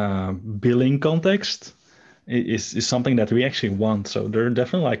billing context is something that we actually want. So they're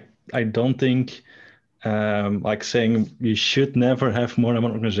definitely I don't think saying you should never have more than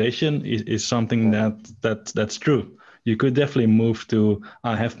one organization is something that's true. You could definitely move to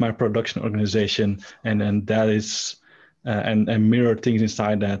I have my production organization, and then that is and mirror things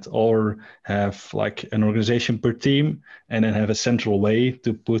inside that, or have like an organization per team and then have a central way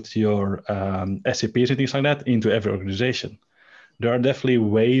to put your SAPs and things like that into every organization. There are definitely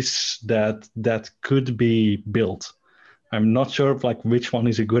ways that could be built. I'm not sure of like which one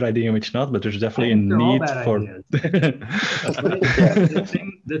is a good idea and which not, but there's definitely a need for.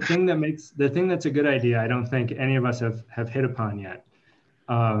 The thing that's a good idea, I don't think any of us have hit upon yet.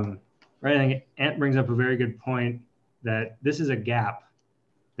 Right, I think Ant brings up a very good point that this is a gap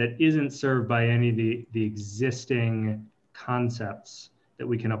that isn't served by any of the existing concepts that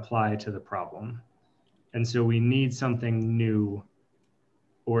we can apply to the problem. And so we need something new,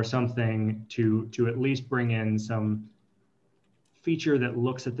 or something to at least bring in some feature that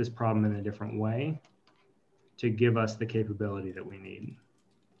looks at this problem in a different way to give us the capability that we need.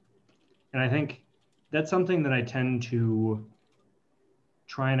 And I think that's something that I tend to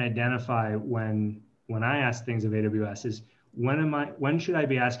try and identify when I ask things of AWS is when should I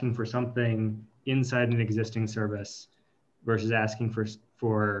be asking for something inside an existing service versus asking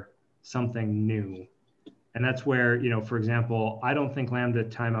for something new. And that's where, you know, for example, I don't think Lambda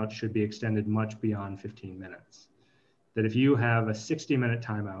timeouts should be extended much beyond 15 minutes. That if you have a 60-minute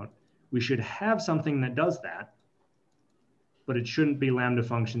timeout, we should have something that does that, but it shouldn't be Lambda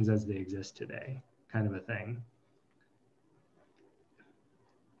functions as they exist today, kind of a thing.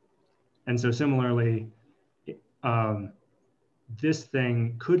 And so similarly, this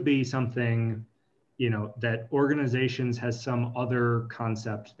thing could be something, you know, that organizations has some other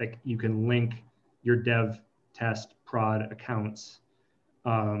concept that you can link your dev, test, prod accounts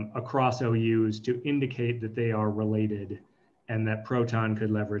across OUs to indicate that they are related, and that Proton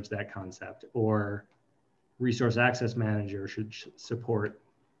could leverage that concept, or Resource Access Manager should support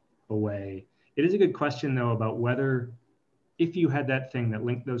a way. It is a good question though about whether, if you had that thing that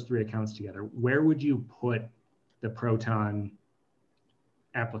linked those three accounts together, where would you put the Proton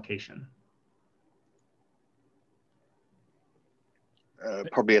application?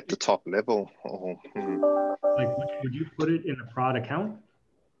 Probably at the top level. Like, would you put it in a prod account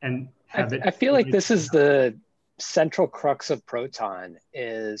and have it? I feel like this is the central crux of Proton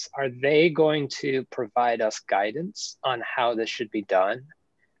is, are they going to provide us guidance on how this should be done?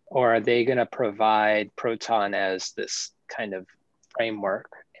 Or are they going to provide Proton as this kind of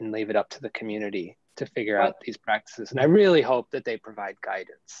framework and leave it up to the community to figure out these practices? And I really hope that they provide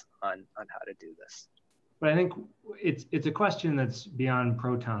guidance on how to do this. But I think it's a question that's beyond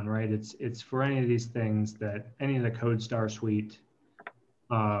Proton, right? It's for any of these things, that any of the CodeStar suite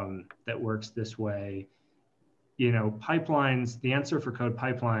that works this way. You know, pipelines, the answer for code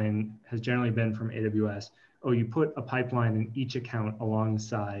pipeline has generally been from AWS. Oh, you put a pipeline in each account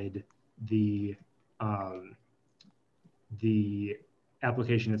alongside the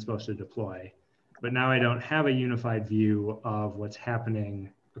application it's supposed to deploy. But now I don't have a unified view of what's happening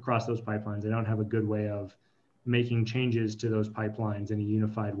across those pipelines. I don't have a good way of making changes to those pipelines in a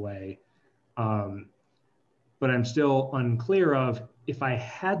unified way. But I'm still unclear of, if I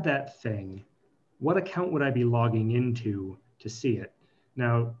had that thing, what account would I be logging into to see it?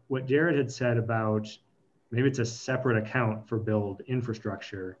 Now, what Jared had said about maybe it's a separate account for build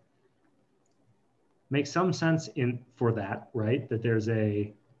infrastructure makes some sense for that, right? That there's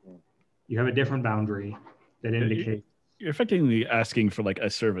you have a different boundary that indicates. You're effectively asking for like a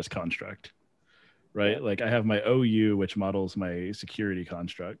service construct, right? Like I have my OU, which models my security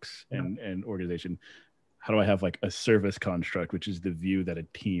constructs and organization. How do I have like a service construct, which is the view that a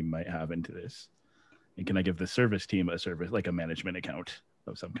team might have into this? And can I give the service team a service, like a management account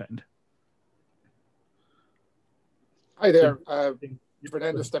of some kind? Hi there,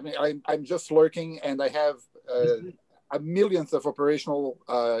 Fernando Stephanie. I'm just lurking, and I have a millionth of operational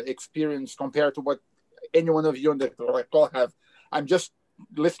experience compared to what any one of you on the call have. I'm just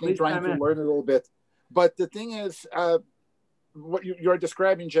listening, trying to learn a little bit. But the thing is, what you're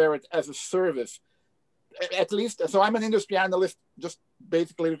describing, Jared, as a service, at least, so I'm an industry analyst, just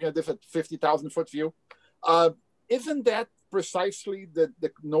basically looking at this at 50,000-foot view. Isn't that precisely the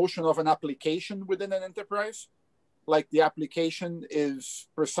notion of an application within an enterprise? Like the application is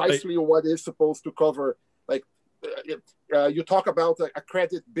precisely what is supposed to cover. Like you talk about a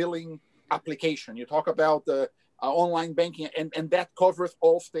credit billing application, you talk about online banking, and that covers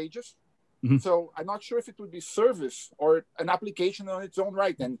all stages. Mm-hmm. So I'm not sure if it would be service or an application on its own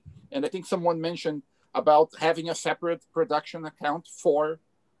right. And I think someone mentioned about having a separate production account for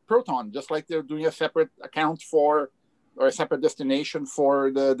Proton, just like they're doing a separate account for, or a separate destination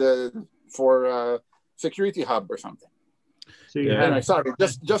for for Security Hub or something. So anyway, sorry,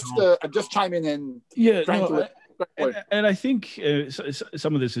 I'm just chiming in. Yeah, and I think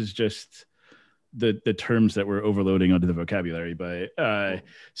some of this is just the terms that we're overloading onto the vocabulary. But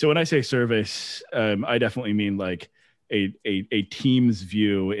so when I say service, I definitely mean like a team's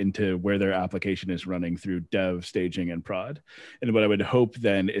view into where their application is running through dev, staging, and prod. And what I would hope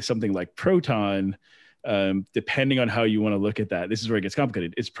then is something like Proton, depending on how you want to look at that, this is where it gets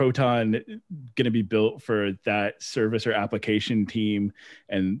complicated. Is Proton going to be built for that service or application team,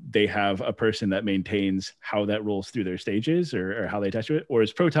 and they have a person that maintains how that rolls through their stages or how they attach to it? Or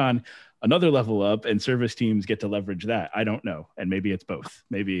is Proton another level up and service teams get to leverage that? I don't know. And maybe it's both.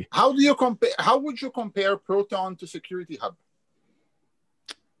 Maybe. How do you compare? How would you compare Proton to Security Hub?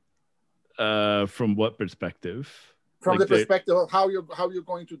 From what perspective? From the perspective of how you're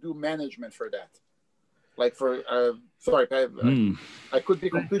going to do management for that. Like for, sorry, I could be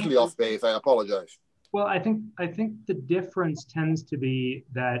completely off base. I apologize. Well, I think the difference tends to be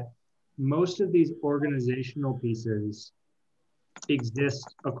that most of these organizational pieces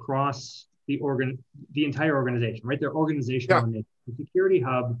exist across the entire organization, right? They're organizational. Yeah. The Security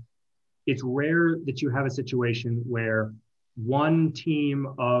Hub, it's rare that you have a situation where one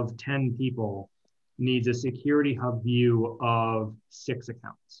team of 10 people needs a Security Hub view of 6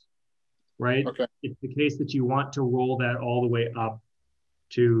 accounts. Right? Okay. It's the case that you want to roll that all the way up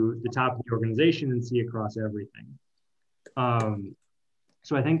to the top of the organization and see across everything.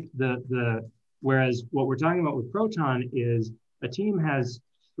 So I think whereas what we're talking about with Proton is a team has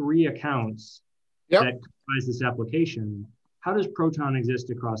 3 accounts that comprise this application. How does Proton exist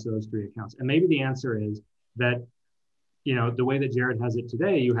across those 3 accounts? And maybe the answer is that, you know, the way that Jared has it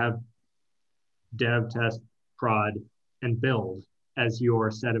today, you have dev, test, prod, and build as your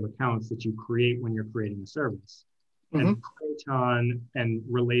set of accounts that you create when you're creating a service. Mm-hmm. And Proton and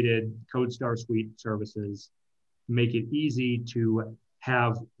related CodeStar Suite services make it easy to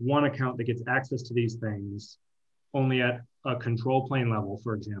have one account that gets access to these things only at a control plane level,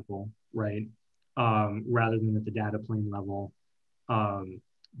 for example, right? Rather than at the data plane level,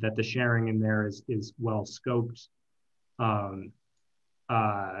 that the sharing in there is well scoped,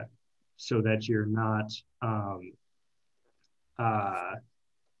 so that you're not,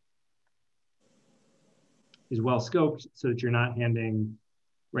 is well scoped so that you're not handing,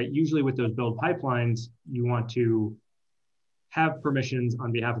 right? Usually with those build pipelines, you want to have permissions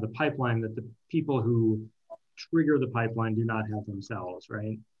on behalf of the pipeline that the people who trigger the pipeline do not have themselves,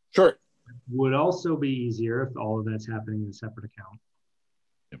 right? Sure. Would also be easier if all of that's happening in a separate account.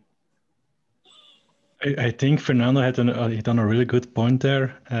 I think Fernando hit on a really good point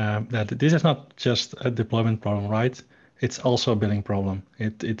there, that this is not just a deployment problem, right? It's also a billing problem.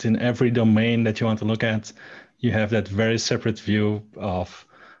 It's in every domain that you want to look at. You have that very separate view of,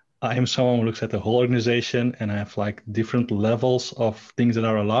 I am someone who looks at the whole organization and I have like different levels of things that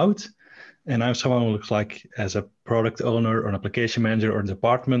are allowed. And I'm someone who looks like as a product owner or an application manager or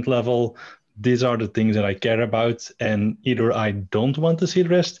department level, these are the things that I care about. And either I don't want to see the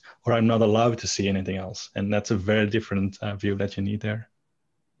rest or I'm not allowed to see anything else. And that's a very different view that you need there.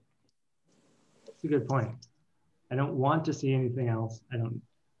 That's a good point. I don't want to see anything else.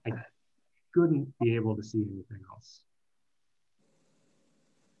 I couldn't be able to see anything else.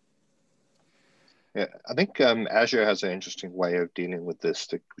 Yeah, I think Azure has an interesting way of dealing with this,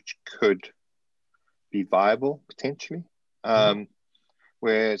 which could be viable potentially.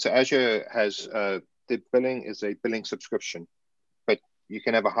 Where so Azure has the billing is a billing subscription, but you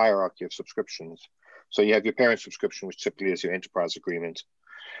can have a hierarchy of subscriptions. So you have your parent subscription, which typically is your enterprise agreement.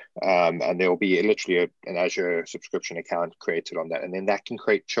 And there will be literally an Azure subscription account created on that. And then that can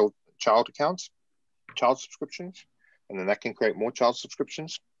create child accounts, child subscriptions, and then that can create more child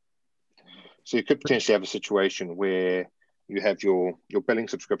subscriptions. So you could potentially have a situation where you have your billing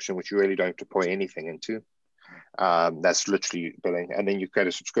subscription, which you really don't deploy anything into. That's literally billing. And then you create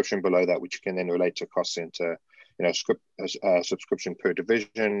a subscription below that, which you can then relate to cost center, you know, a subscription per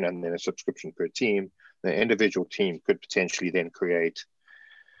division, and then a subscription per team. The individual team could potentially then create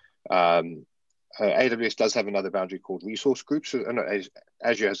AWS does have another boundary called resource groups.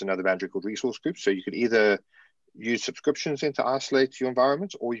 Azure has another boundary called resource groups. So you could either use subscriptions to isolate your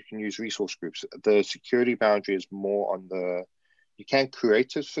environment, or you can use resource groups. The security boundary is more on the, you can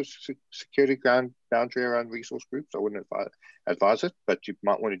create a security boundary around resource groups. I wouldn't advise it, but you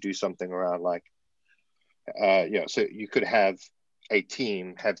might want to do something around like, so you could have a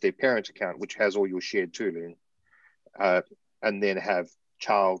team have their parent account, which has all your shared tooling, and then have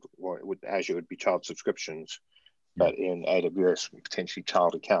child, or with Azure would be child subscriptions, but in AWS potentially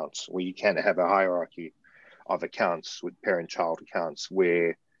child accounts, where you can have a hierarchy of accounts with parent-child accounts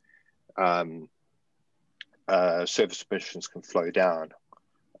where service permissions can flow down,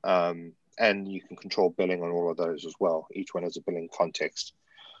 and you can control billing on all of those as well. Each one has a billing context.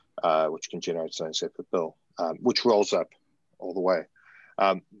 which can generate its own separate bill, which rolls up all the way.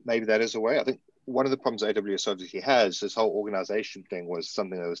 Maybe that is a way. I think one of the problems AWS obviously has, this whole organization thing, was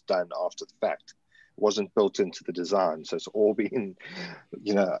something that was done after the fact. It wasn't built into the design. So it's all been,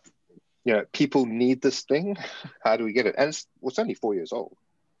 people need this thing. How do we get it? And it's only 4 years old,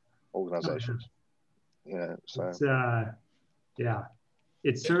 organizations. So. It's,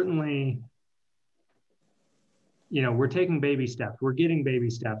 it's certainly, we're taking baby steps. We're getting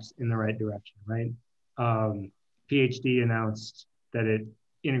baby steps in the right direction, right? PhD announced that it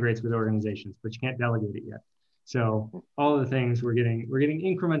integrates with organizations, but you can't delegate it yet. So all of the things we're getting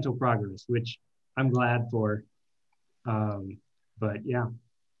incremental progress, which I'm glad for. But yeah.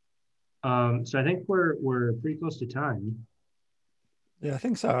 So I think we're pretty close to time. Yeah, I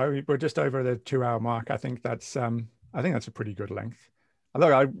think so. We're just over the 2-hour mark. I think that's a pretty good length.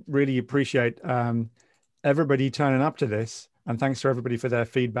 Although I really appreciate everybody turning up to this, and thanks to everybody for their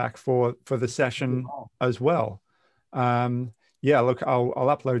feedback for the session as well. Yeah, look, I'll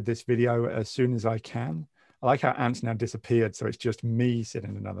upload this video as soon as I can. I like how Ant's now disappeared, so it's just me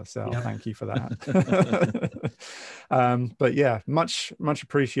sitting in another cell. Yeah. Thank you for that. But yeah, much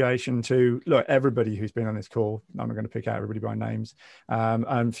appreciation to everybody who's been on this call. I'm not going to pick out everybody by names. And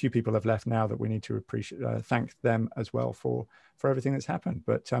a few people have left now that we need to thank them as well for everything that's happened.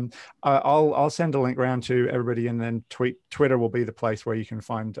 But I'll send a link around to everybody, and then Twitter will be the place where you can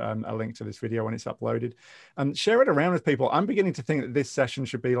find a link to this video when it's uploaded. Share it around with people. I'm beginning to think that this session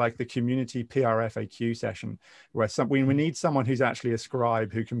should be like the community PRFAQ session, where we need someone who's actually a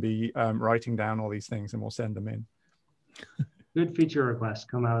scribe who can be writing down all these things, and we'll send them in. Good feature requests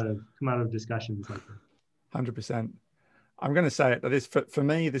come out of discussions like that. 100%. I'm going to say it. For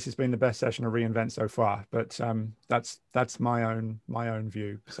me, this has been the best session of reInvent so far. But that's my own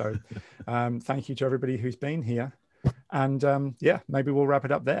view. So thank you to everybody who's been here, and yeah, maybe we'll wrap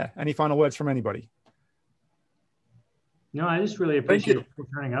it up there. Any final words from anybody? No, I just really appreciate people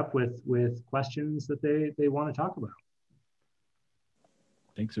turning up with questions that they want to talk about.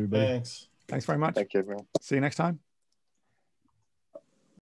 Thanks, everybody. Thanks. Thanks very much. Thank you, everyone. See you next time.